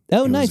good.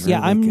 Oh, nice. Really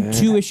I'm good.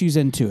 2 issues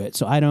into it,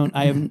 so I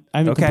haven't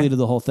Okay. completed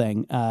the whole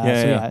thing.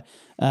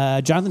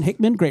 Jonathan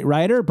Hickman, great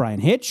writer. Brian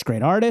Hitch,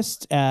 great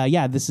artist.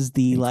 This is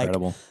the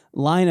Incredible.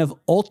 line of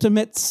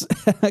Ultimates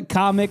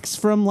comics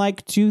from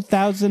like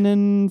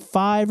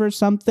 2005 or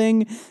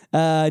something.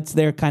 It's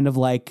their kind of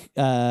like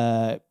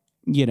mashup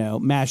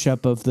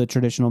of the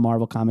traditional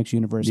Marvel Comics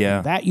universe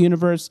and that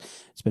universe.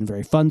 It's been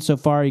very fun so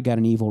far. You got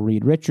an evil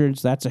Reed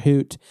Richards. That's a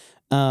hoot.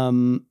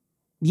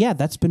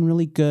 That's been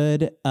really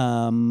good.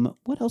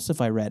 What else have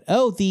I read?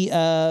 Oh,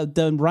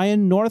 the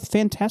Ryan North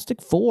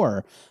Fantastic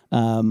Four.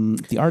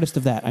 The artist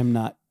of that, I'm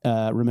not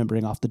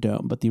remembering off the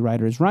dome, but the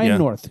writer is Ryan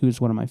North,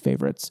 who's one of my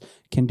favorites.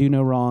 Can do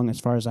no wrong as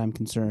far as I'm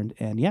concerned.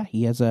 And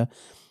he has a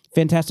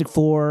Fantastic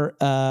Four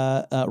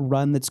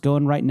run that's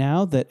going right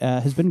now that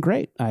has been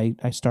great. I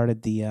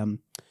started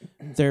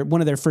they're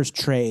one of their first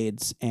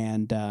trades,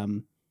 and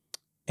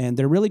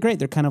they're really great.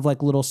 They're kind of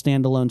like little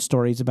standalone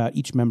stories about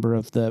each member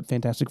of the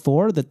Fantastic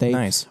Four that they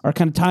are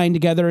kind of tying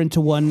together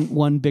into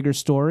one bigger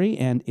story,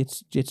 and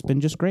it's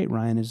been just great.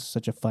 Ryan is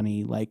such a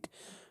funny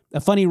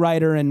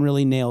writer and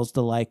really nails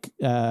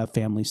the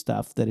family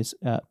stuff that is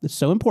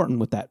so important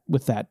with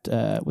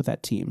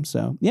that team.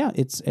 So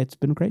it's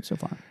been great so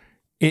far.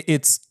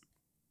 It's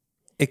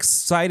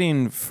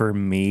exciting for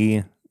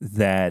me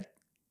that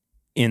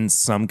in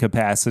some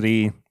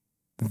capacity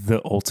the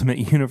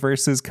Ultimate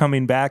Universe is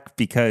coming back,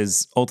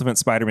 because Ultimate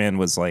Spider-Man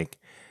was like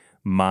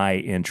my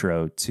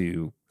intro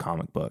to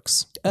comic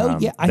books. I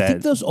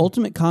think those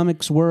Ultimate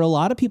comics were a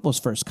lot of people's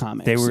first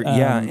comics. They were,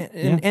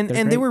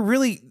 and they were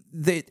really,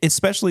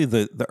 especially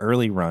the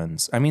early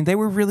runs. I mean, they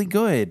were really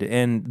good,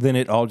 and then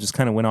it all just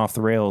kind of went off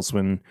the rails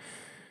when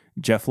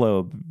Jeff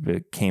Loeb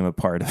became a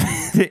part of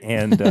it,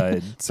 and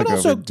but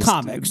also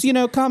comics.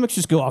 Comics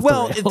just go off the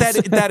rails.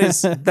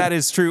 that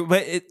is true.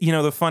 But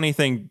the funny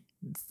thing,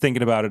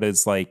 thinking about it,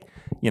 is like,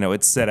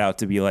 it's set out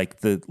to be like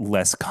the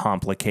less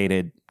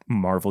complicated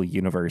Marvel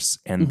universe,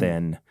 and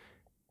then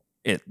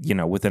it,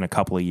 within a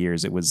couple of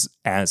years, it was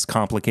as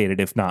complicated,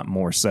 if not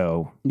more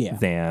so,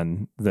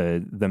 than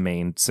the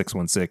main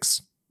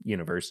 616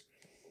 universe.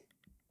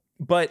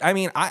 But I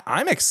mean,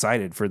 I'm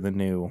excited for the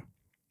new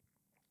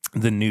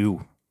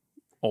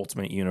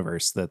Ultimate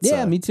Universe that's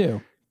me too,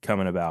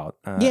 coming about.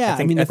 I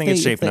think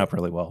it's shaping up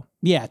really well.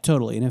 Yeah,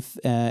 totally. And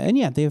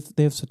they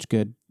have such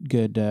good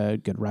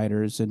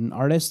writers and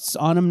artists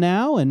on them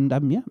now, and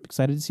I'm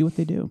excited to see what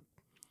they do.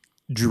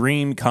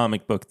 Dream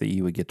comic book that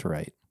you would get to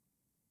write?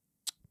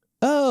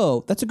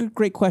 Oh, that's a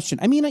great question.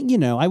 I mean,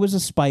 I was a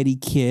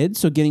Spidey kid,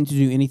 so getting to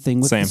do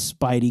anything with the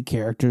Spidey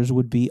characters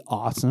would be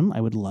awesome. I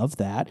would love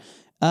that.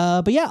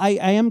 But I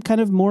am kind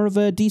of more of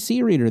a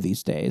DC reader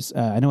these days.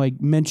 I know I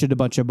mentioned a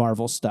bunch of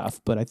Marvel stuff,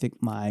 but I think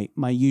my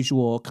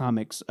usual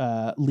comics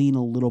lean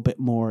a little bit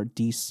more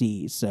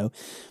DC. So,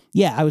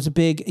 I was a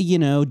big,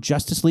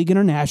 Justice League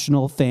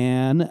International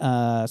fan.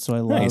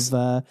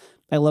 So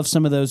I love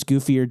some of those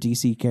goofier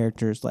DC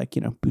characters like,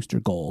 Booster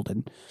Gold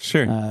and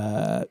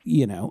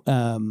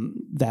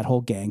that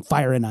whole gang,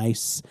 Fire and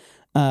Ice.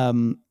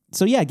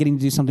 So getting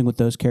to do something with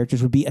those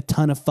characters would be a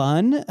ton of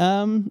fun.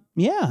 I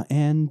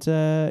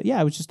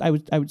was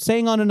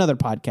saying on another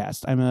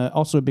podcast, I'm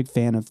also a big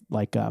fan of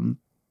like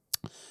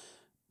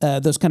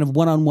those kind of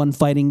one-on-one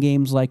fighting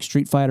games like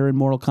Street Fighter and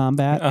Mortal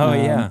Kombat. Oh,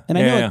 yeah. And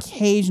I know Yeah.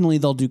 occasionally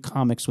they'll do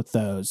comics with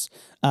those.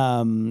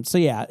 So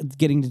yeah,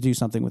 getting to do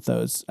something with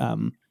those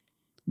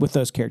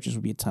characters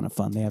would be a ton of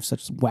fun. They have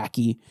such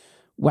wacky,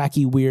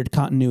 weird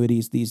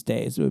continuities these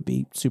days. It would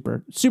be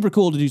super, super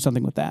cool to do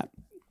something with that.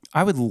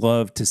 I would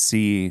love to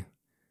see,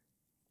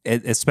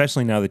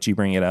 especially now that you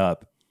bring it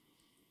up,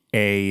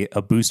 a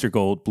Booster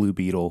Gold Blue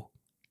Beetle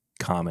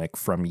comic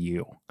from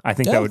you. I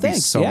think that would be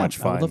so much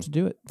fun. I would love to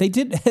do it. They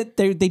did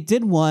they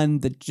did one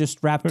that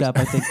just wrapped up,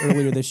 I think,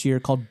 earlier this year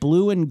called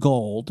Blue and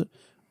Gold,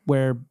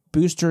 where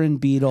Booster and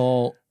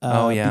Beetle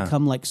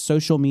become like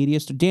social media.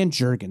 So Dan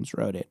Jurgens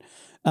wrote it.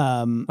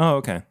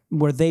 Okay.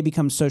 Where they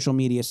become social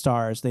media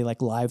stars. They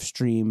like live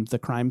stream the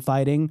crime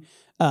fighting.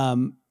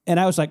 And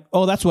I was like,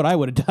 oh, that's what I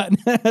would have done.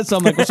 So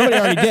I'm like, well, somebody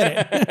already did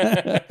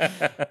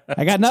it.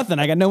 I got nothing.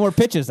 I got no more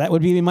pitches. That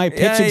would be my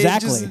pitch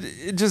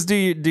exactly. Just do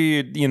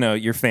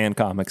your fan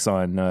comics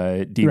on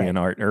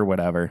DeviantArt or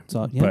whatever. That's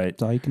all,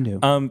 that's all you can do.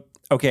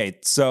 Okay,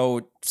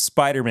 so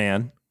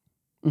Spider-Man,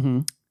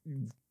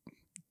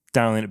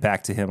 dialing it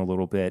back to him a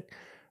little bit.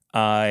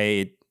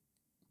 Happy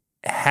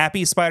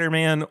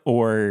Spider-Man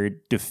or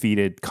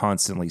defeated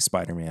constantly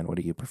Spider-Man? What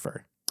do you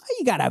prefer?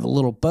 You gotta have a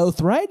little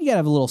both, right? You gotta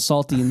have a little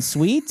salty and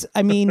sweet.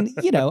 I mean,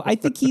 I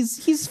think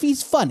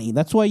he's funny.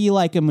 That's why you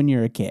like him when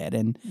you're a kid.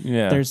 And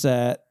there's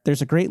a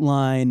great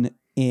line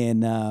in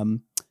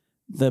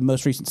the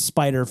most recent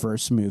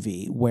Spider-Verse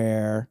movie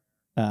where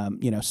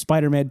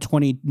Spider-Man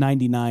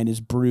 2099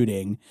 is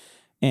brooding,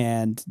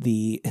 and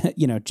the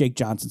Jake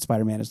Johnson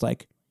Spider-Man is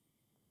like,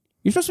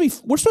 we're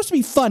supposed to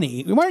be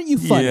funny. Why aren't you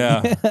funny?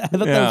 Yeah. I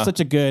thought that was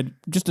such a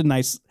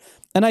nice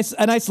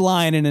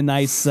line and a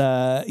nice,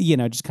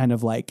 just kind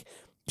of like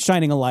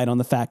shining a light on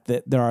the fact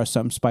that there are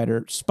some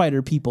spider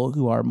people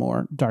who are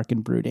more dark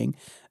and brooding.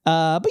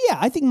 But yeah,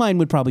 I think mine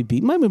would probably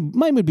be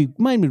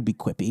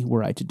quippy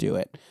were I to do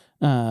it.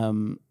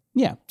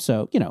 Yeah.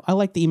 So, I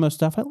like the emo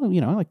stuff. I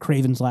like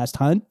Kraven's Last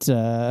Hunt.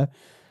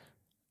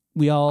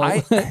 We all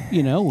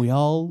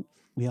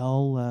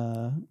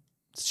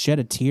shed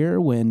a tear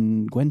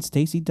when Gwen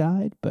Stacy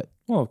died, but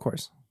well, of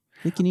course.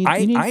 I think you need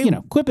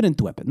quipping and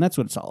thwipping. That's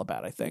what it's all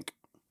about, I think.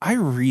 I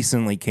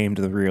recently came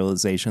to the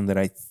realization that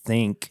I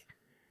think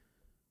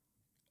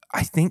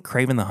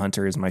Kraven the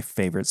Hunter is my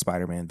favorite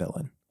Spider-Man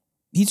villain.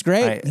 He's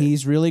great.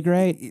 He's really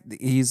great.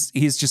 He's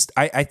just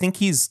I think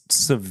he's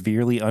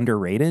severely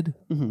underrated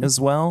as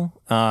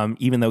well.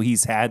 Even though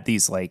he's had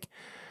these like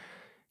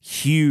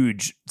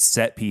huge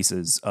set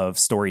pieces of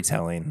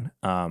storytelling,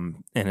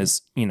 and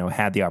has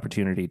had the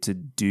opportunity to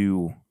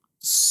do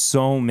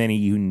so many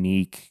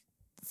unique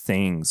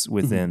things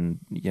within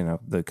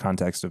the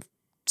context of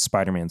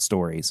Spider-Man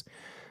stories.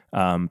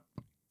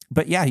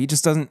 But yeah, he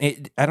just doesn't.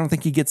 I don't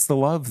think he gets the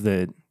love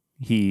that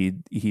he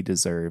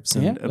deserves.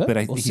 And,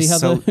 we'll see how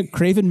the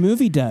Kraven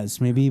movie does.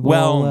 Maybe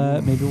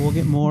we'll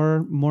get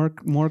more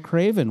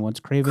Kraven once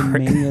Kraven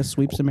Mania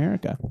sweeps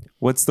America.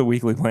 What's the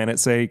Weekly Planet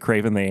say?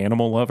 Kraven the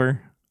animal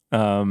lover.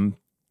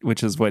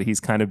 Which is what he's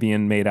kind of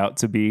being made out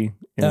to be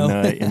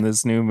in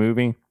this new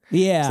movie.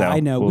 Yeah, so I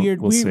know.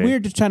 We're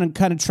just trying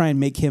to try and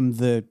make him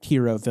the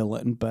hero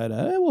villain, but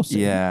we'll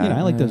see. Yeah,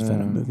 I like those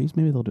Venom movies.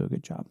 Maybe they'll do a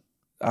good job.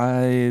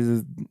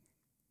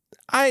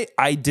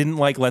 I didn't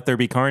like Let There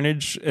Be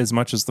Carnage as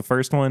much as the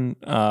first one,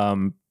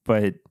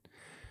 but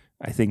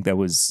I think that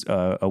was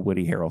a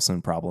Woody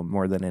Harrelson problem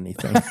more than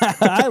anything.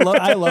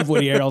 I love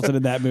Woody Harrelson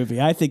in that movie.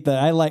 I think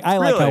that I like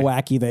how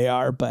wacky they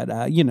are, but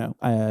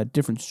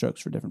different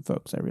strokes for different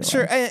folks. I realize.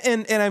 Sure,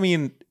 and I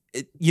mean,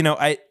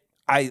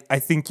 I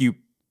think you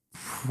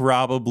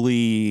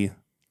probably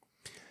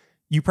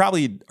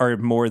are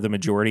more the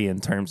majority in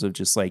terms of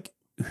just like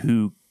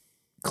who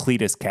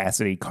Cletus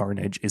Cassidy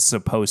Carnage is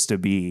supposed to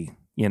be.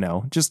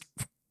 Just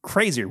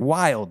crazy,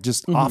 wild,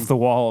 just off the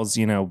walls,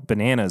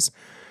 bananas.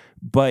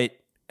 But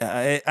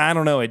I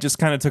don't know. It just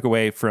kind of took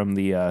away from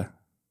the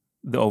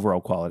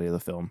overall quality of the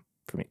film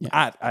for me.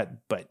 Yeah.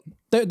 But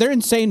they're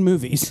insane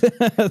movies.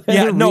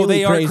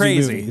 They are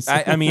crazy. Movies.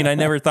 I mean, I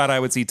never thought I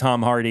would see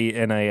Tom Hardy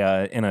in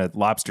a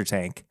lobster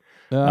tank.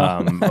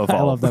 I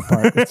love that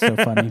part. It's so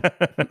funny.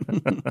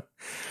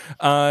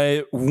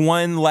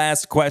 One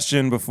last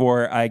question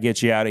before I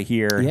get you out of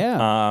here.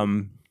 Yeah.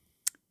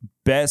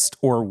 Best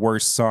or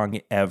worst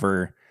song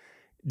ever?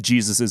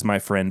 Jesus Is My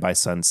Friend by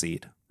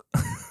Sunseed.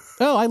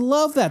 Oh, I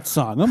love that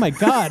song. Oh my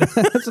God.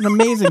 That's an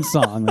amazing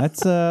song.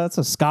 That's a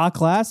ska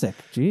classic.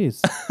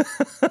 Jeez.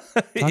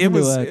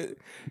 You're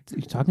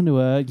talking to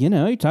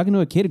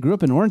a kid who grew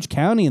up in Orange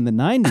County in the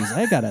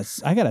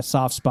 90s. I got a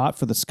soft spot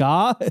for the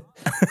ska.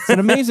 It's an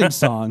amazing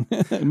song.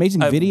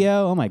 Amazing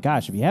video. Oh my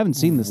gosh. If you haven't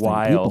seen this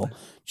thing, people,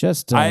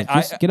 just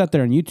get out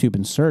there on YouTube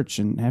and search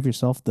and have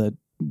yourself the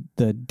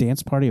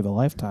dance party of a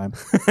lifetime.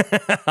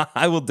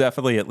 I will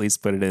definitely at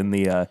least put it in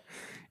the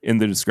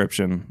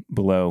description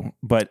below.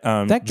 But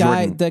that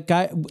guy.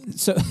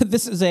 So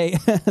this is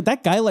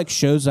that guy like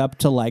shows up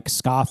to like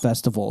ska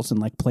festivals and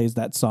like plays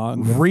that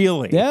song.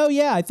 Really? Oh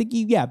yeah, I think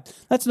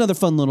that's another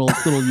fun little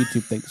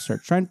YouTube thing to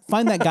search. Try and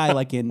find that guy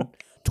like in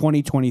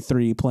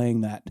 2023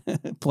 playing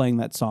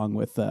that song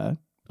with a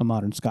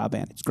modern ska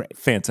band. It's great.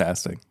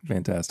 Fantastic.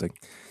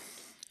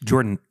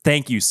 Jordan,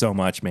 thank you so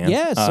much, man.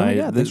 Yeah,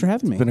 thanks for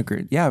having me. Been a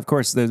great, of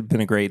course. There's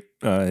been a great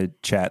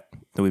chat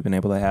that we've been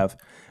able to have.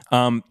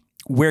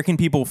 Where can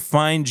people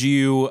find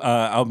you?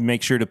 I'll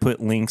make sure to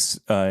put links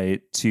for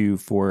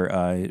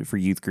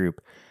youth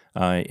group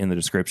in the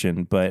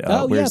description.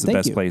 But where's the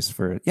best place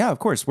for? Yeah, of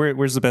course.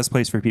 Where's the best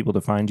place for people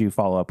to find you,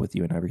 follow up with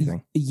you, and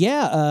everything?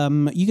 Yeah,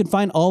 you can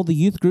find all the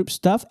youth group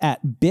stuff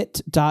at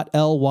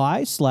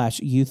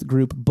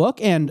bit.ly/youthgroupbook,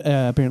 and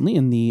apparently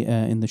in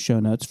the show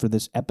notes for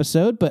this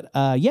episode. But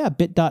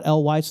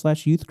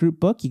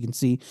bit.ly/youthgroupbook. You can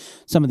see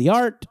some of the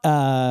art.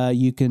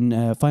 You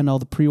can find all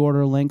the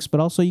pre-order links, but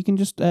also you can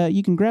just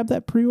you can grab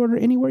that pre-order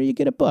anywhere you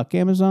get a book: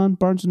 Amazon,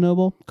 Barnes &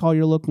 Noble. Call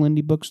your local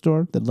indie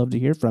bookstore. They'd love to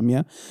hear from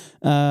you.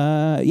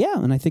 Yeah,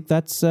 and I think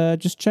that's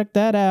just check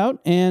that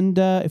out. And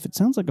if it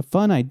sounds like a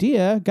fun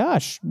idea,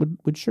 gosh,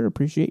 would sure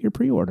appreciate your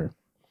pre-order.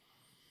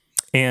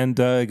 And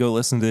go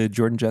listen to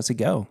Jordan Jesse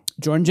Go.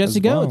 Jordan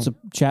Jesse Go. It's a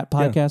chat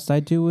podcast I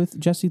do with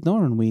Jesse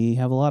Thorne. We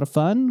have a lot of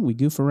fun. We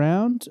goof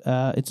around.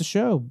 It's a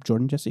show.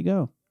 Jordan Jesse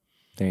Go.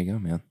 There you go,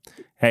 man.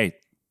 Hey,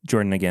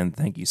 Jordan, again,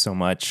 thank you so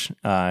much.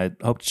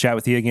 Hope to chat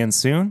with you again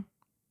soon.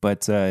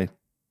 But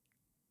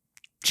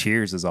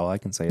cheers is all I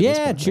can say.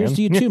 Yeah, cheers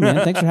to you too,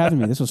 man. Thanks for having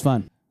me. This was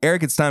fun.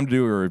 Eric, it's time to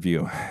do a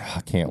review. I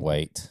can't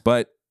wait.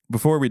 But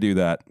before we do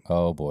that,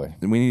 oh boy,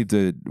 we need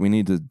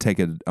to take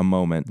a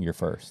moment. You're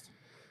first.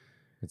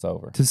 It's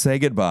over. To say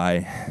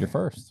goodbye. You're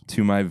first.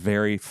 To my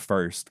very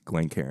first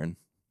Glencairn.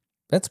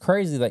 That's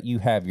crazy that you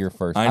have your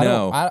first. I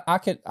know. I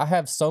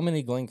have so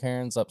many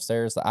Glencairns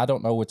upstairs that I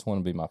don't know which one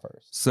would be my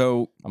first.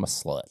 So I'm a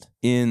slut.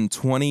 In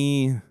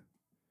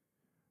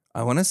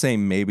I want to say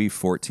maybe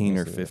 14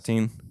 or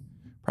 15.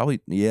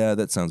 Probably, yeah,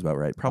 that sounds about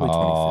right. Probably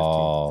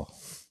 2015.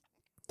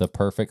 The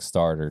perfect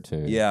starter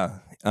too. Yeah.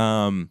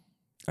 I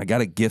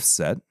got a gift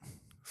set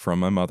from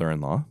my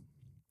mother-in-law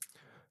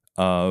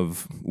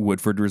of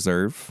Woodford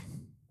Reserve,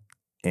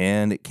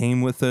 and it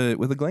came with a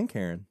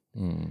Glencairn.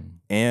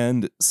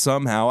 And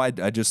somehow I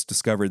just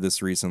discovered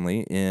this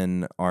recently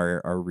in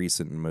our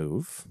recent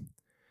move.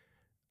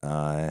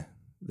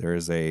 There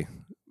is an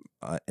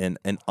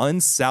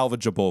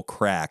unsalvageable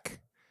crack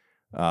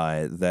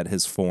that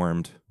has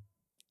formed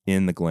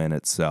in the Glen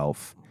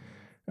itself.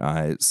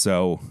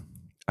 So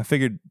I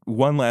figured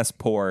one last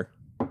pour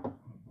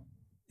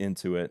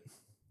into it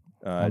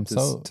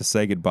to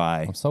say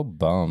goodbye. I'm so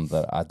bummed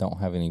that I don't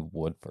have any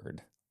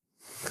Woodford.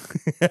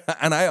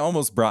 And I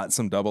almost brought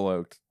some double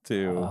oaked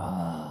too.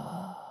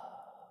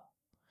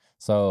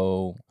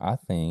 So I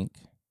think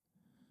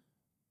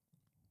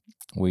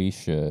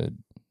there's a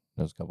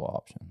couple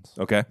options.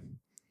 Okay.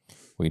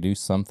 We do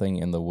something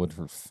in the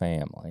Woodford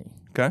family.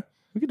 Okay.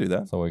 We could do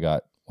that. So we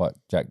got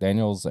Jack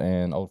Daniels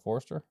and Old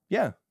Forester?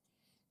 Yeah.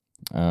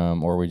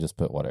 Or we just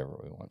put whatever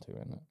we want to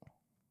in it.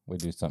 We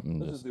do something.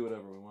 Let's just do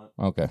whatever we want.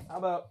 Okay. How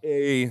about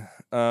a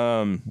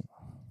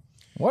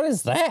What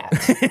is that?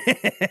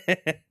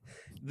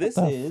 This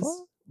is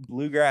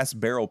Bluegrass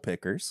Barrel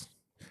Pickers.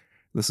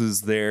 This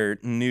is their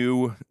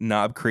new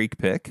Knob Creek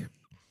pick.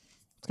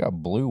 It's got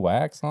blue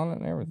wax on it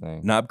and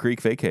everything. Knob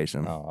Creek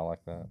Vacation. Oh, I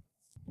like that.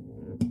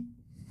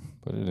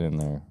 Put it in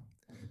there.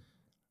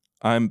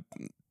 I'm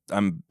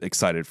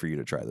excited for you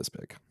to try this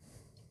pick.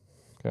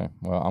 Okay.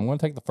 Well, I'm going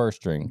to take the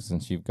first drink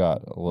since you've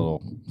got a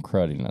little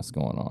crudiness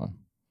going on.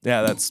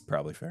 Yeah, that's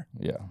probably fair.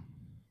 Yeah.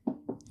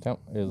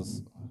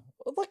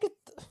 Look at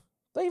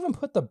they even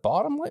put the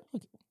bottom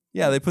label.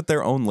 Yeah, they put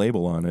their own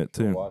label on it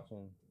too. Try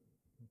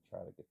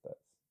to get that.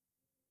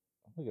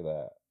 Look at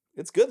that.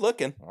 It's good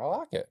looking. I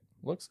like it.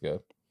 Looks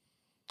good.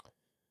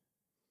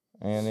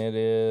 And it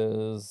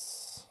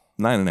is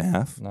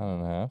 9.5.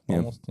 9.5. Yeah.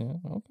 Almost 10.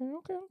 Okay.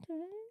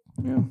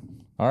 Yeah.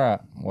 All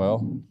right.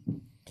 Well,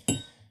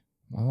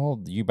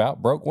 you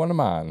about broke one of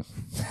mine.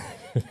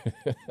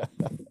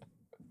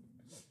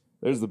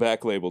 There's the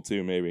back label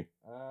too, maybe.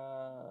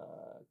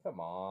 Come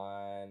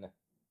on.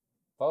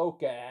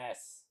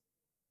 Focus.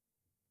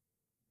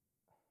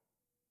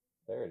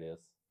 There it is.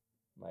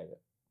 Made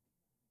it.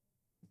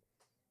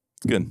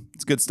 It's good.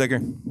 It's a good sticker.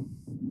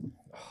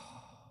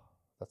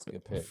 That's a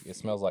good pick. It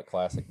smells like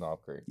classic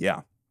Knob Creek.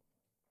 Yeah.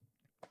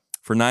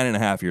 For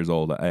 9.5 years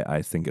old,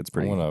 I think it's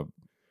pretty. I'm gonna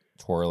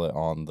twirl it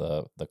on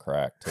the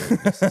crack too,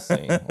 just to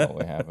see what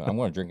we have. I'm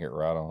gonna drink it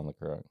right on the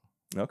crack.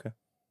 Okay.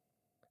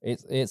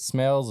 It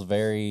smells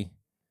very.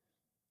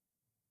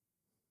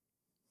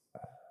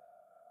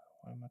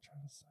 What am I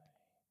trying to say?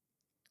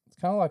 It's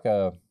kind of like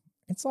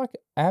it's like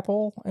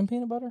apple and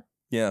peanut butter.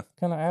 Yeah.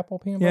 Kind of apple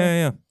peanut butter.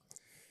 Yeah.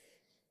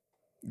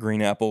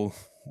 Green apple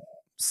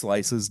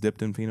slices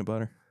dipped in peanut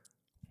butter.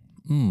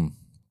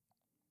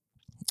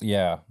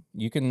 Yeah.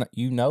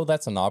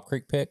 That's a Knob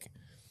Creek pick,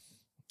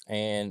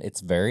 and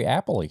it's very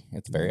appley.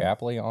 It's very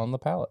appley on the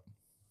palate.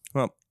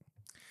 Well,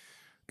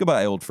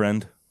 goodbye, old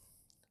friend.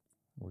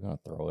 We're gonna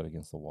throw it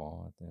against the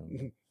wall at the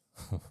end.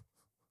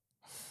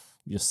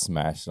 Just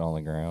smash it on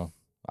the ground.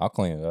 I'll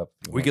clean it up.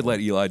 We could let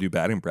Eli do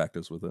batting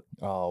practice with it.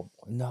 Oh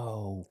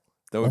no!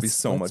 That would be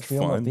so much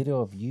film a fun.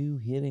 video of you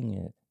hitting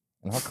it,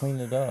 and I'll clean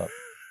it up.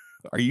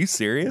 Are you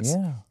serious?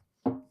 Yeah.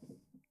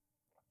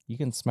 You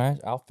can smash.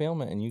 I'll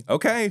film it, and you.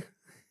 Okay.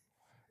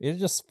 It'll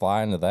just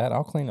fly into that.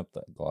 I'll clean up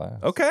that glass.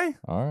 Okay.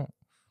 All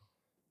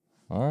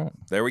right.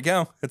 There we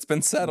go. It's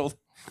been settled.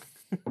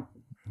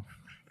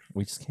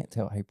 We just can't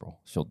tell April.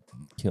 She'll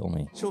kill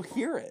me. She'll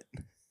hear it.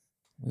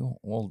 We won't.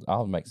 Well,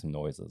 I'll make some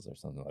noises or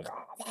something like.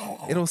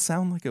 It'll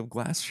sound like a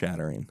glass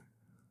shattering.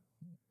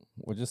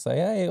 We'll just say,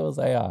 "Hey, it was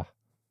AI."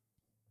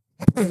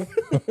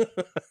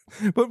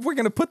 But we're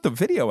gonna put the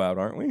video out,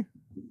 aren't we?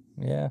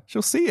 Yeah.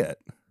 She'll see it.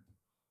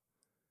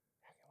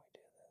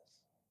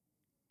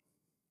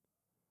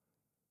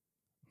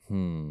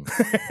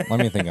 Let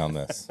me think on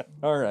this.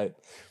 All right.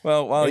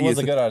 Well, while It you was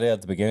a good idea at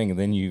the beginning, and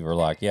then you were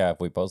like, "Yeah, if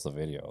we post the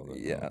video." Then,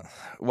 yeah.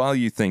 While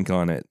you think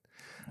on it,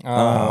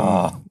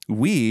 Ah.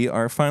 we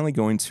are finally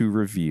going to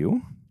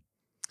review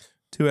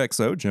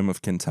 2XO Gem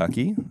of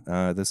Kentucky.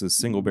 This is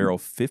single barrel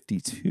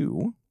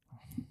 52,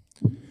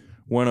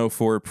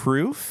 104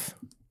 proof.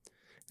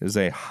 It is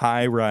a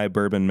high rye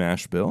bourbon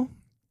mash bill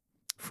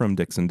from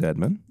Dixon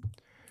Deadman,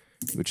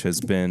 which has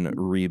been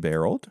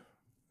rebarreled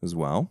as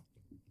well.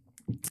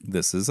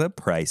 This is a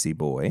pricey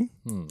boy.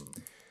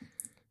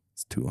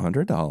 It's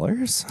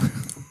 $200.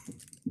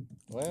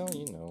 Well,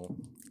 you know,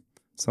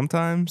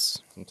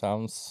 Sometimes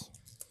sometimes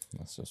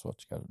that's just what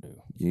you got to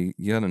do.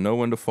 you got to know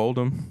when to fold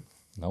them,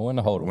 Know when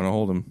to hold when to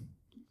hold them.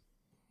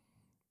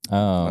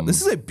 them.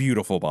 This is a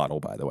beautiful bottle,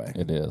 by the way.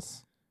 It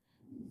is.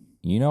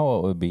 You know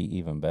what would be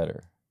even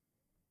better?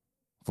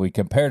 If we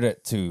compared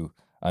it to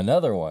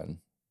another one.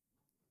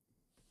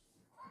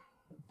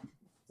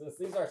 Since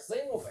these are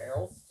single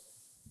barrels,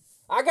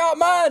 I got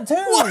mine too.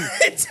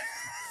 What?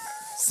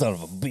 Son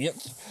of a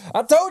bitch.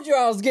 I told you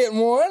I was getting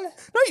one.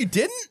 No, you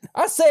didn't.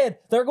 I said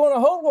they're going to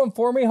hold one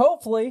for me,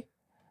 hopefully.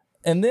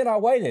 And then I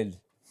waited.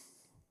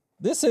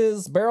 This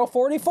is barrel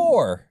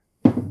 44.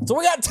 So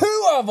we got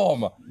two of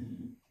them.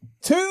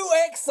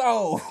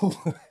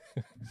 2XO.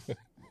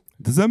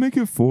 Does that make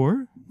it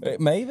 4?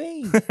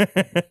 Maybe.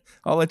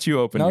 I'll let you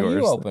open No, yours.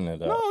 you open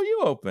it up. No, you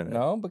open it.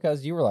 No,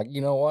 because you were like,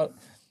 you know what?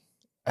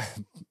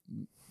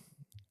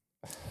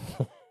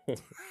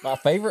 My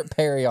favorite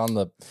Perry on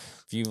the,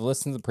 if you've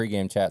listened to the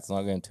pregame chats, I'm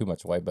not going too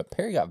much away, but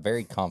Perry got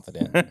very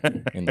confident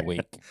in the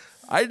week.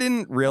 I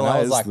didn't And realize.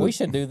 I was like, we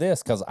should do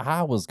this because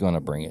I was going to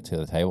bring it to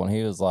the table. And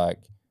he was like,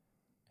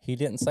 he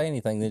didn't say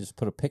anything. They just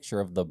put a picture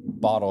of the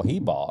bottle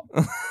he bought.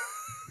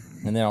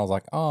 And then I was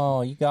like,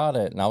 oh, you got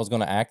it. And I was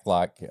going to act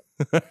like,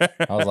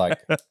 I was like,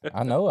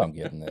 I know I'm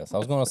getting this. I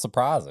was going to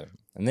surprise him.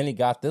 And then he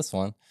got this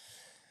one.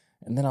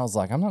 And then I was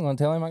like, I'm not going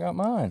to tell him I got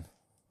mine.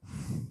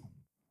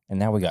 And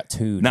now we got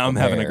two. Now I'm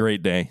having a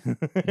great day.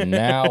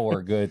 Now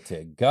we're good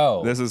to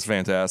go. This is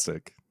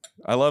fantastic.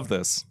 I love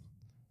this.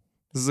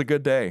 This is a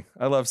good day.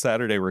 I love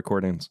Saturday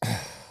recordings.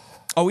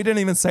 Oh, we didn't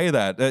even say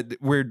that.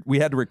 We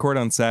had to record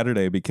on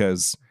Saturday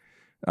because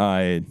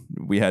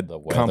we had The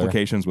weather.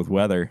 complications with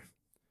weather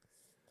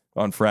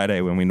on Friday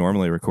when we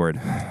normally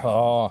record.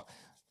 Oh,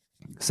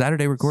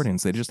 Saturday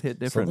recordings, they just hit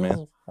different, so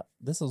man.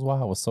 This is why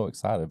I was so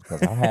excited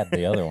because I had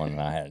the other one and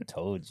I hadn't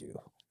told you.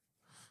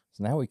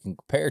 So now we can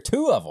compare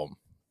two of them.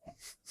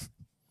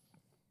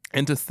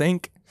 And to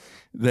think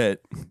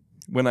that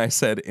when I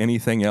said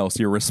anything else,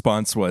 your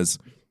response was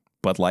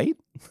Bud Light?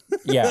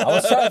 Yeah, I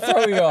was trying to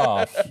throw you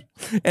off.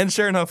 And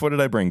sure enough, what did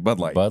I bring? Bud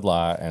Light. Bud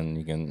Light, and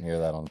you can hear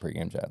that on the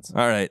pregame chats.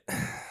 All right.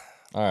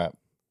 All right.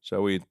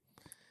 Shall we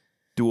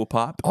dual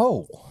pop?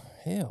 Oh,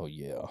 hell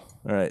yeah. All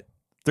right.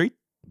 3,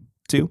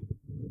 2,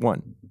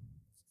 1.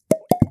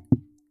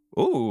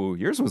 Ooh,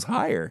 yours was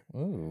higher.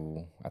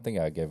 Ooh, I think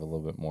I gave a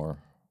little bit more.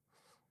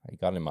 I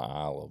got in my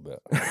eye a little bit.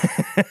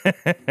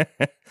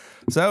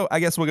 So I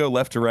guess we'll go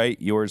left to right,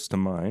 yours to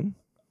mine.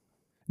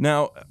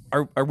 Now,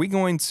 are we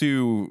going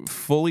to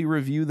fully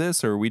review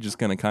this, or are we just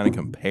going to kind of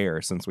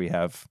compare since we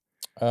have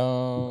a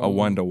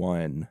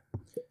 1-to-1?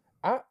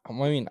 I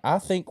mean, I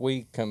think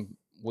we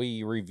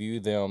review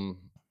them.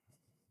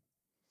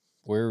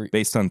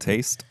 Based on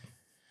taste?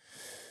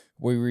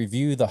 We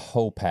review the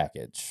whole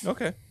package.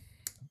 Okay.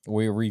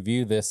 We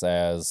review this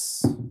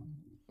as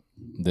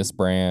this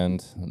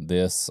brand,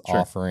 this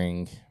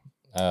offering.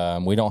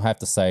 We don't have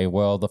to say,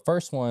 well, the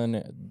first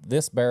one,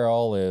 this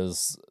barrel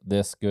is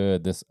this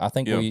good. I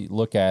think we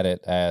look at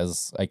it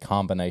as a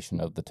combination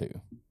of the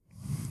two.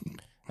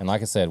 And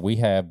like I said, we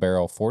have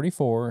barrel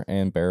 44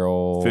 and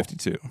barrel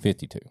 52.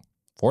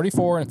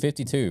 44 and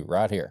 52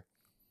 right here.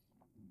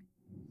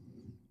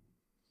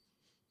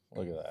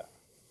 Look at that.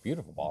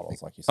 Beautiful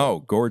bottles, like you said. Oh,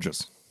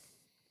 gorgeous.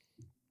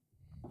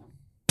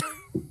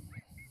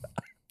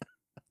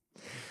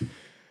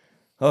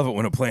 I love it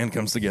when a plan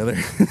comes together,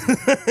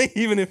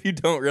 even if you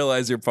don't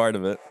realize you're part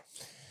of it.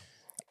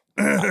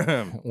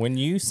 When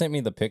you sent me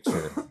the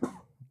picture,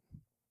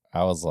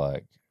 I was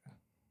like,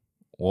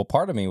 well,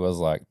 part of me was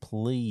like,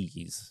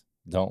 please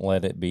don't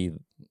let it be.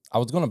 I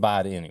was going to buy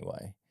it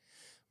anyway,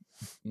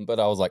 but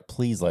I was like,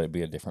 please let it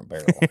be a different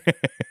barrel.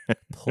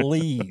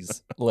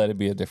 Please let it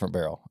be a different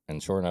barrel.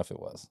 And sure enough, it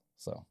was.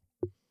 So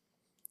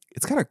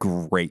It's got a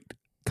great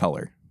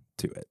color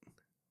to it.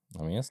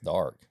 I mean, it's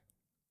dark.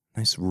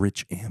 Nice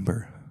rich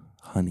amber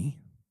honey.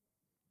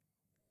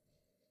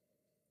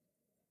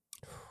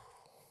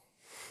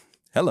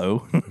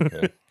 Hello.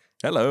 Okay.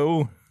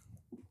 Hello.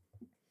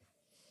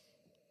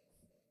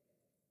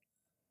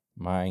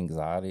 My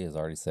anxiety is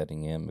already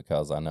setting in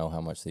because I know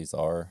how much these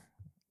are.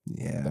 But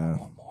I Yeah.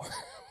 want more.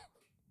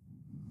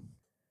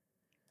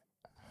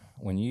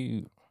 When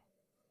you...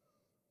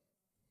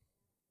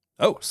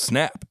 Oh,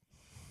 snap.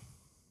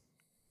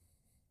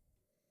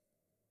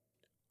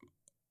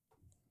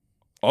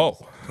 Oh,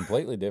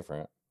 Completely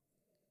different.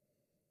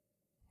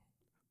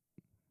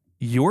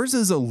 yours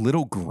is a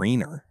little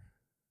greener.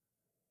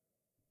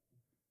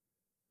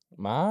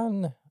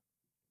 Mine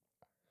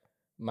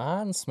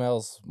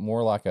smells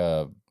more like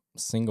a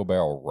single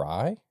barrel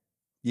rye.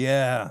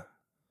 Yeah.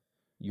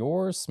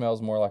 Yours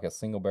smells more like a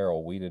single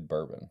barrel wheated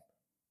bourbon.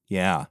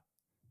 Yeah.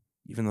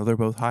 Even though they're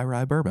both high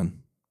rye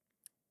bourbon.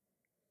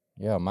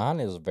 Yeah, mine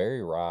is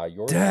very rye.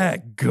 Yours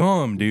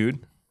Dadgum,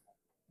 dude.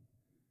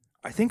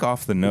 I think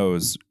off the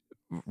nose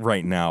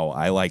right now,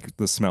 I like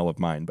the smell of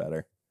mine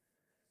better.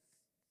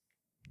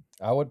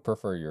 I would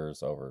prefer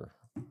yours over.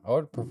 I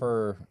would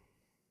prefer,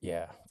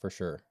 yeah, for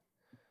sure.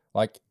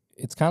 Like,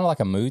 it's kind of like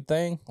a mood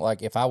thing.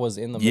 Like, if I was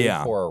in the mood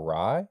Yeah. for a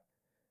rye,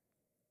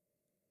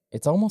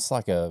 it's almost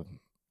like a...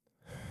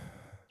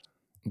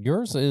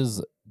 Yours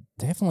is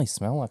definitely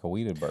smell like a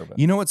wheated bourbon.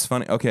 You know what's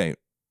funny? Okay,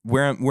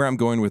 where I'm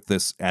going with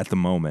this at the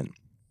moment,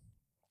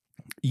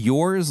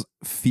 yours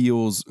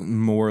feels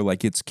more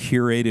like it's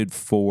curated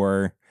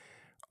for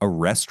a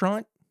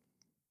restaurant.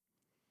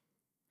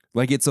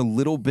 Like it's a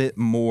little bit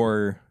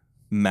more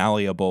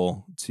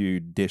malleable to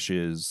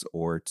dishes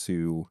or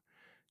to,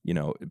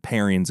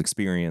 pairings,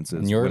 experiences,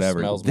 And yours whatever.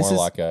 smells more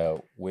like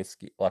a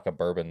whiskey, like a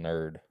bourbon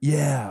nerd.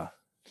 Yeah.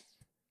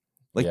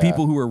 Like Yeah.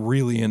 people who are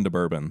really into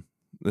bourbon.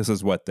 This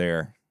is what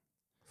they're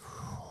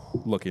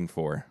looking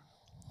for.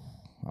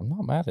 I'm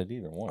not mad at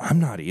either one. I'm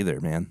not either,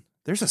 man.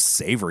 There's a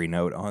savory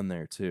note on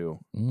there too.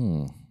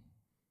 All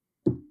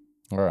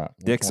right.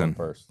 Which Dixon. one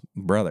first?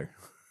 Brother.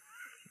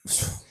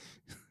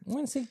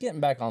 When is he getting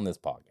back on this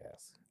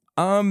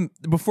podcast?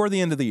 Before the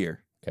end of the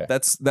year. Okay.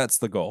 That's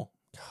the goal.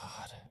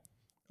 God.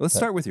 Let's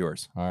start with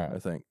yours. All I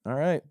right. think. All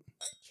right.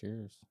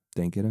 Cheers.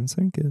 Dink it and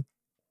sink it.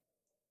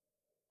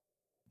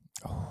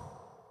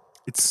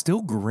 It's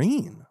still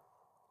green.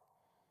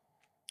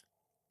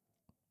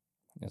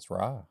 It's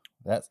rye.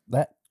 That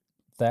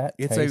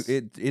It's tastes,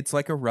 it's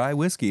like a rye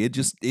whiskey.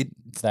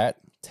 that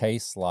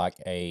tastes like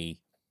a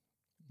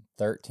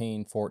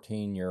 13,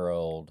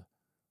 14-year-old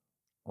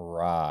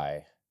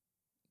rye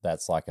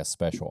that's like a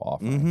special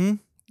offering. Mm-hmm.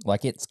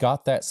 Like it's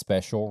got that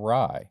special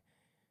rye.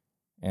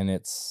 And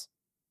it's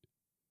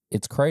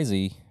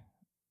crazy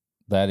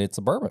that it's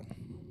a bourbon.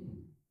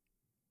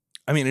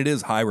 I mean, it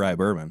is high rye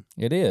bourbon.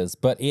 It is,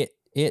 but it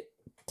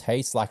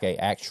tastes like a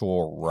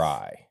actual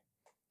rye.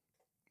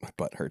 My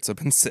butt hurts. I've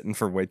been sitting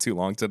for way too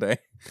long today.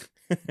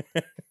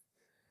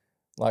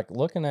 Like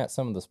looking at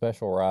some of the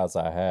special ryes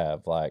I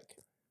have, like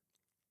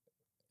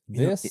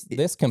You know,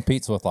 this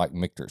competes with like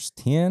Michter's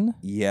 10.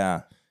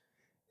 Yeah.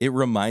 It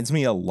reminds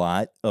me a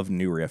lot of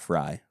New Riff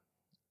Rye.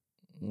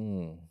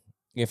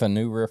 If a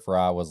New Riff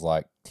Rye was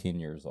like 10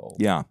 years old.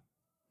 Yeah.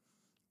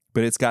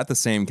 But it's got the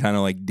same kind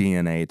of like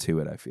DNA to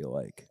it, I feel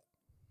like.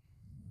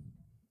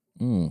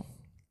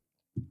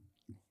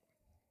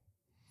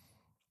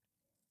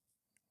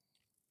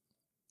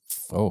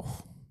 Oh,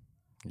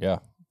 yeah.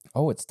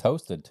 Oh, it's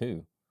toasted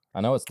too.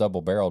 I know it's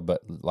double barreled,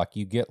 but like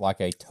you get like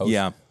a toast.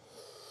 Yeah.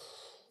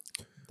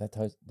 Oh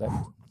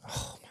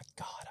my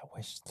God. I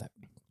wish that.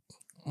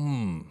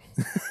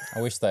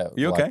 I wish that.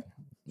 You okay?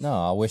 No,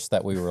 I wish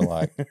that we were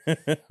like,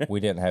 we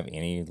didn't have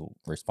any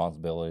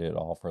responsibility at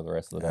all for the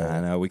rest of the day. I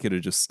know. We could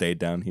have just stayed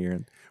down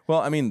here. Well,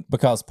 I mean,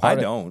 Because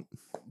don't.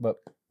 But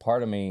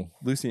part of me.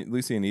 Lucy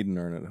and Eden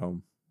aren't at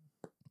home.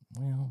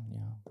 Well,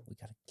 yeah, we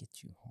got to get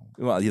you home.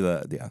 Well,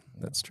 yeah,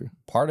 that's true.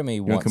 Part of me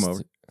You want wants to come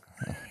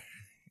over?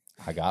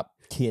 I got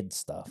kid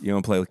stuff. You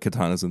want to play with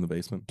katanas in the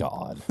basement?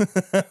 God.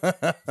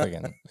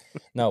 Friggin'.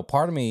 No,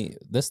 part of me,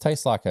 this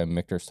tastes like a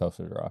Michter's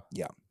toasted rye.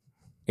 Yeah.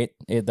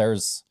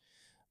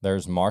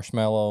 There's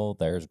marshmallow,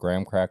 there's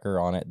graham cracker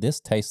on it. This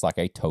tastes like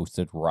a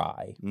toasted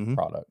rye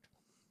product.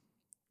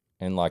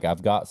 And like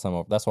I've got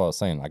some that's what I was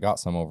saying. I got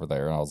some over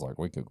there and I was like,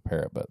 we could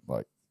compare it, but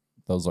like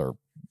those are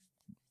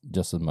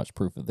just as much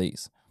proof of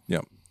these.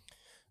 Yep.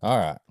 All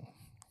right.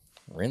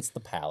 Rinse the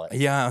palate.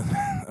 Yeah,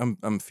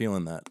 I'm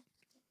feeling that.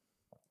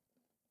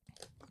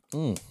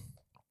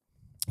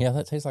 Yeah,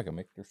 that tastes like a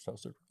Michter's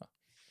toasted rye.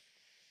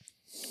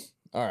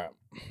 All right.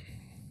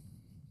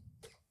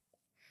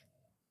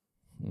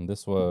 And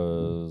this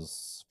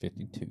was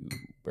 52,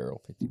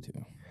 barrel 52.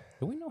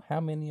 Do we know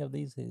how many of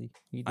these he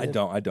did?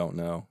 I don't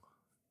know.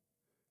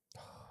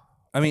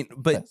 I mean,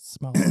 but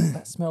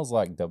that smells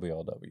like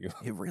WLW.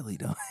 it really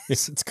does.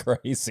 It's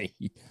crazy.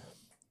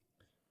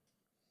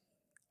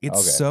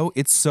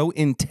 It's so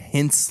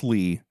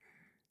intensely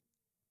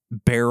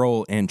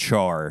barrel and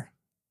char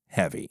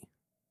heavy,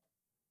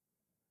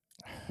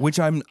 which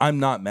I'm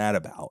not mad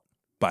about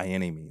by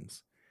any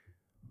means.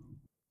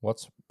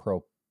 What's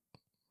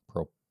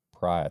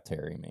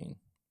proprietary mean?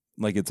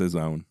 Like it's his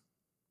own.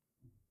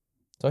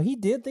 So he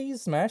did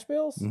these mash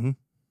bills? Mm-hmm.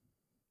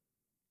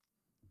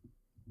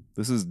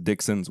 This is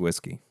Dixon's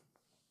whiskey.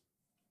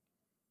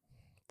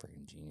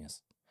 Freaking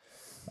genius.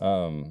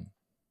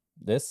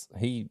 This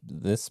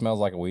smells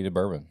like a wheated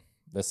bourbon.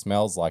 This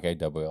smells like a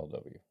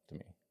WLW to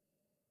me.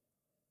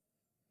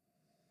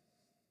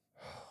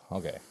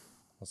 Okay,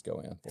 let's go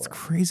in. It's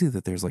crazy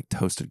that there's like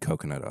toasted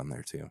coconut on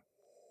there too.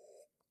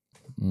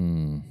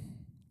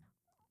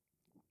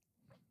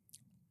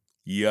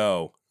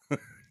 Yo.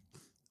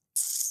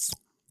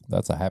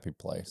 That's a happy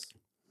place.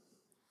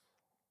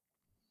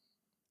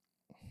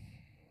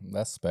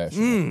 That's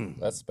special.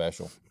 That's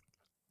special.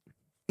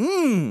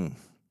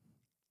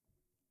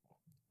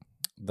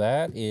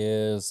 That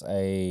is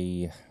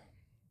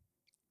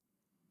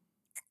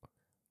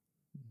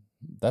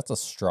that's a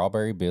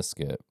strawberry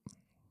biscuit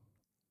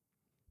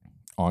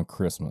on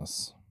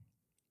Christmas.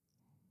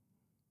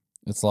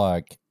 It's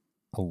like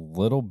a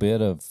little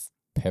bit of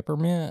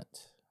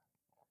peppermint,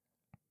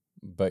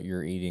 but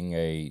you're eating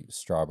a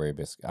strawberry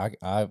biscuit.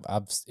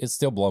 It's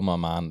still blown my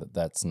mind that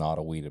that's not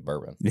a wheated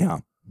bourbon. Yeah.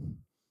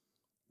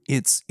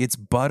 It's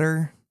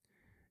butter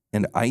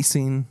and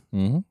icing.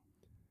 Mm-hmm.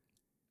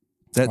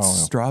 That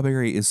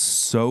strawberry is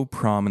so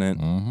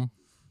prominent. Mm-hmm.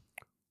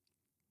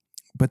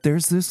 But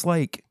there's this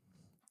like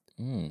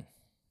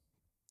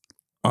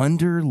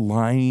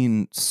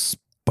underlying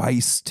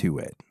spice to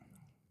it.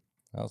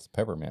 That's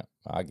peppermint.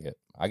 I get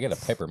a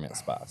peppermint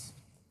spice.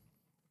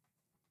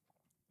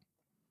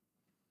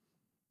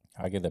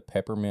 I get a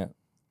peppermint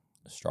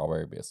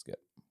strawberry biscuit.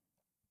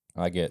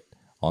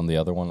 On the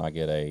other one, I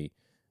get a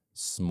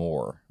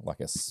s'more,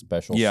 like a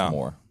special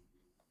s'more.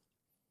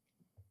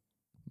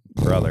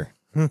 Brother.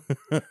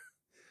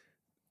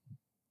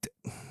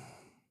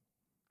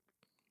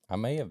 I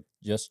may have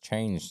just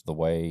changed the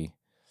way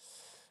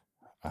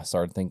I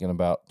started thinking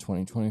about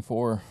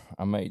 2024.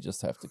 I may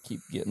just have to keep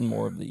getting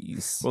more of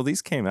these. Well,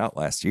 these came out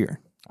last year.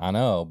 I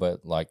know,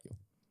 but like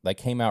they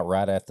came out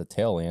right at the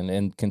tail end,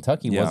 and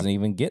Kentucky wasn't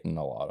even getting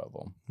a lot of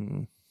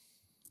them.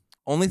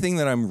 Only thing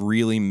that I'm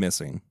really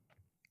missing,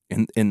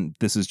 and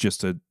this is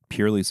just a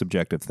purely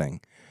subjective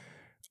thing,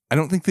 I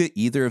don't think that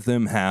either of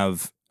them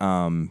have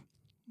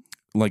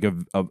like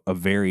a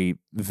very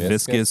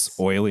viscous,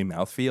 oily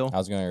mouthfeel. I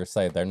was going to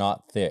say they're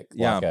not thick,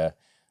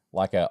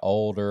 like a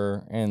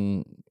older,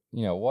 and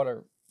you know what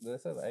are did they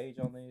say the age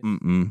on these?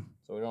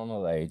 So we don't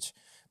know the age,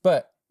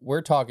 but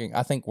we're talking.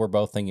 I think we're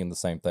both thinking the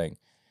same thing.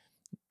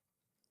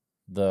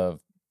 The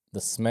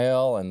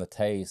smell and the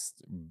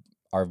taste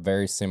are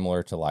very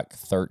similar to like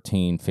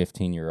 13,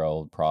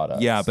 15-year-old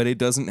products. Yeah, but it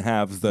doesn't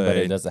have the... But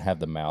it doesn't have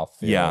the mouthfeel.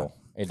 Yeah.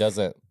 It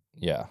doesn't...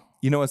 Yeah.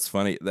 You know what's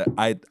funny? That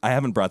I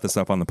haven't brought this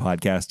up on the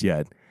podcast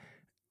yet.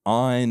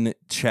 On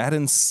Chad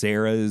and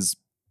Sarah's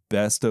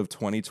Best of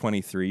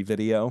 2023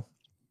 video,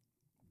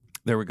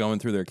 they were going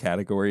through their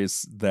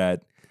categories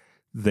that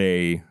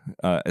they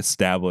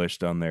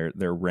established on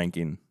their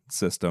ranking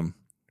system,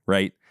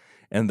 right?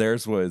 And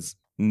theirs was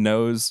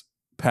nose,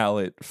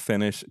 palate,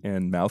 finish,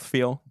 and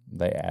mouthfeel.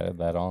 They added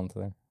that on to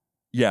there?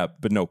 Yeah,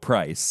 but no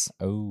price.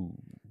 Oh.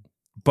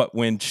 But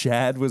when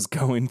Chad was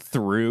going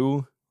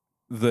through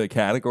the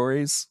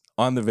categories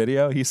on the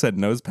video, he said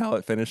nose,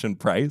 palate, finish, and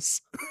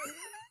price.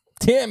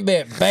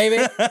 10-bit,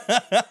 baby.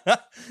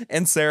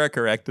 And Sarah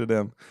corrected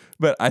him.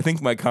 But I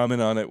think my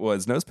comment on it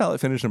was nose, palate,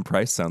 finish, and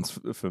price sounds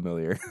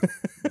familiar.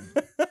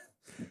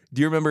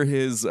 Do you remember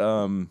his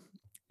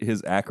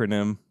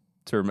acronym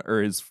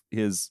or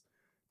his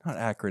not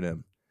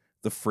acronym,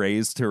 the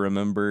phrase to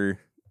remember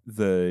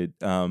the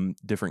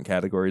different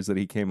categories that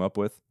he came up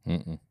with?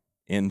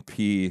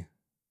 NPFP.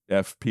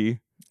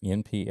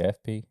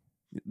 NPFP?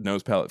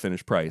 Nose, palate,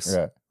 finish, price.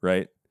 Right.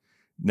 Right?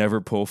 Never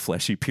pull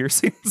fleshy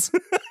piercings.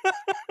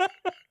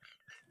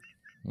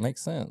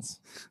 Makes sense.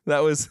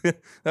 That was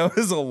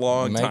a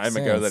long time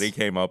ago that he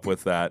came up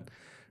with that.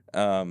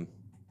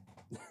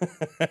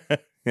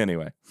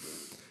 Anyway,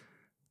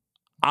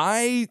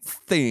 I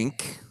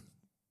think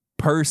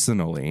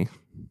personally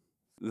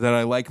that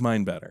I like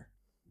mine better.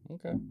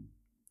 Okay.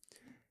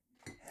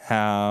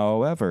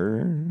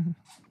 However,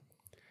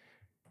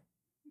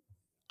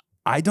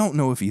 I don't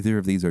know if either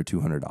of these are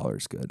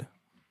 $200 good.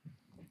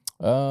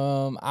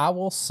 I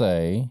will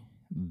say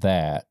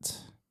that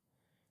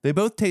they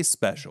both taste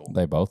special.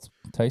 They both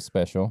taste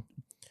special.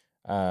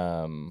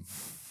 I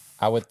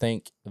would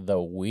think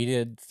the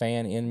weeded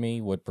fan in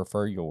me would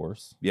prefer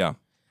yours. Yeah.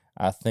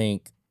 I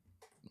think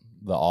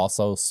the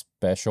also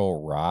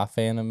special rye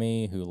fan of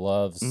me who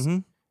loves.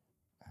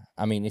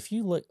 I mean, if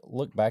you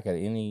look back at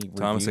any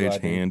Thomas review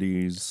H.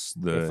 Handy's,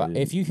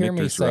 if you hear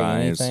Victor's me say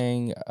Rise.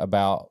 anything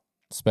about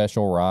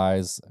special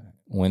ryes,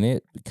 when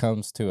it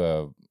comes to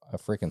a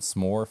freaking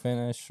s'more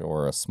finish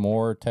or a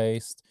s'more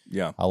taste,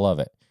 yeah, I love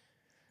it.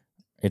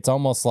 It's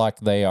almost like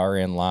they are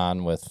in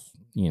line with,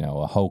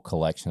 a whole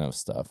collection of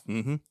stuff.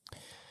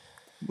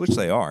 Which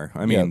they are.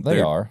 I mean,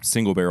 they are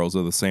single barrels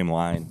of the same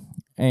line.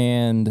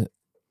 And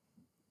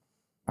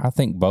I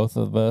think both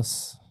of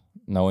us,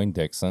 knowing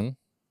Dixon,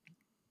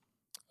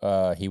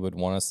 he would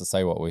want us to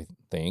say what we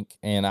think,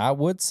 and I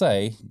would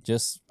say,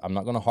 I'm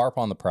not going to harp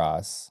on the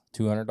price.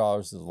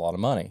 $200 is a lot of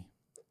money.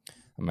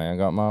 I mean, I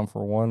got mine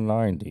for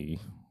 $190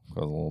 because a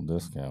little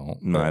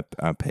discount. No,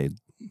 I paid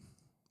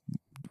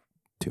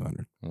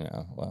 $200.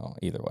 Yeah, well,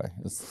 either way,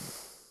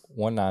 it's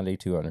 $190,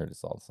 $200.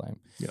 It's all the same.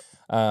 Yeah.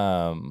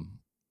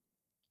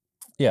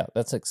 Yeah,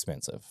 that's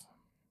expensive.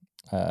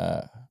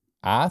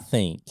 I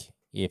think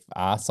if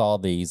I saw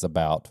these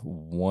about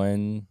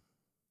 $125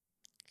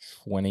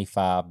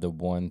 to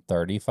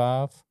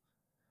 $135,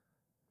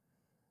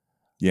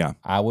 yeah,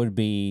 I would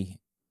be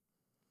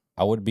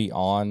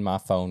on my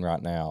phone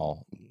right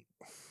now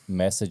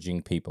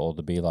messaging people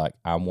to be like,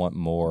 I want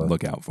more.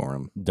 look out for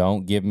them.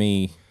 Don't give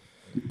me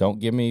 52. Don't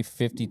give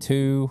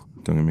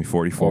me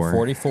 44. Or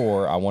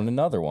 44. I want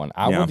another one.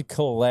 I Yeah. would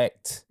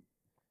collect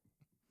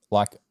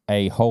like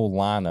a whole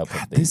lineup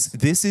of these.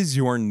 This is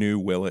your new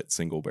Willet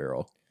single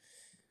barrel.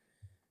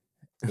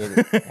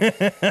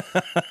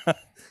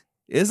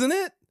 Isn't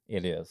it?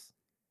 It is.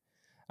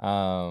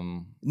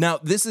 Now,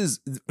 this is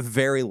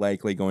very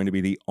likely going to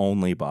be the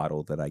only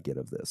bottle that I get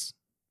of this.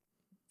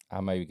 I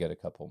maybe get a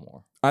couple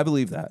more. I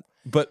believe that.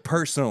 But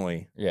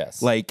personally,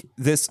 Yes. like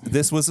this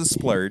was a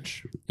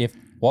splurge.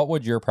 What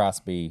would your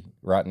price be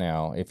right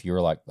now if you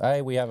were like,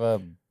 hey, we have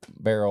a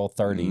barrel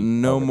 30?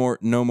 No more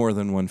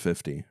than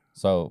 150.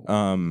 So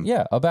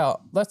yeah,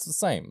 that's the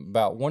same.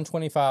 About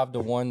 125 to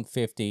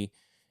 150.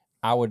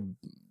 I would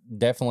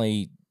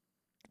definitely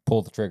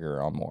pull the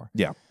trigger on more.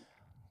 Yeah.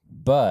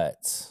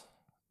 But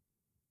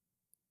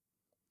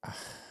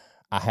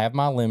I have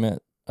my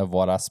limit of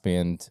what I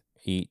spend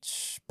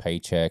each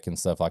paycheck and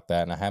stuff like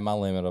that. And I have my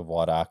limit of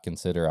what I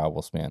consider I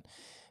will spend.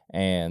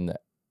 And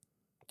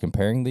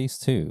comparing these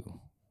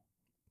two,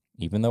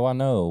 even though I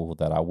know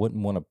that I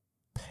wouldn't want to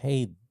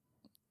pay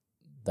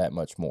that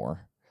much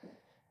more,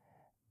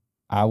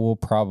 I will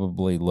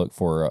probably look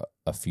for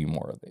a few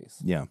more of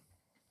these. Yeah.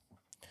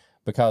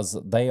 Because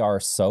they are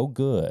so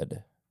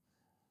good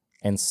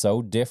and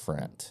so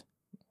different.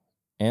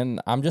 And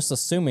I'm just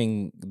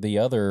assuming the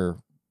other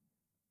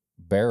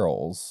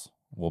barrels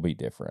will be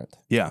different.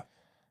 Yeah.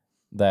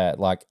 That,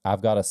 like,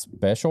 I've got a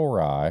special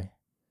rye.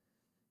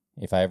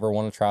 If I ever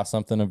want to try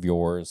something of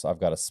yours, I've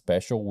got a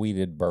special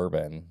wheated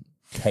bourbon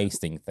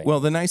tasting thing. Well,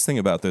 the nice thing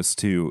about this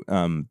too,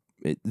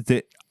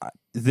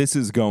 this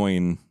is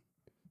going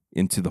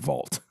into the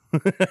vault.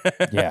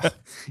 Yeah.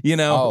 You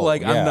know,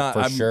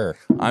 sure.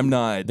 I'm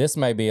not. This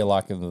may be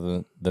like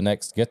the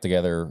next get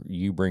together.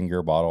 You bring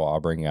your bottle,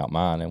 I'll bring out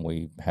mine, and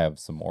we have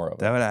some more of it.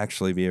 That would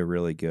actually be a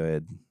really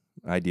good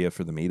idea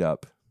for the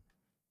meetup,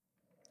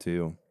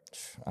 too.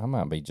 I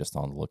might be just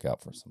on the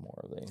lookout for some more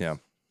of these. Yeah.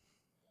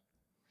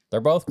 They're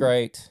both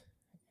great.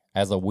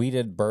 As a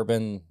wheated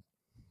bourbon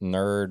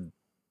nerd,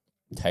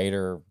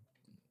 tater,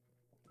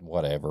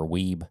 whatever,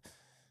 weeb,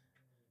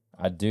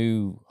 I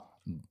do.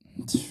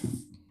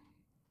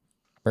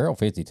 Barrel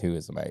 52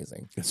 is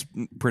amazing. It's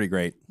pretty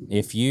great.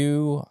 If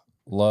you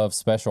love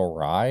special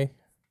rye,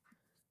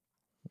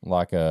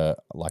 like a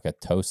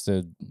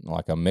toasted,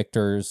 like a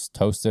Michter's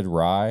toasted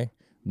rye,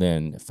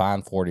 then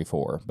find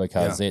 44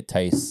 because it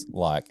tastes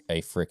like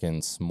a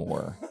freaking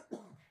s'more.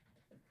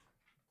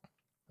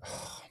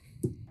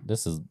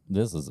 This is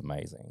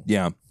amazing.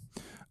 Yeah.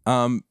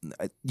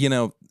 You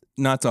know,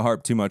 not to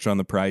harp too much on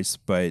the price,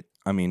 but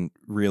I mean,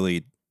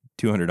 really,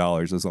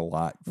 $200 is a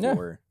lot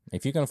for.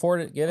 If you can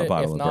afford it, get a it.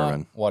 bottle If of not,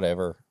 bourbon.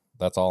 whatever.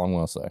 That's all I'm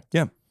going to say.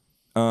 Yeah.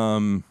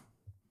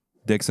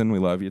 Dixon, we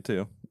love you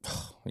too.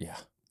 Yeah.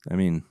 I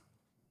mean,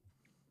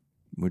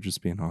 we're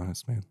just being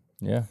honest, man.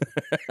 Yeah.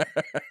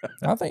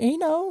 I think he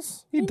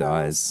knows. He knows.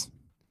 does.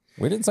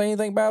 We didn't say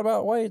anything bad about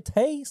the way it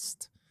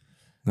tastes.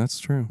 That's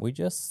true. We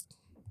just,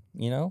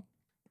 we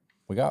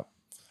got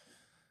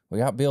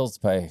bills to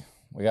pay.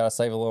 We got to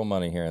save a little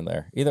money here and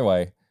there. Either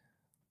way,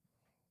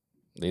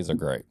 these are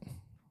great.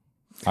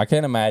 I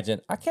can't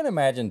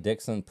imagine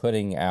Dixon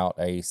putting out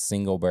a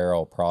single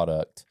barrel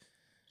product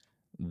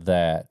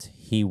that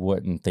he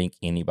wouldn't think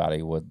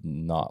anybody would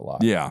not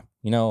like. Yeah.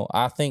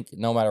 I think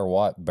no matter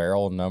what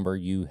barrel number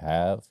you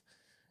have,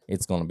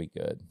 it's going to be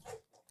good.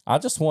 I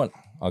want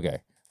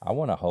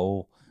a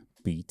whole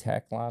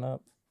BTAC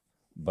lineup,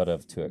 but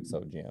of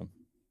 2XO Gym.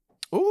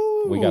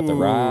 Ooh. We got the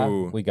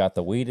rye, we got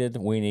the wheated.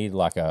 We need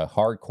like a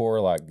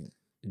hardcore, like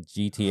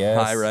GTS.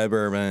 High rye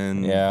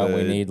bourbon. Yeah,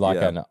 we need like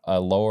a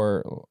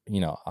lower,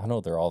 I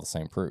know they're all the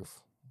same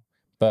proof,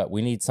 but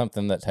we need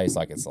something that tastes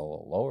like it's a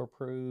little lower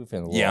proof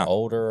and a little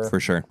older. For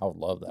sure. I would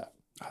love that.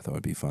 I thought it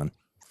would be fun.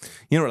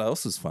 You know what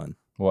else is fun?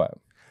 What?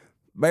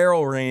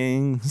 Barrel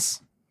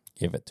rings.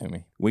 Give it to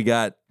me. We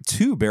got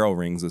 2 barrel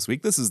rings this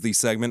week. This is the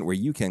segment where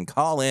you can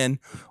call in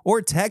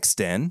or text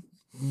in,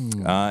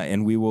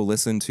 and we will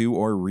listen to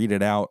or read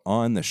it out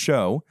on the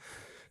show.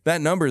 That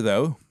number,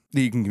 though,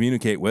 that you can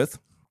communicate with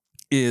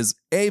is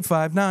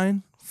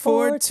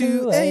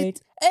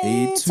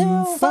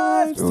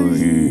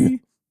 859-428-8253.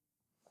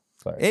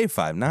 Sorry.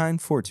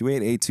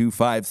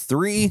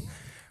 859-428-8253.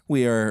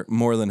 We are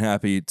more than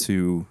happy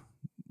to...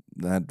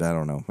 I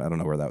don't know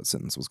where that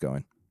sentence was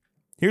going.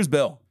 Here's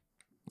Bill.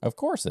 Of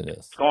course it is.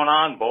 What's going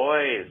on,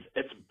 boys?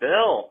 It's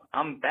Bill.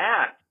 I'm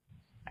back.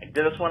 I did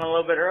this one a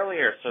little bit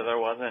earlier, so there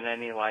wasn't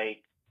any,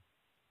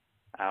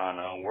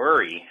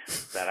 worry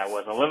that I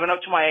wasn't living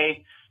up to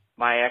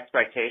my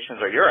expectations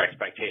or your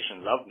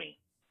expectations of me,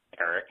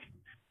 Eric.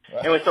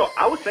 Anyway, so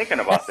I was thinking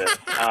about this.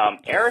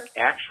 Eric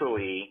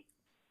actually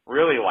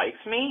really likes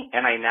me,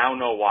 and I now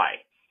know why.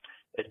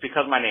 It's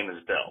because my name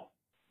is Bill,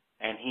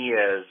 and he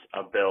is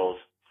a Bills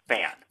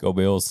fan. Go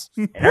Bills.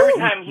 And every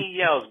time he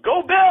yells,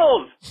 "Go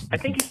Bills!" I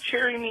think he's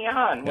cheering me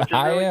on, which is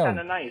really kind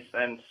of nice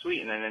and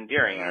sweet and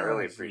endearing, and I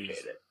really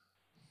appreciate it.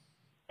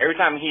 Every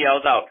time he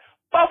yells out,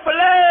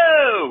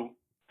 "Buffalo!"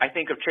 I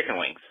think of chicken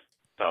wings.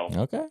 So,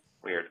 okay.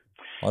 Weird.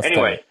 Let's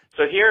Anyway,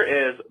 so here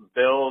is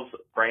Bill's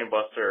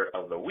Brainbuster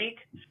of the Week.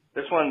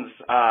 This one's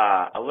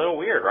a little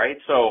weird, right?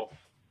 So,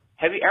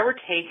 have you ever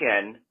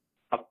taken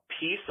a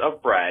piece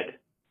of bread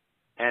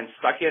and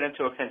stuck it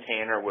into a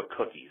container with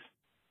cookies?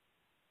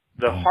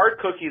 The hard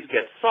cookies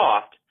get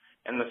soft,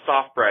 and the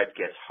soft bread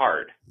gets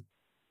hard.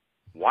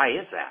 Why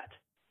is that?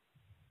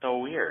 So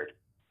weird.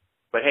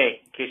 But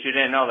hey, in case you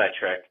didn't know that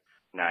trick,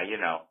 now you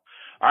know.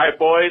 All right,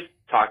 boys.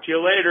 Talk to you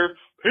later.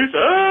 Peace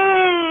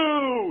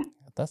out!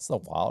 That's the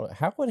wild.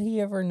 How would he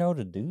ever know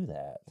to do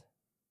that?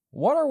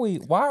 Why are we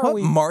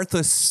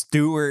Martha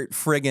Stewart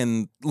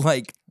friggin'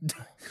 why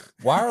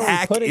are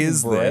hack we putting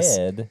is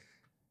bread? this?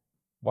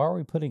 Why are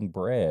we putting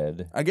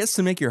bread? I guess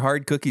to make your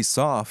hard cookies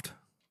soft.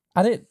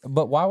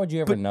 But why would you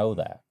ever know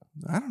that?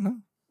 I don't know.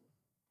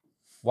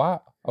 Why?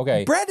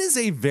 Okay. Bread is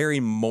a very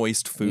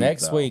moist food.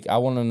 Next week, I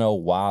want to know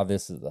why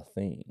this is a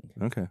thing.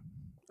 Okay.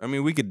 I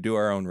mean, we could do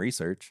our own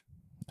research.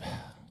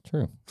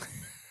 True.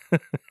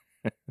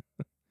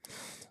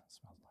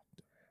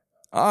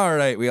 All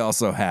right. We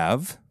also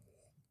have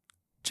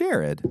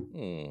Jared.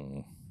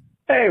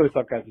 Hey, what's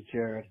up, guys? It's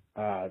Jared.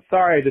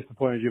 Sorry I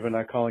disappointed you by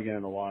not calling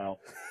in a while.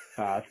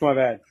 It's my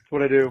bad. It's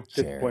what I do.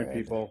 Disappoint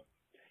Jared. people.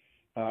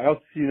 I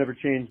also see you never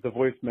changed the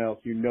voicemail,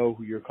 so you know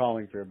who you're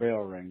calling for a bail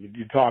ring.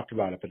 You talked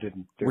about it, but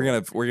didn't do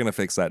it. We're gonna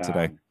fix that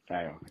today.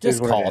 I know. It Just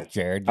is what call it it, is.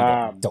 Jared.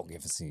 Don't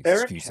give us any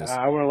Eric, excuses.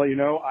 I want to let you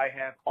know I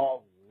have a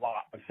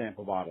lot of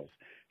sample bottles.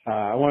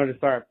 I wanted to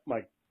start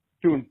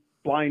doing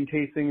blind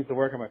tastings to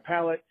work on my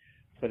palate,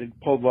 so I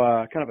pulled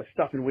kind of a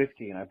stuff and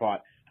whiskey, and I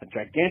bought a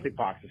gigantic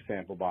box of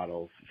sample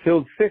bottles,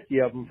 filled 50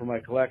 of them for my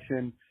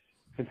collection,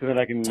 and so that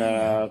I can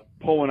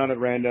pull one out at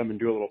random and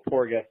do a little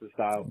pour guesses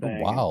style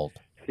thing. Wild.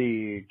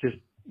 See, just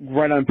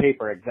right on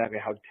paper exactly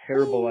how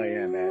terrible I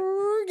am at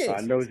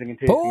nosing and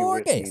tasting a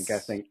whiskey and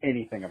guessing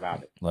anything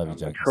about it. Love you,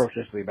 James.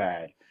 Atrociously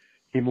bad.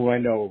 Even when I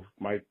know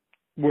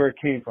where it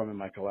came from in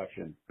my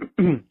collection.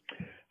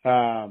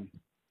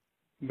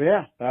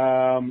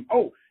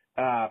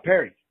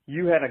 Perry,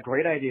 you had a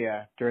great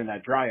idea during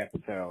that dry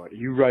episode.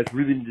 You guys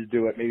really need to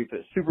do it maybe for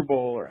the Super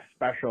Bowl or a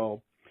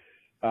special.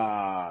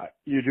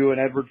 You do an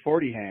Edward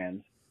 40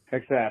 hand,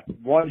 except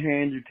one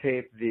hand you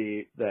tape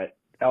the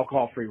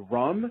alcohol-free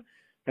rum,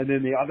 and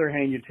then the other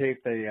hand you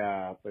tape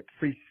the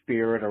free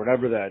spirit or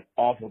whatever that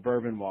awful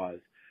bourbon was.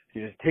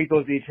 You just take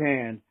those each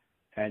hand,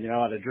 and you're not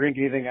allowed to drink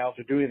anything else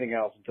or do anything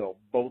else until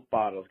both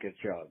bottles get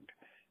chugged.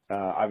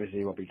 Obviously,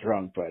 you won't be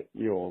drunk, but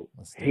you'll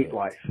hate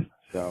life.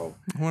 So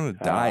I want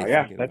to die.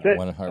 yeah, that's it.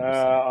 100%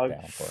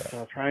 down for it.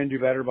 I'll try and do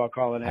better about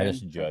calling in. I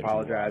just judge.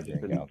 Apologize. You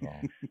It's when been I drink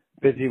alcohol.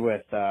 busy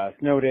with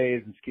snow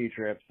days and ski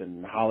trips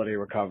and holiday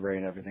recovery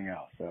and everything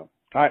else. So,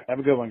 all right, have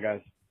a good one,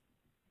 guys.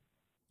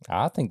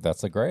 I think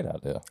that's a great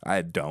idea.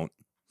 I don't.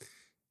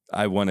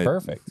 I want to.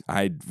 Perfect.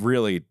 I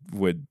really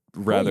would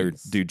rather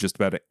Please. do just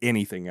about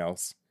anything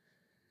else.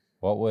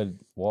 What would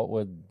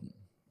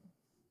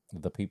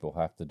the people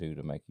have to do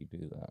to make you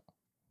do that?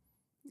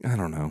 I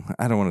don't know.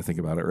 I don't want to think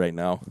about it right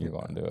now. You're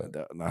going to do it.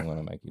 I'm going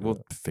to make you do We'll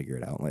it. figure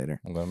it out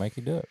later. I'm going to make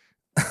you do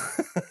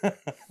it.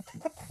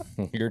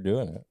 You're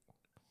doing it.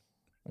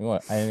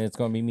 And it's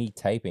going to be me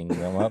taping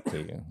them up to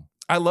you.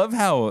 I love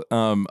how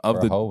For of a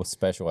the whole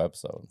special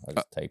episode. I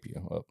just tape you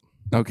up.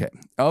 okay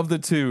of the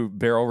two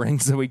barrel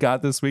rings that we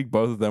got this week,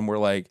 both of them were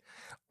like,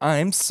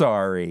 "I'm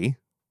sorry."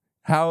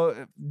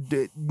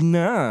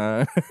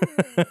 Nah.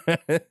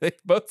 They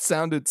both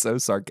sounded so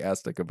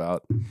sarcastic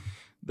about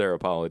their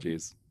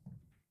apologies.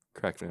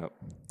 Cracked me up.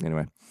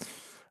 Anyway,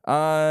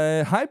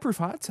 high proof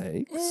hot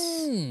takes.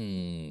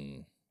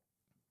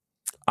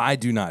 I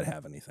do not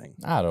have anything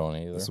I don't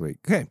either. this week.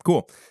 Okay,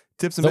 cool.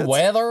 Tips and The bits.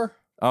 weather?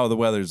 Oh, the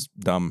weather's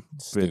dumb.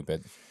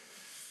 Stupid.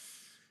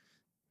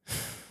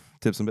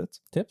 Tips and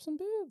bits. Tips and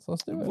bits.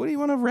 Let's do it. What do you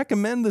want to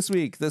recommend this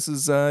week? This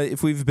is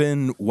if we've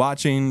been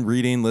watching,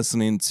 reading,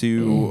 listening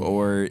to,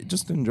 or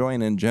just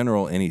enjoying in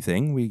general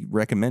anything, we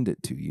recommend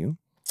it to you.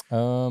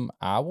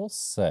 I will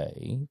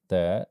say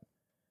that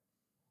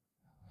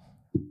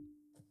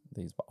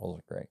these bottles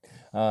are great.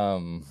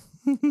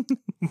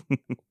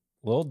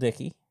 Lil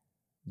Dicky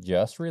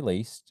just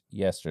released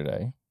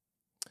yesterday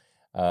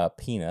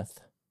Peanut,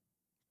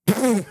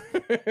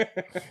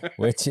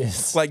 which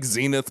is like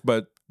Zenith,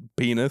 but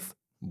Peanut.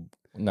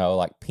 no,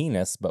 like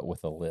penis, but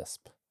with a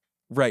lisp.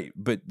 Right,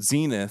 but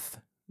Zenith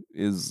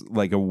is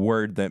like a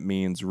word that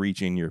means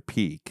reaching your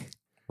peak,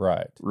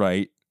 Right.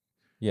 right?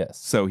 Yes.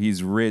 So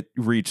he's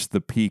reached the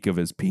peak of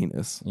his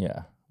penis.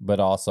 Yeah. But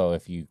also,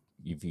 if you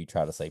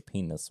try to say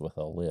penis with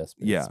a lisp,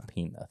 it's Yeah.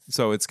 penis.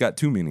 So it's got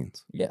 2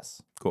 meanings.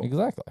 Yes. Cool.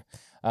 Exactly.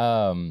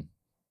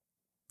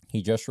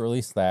 He just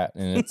released that,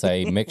 and it's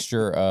a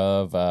mixture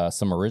of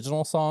some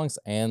original songs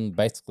and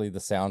basically the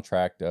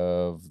soundtrack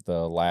of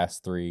the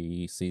last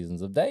 3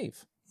 seasons of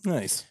Dave.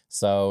 Nice.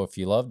 So if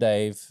you love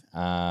Dave,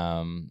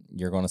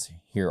 you're going to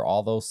hear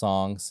all those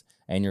songs,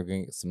 and you're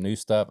going to get some new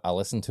stuff. I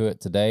listened to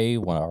it today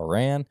when I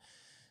ran.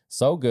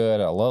 So good.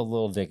 I love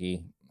Lil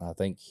Dicky. I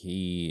think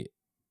he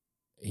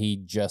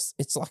just,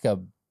 it's like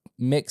a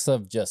mix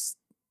of just,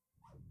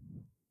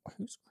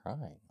 who's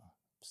crying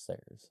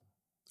upstairs?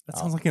 That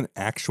sounds like an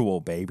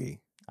actual baby.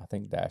 I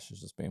think Dash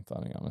is just being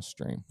funny on his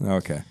stream.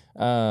 Okay.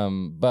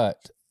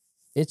 But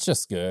it's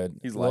just good.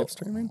 He's live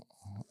streaming?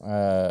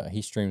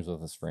 He streams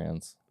with his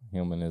friends.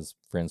 Him and his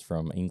friends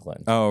from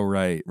England. Oh,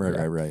 right.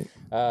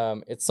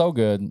 It's so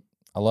good.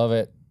 I love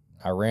it.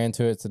 I ran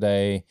to it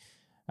today.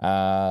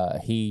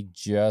 He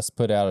just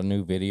put out a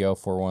new video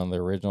for one of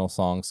the original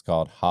songs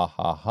called Ha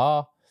Ha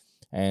Ha,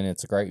 and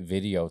it's a great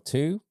video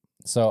too.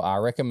 So I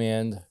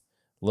recommend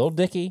Lil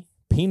Dicky,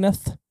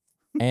 Peanut,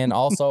 and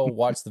also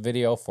watch the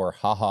video for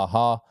Ha Ha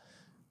Ha.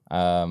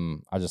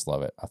 I just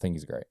love it. I think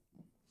he's great.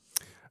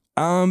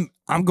 I'm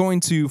going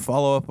to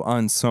follow up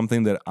on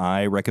something that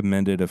I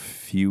recommended a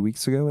few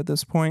weeks ago at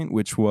this point,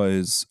 which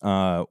was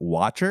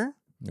Watcher.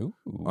 Ooh.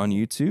 On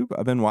YouTube.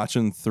 I've been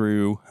watching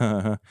through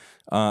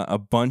a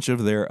bunch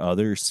of their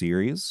other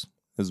series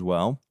as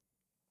well.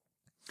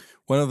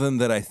 One of them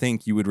that I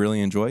think you would really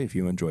enjoy if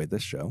you enjoyed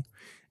this show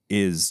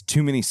is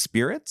Too Many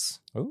Spirits,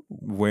 Ooh.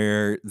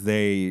 where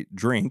they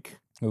drink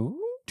Ooh.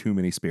 too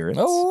many spirits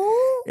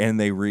Oh. and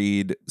they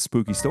read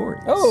spooky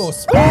stories. Oh.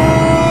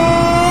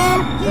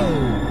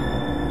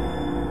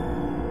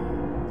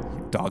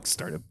 Dog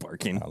started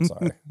barking. I'm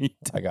sorry.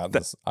 I got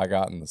this. I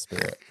got in the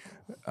spirit.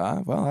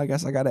 Well, I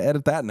guess I got to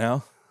edit that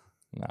now.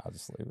 No, I'll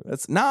just leave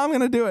it. I'm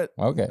going to do it.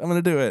 Okay. I'm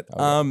going to do it.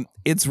 Okay.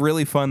 It's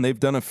really fun. They've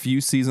done a few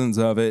seasons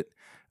of it.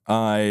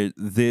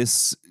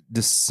 This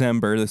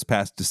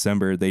past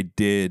December, they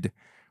did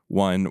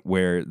one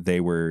where they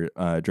were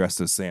dressed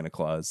as Santa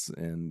Claus,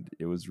 and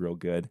it was real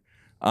good.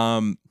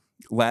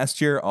 Last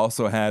year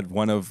also had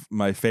one of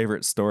my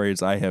favorite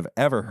stories I have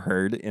ever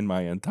heard in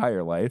my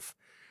entire life.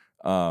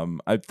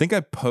 I think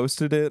I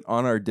posted it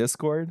on our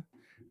Discord.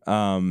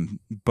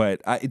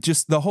 But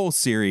the whole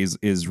series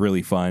is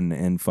really fun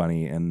and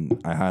funny,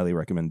 and I highly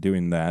recommend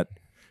doing that,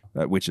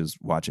 which is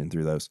watching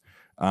through those.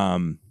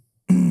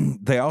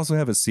 They also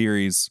have a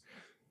series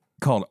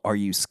called Are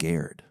You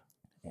Scared?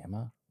 Am I?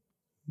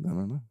 I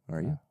don't know.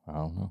 Are you? I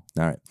don't know.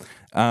 All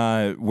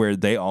right. Where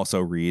they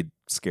also read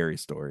scary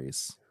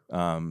stories.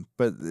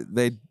 But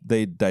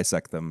they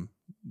dissect them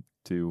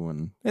too,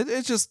 and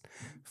it's just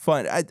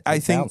fun. I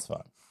think sounds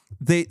fun.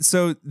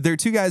 They're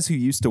 2 guys who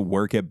used to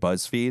work at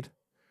BuzzFeed.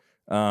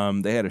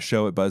 They had a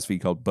show at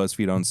BuzzFeed called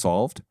BuzzFeed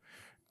Unsolved,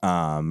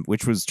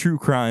 which was true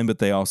crime, but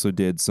they also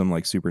did some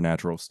like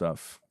supernatural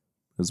stuff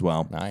as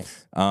well.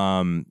 Nice.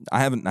 I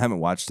haven't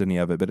watched any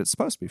of it, but it's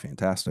supposed to be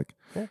fantastic.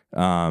 Cool.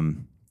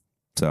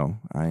 So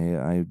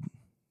I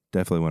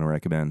definitely want to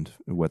recommend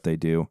what they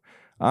do.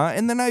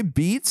 And then I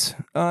beat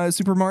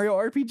Super Mario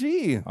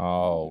RPG.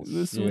 Oh,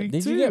 this shit. week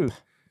Did too. you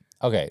get?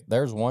 Okay,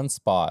 there's one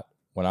spot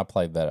when I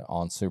played that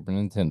on Super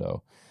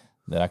Nintendo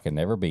that I could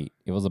never beat.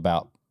 It was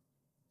about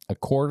a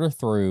quarter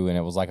through, and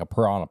it was like a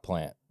piranha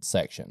plant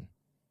section.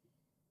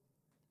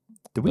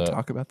 Did we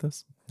talk about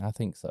this? I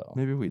think so.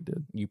 Maybe we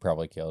did. You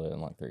probably killed it in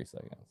like 3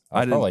 seconds. I I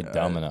was probably didn't-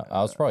 dumb enough.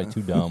 I was probably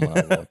too dumb when I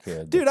was a little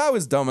kid. Dude, I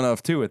was dumb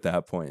enough too at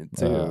that point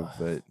too.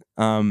 But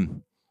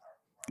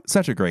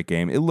such a great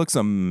game. It looks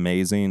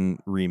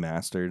amazing,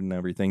 remastered and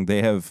everything.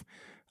 They have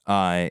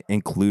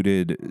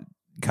included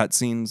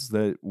cutscenes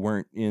that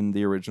weren't in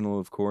the original,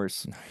 of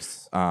course.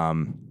 Nice.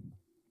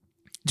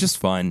 Just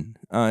fun.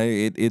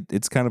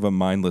 It's kind of a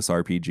mindless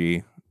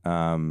RPG.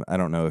 I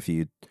don't know if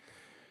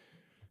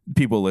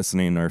people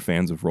listening are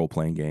fans of role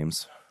playing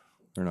games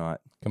or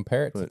not.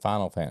 Compare it to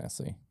Final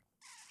Fantasy.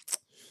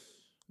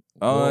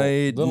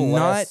 Not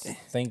less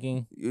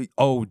thinking.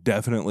 Oh,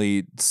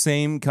 definitely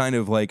same kind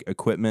of like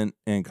equipment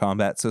and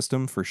combat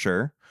system for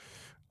sure.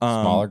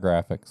 Smaller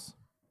graphics.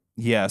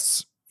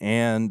 Yes,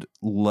 and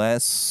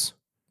less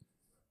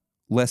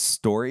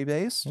story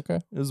based. Okay.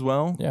 As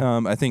well.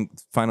 Yeah. I think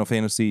Final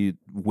Fantasy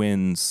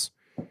wins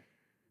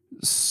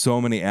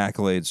so many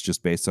accolades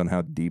just based on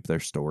how deep their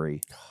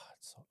story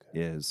It's so good.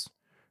 is.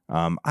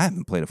 I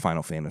haven't played a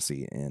Final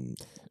Fantasy in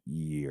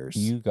years.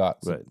 You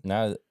got to, But-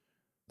 now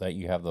that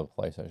you have the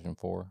PlayStation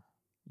 4,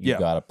 you Yeah.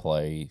 got to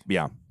play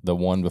Yeah. the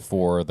one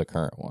before the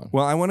current one.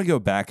 Well, I want to go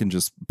back and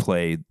just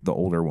play the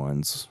older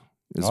ones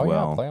as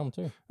well. Yeah, play them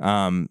too.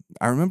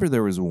 I remember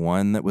there was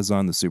one that was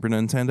on the Super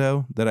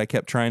Nintendo that I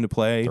kept trying to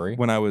play 3?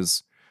 when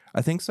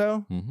I think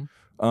so.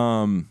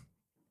 Mm-hmm.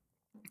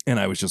 And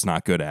I was just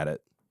not good at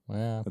it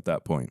Well, at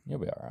that point. you'll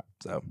be all right.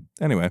 So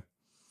anyway,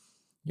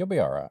 You'll be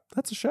all right.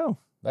 that's a show.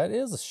 That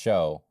is a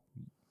show.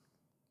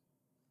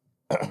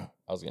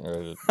 I was getting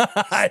ready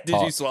to.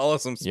 Did you swallow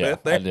some spit Yeah,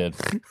 there? I did.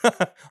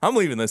 I'm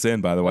leaving this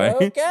in, by the way.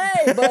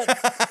 Okay,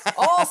 but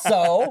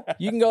also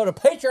you can go to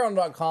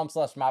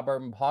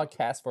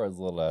patreon.com/mybourbonpodcast for as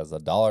little as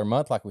 $1 a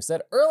month, like we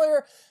said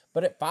earlier.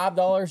 But at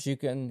 $5, you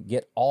can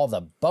get all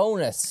the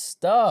bonus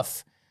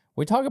stuff.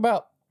 We talk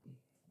about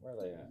where are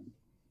they at?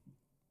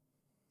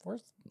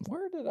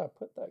 Where did I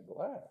put that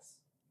glass?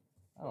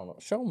 I don't know.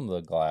 Show them the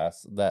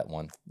glass. That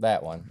one.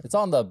 It's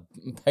on the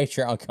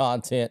Patreon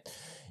content.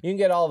 You can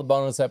get all the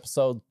bonus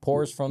episodes,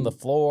 Pours from the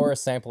Floor,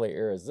 Sampling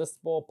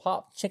Irresistible,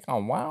 Pop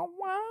Chicken Wow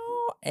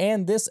Wow,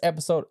 and this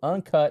episode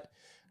uncut.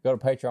 Go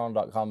to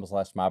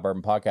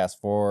patreon.com/mybourbonpodcast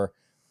for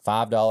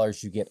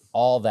 $5. You get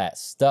all that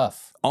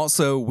stuff.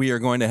 Also, we are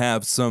going to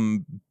have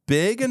some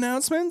big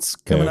announcements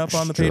coming up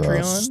on the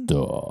Patreon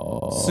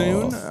stuff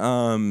soon.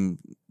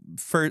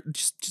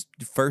 Just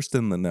first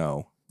in the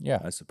know,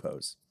 Yeah. I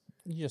suppose.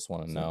 You just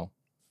want to know.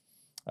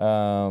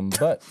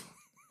 But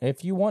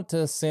if you want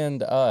to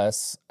send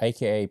us,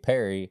 aka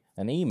Perry,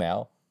 an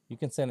email, you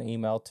can send an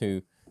email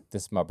to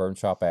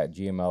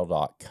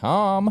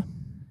thisismybourbonshop@gmail.com.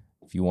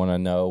 If you want to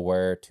know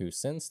where to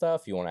send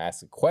stuff, you want to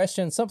ask a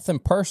question, something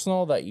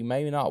personal that you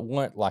may not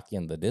want, like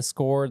in the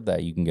Discord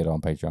that you can get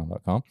on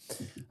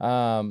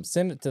patreon.com.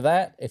 Send it to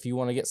that. If you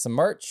want to get some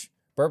merch,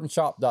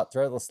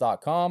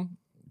 bourbonshop.threadless.com.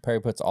 Perry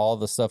puts all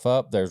the stuff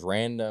up. There's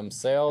random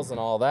sales and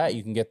all that.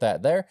 You can get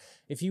that there.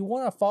 If you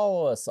want to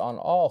follow us on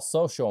all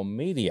social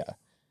media,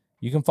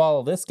 you can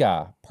follow this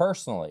guy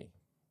personally,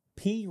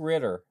 P.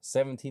 Ritter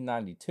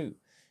 1792.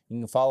 You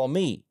can follow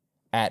me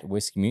at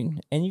Whiskey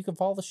Mutant, and you can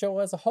follow the show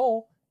as a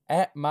whole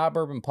at My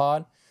Bourbon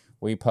Pod.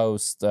 We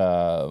post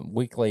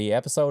weekly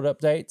episode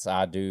updates.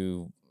 I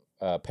do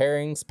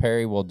pairings.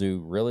 Perry will do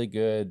really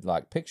good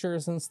like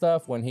pictures and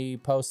stuff when he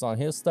posts on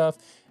his stuff.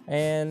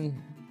 And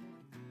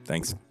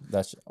Thanks.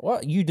 that's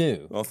what you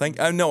do. Well,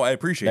 no, I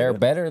appreciate They're it.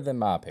 better than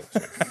my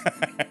pictures.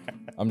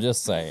 I'm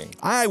just saying.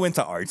 I went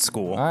to art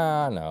school.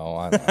 I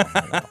know.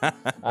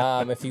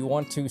 If you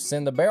want to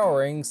send the barrel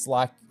rings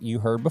like you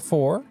heard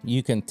before,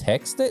 you can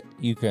text it.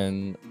 You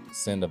can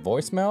send a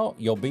voicemail.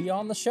 You'll be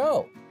on the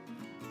show.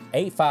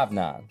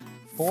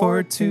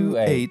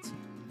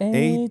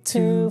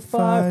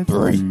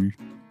 859-428-8253.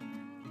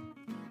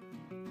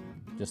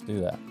 Just do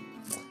that.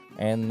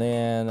 And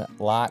then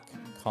like,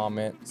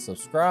 comment,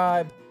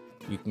 subscribe.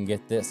 You can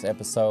get this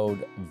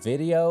episode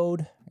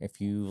videoed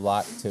if you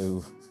like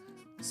to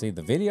see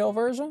the video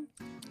version.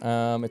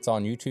 It's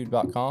on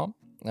youtube.com.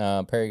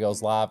 Perry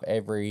goes live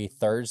every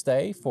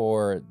Thursday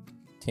for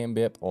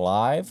 10-Bip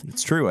Live.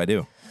 It's true, I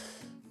do.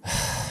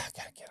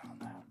 Gotta get on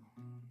that.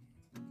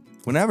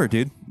 Whenever,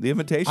 dude. The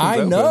invitation's I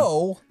open.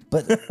 know,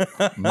 but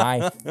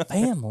my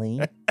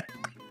family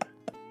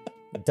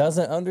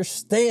doesn't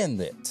understand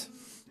it.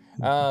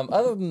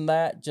 Other than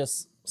that,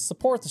 just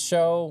support the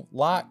show,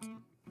 like,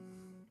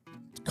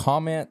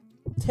 comment,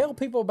 tell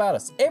people about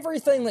us.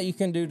 Everything that you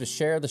can do to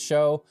share the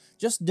show,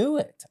 just do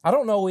it. I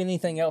don't know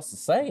anything else to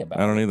say about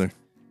it. I don't either.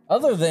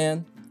 Other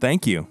than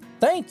Thank you.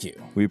 thank you.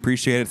 We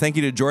appreciate it. Thank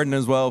you to Jordan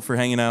as well for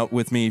hanging out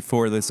with me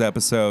for this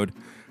episode.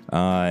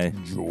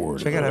 Jordan.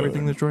 Check out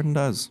everything that Jordan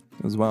does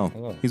as well.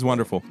 Oh. He's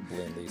wonderful.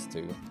 Blend these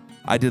two.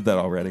 I did that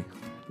already,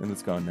 and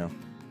it's gone now.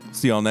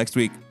 See y'all next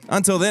week.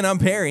 Until then, I'm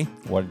Perry.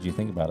 What did you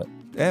think about it?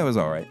 Yeah, it was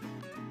all right.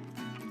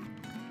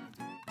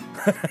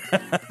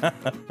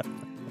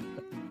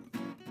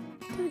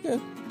 Pretty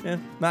good. Yeah,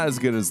 not as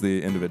good as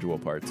the individual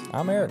parts.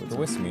 I'm Eric, the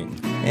Whiskey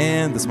Mutant.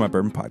 And this is my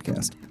Bourbon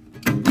Podcast.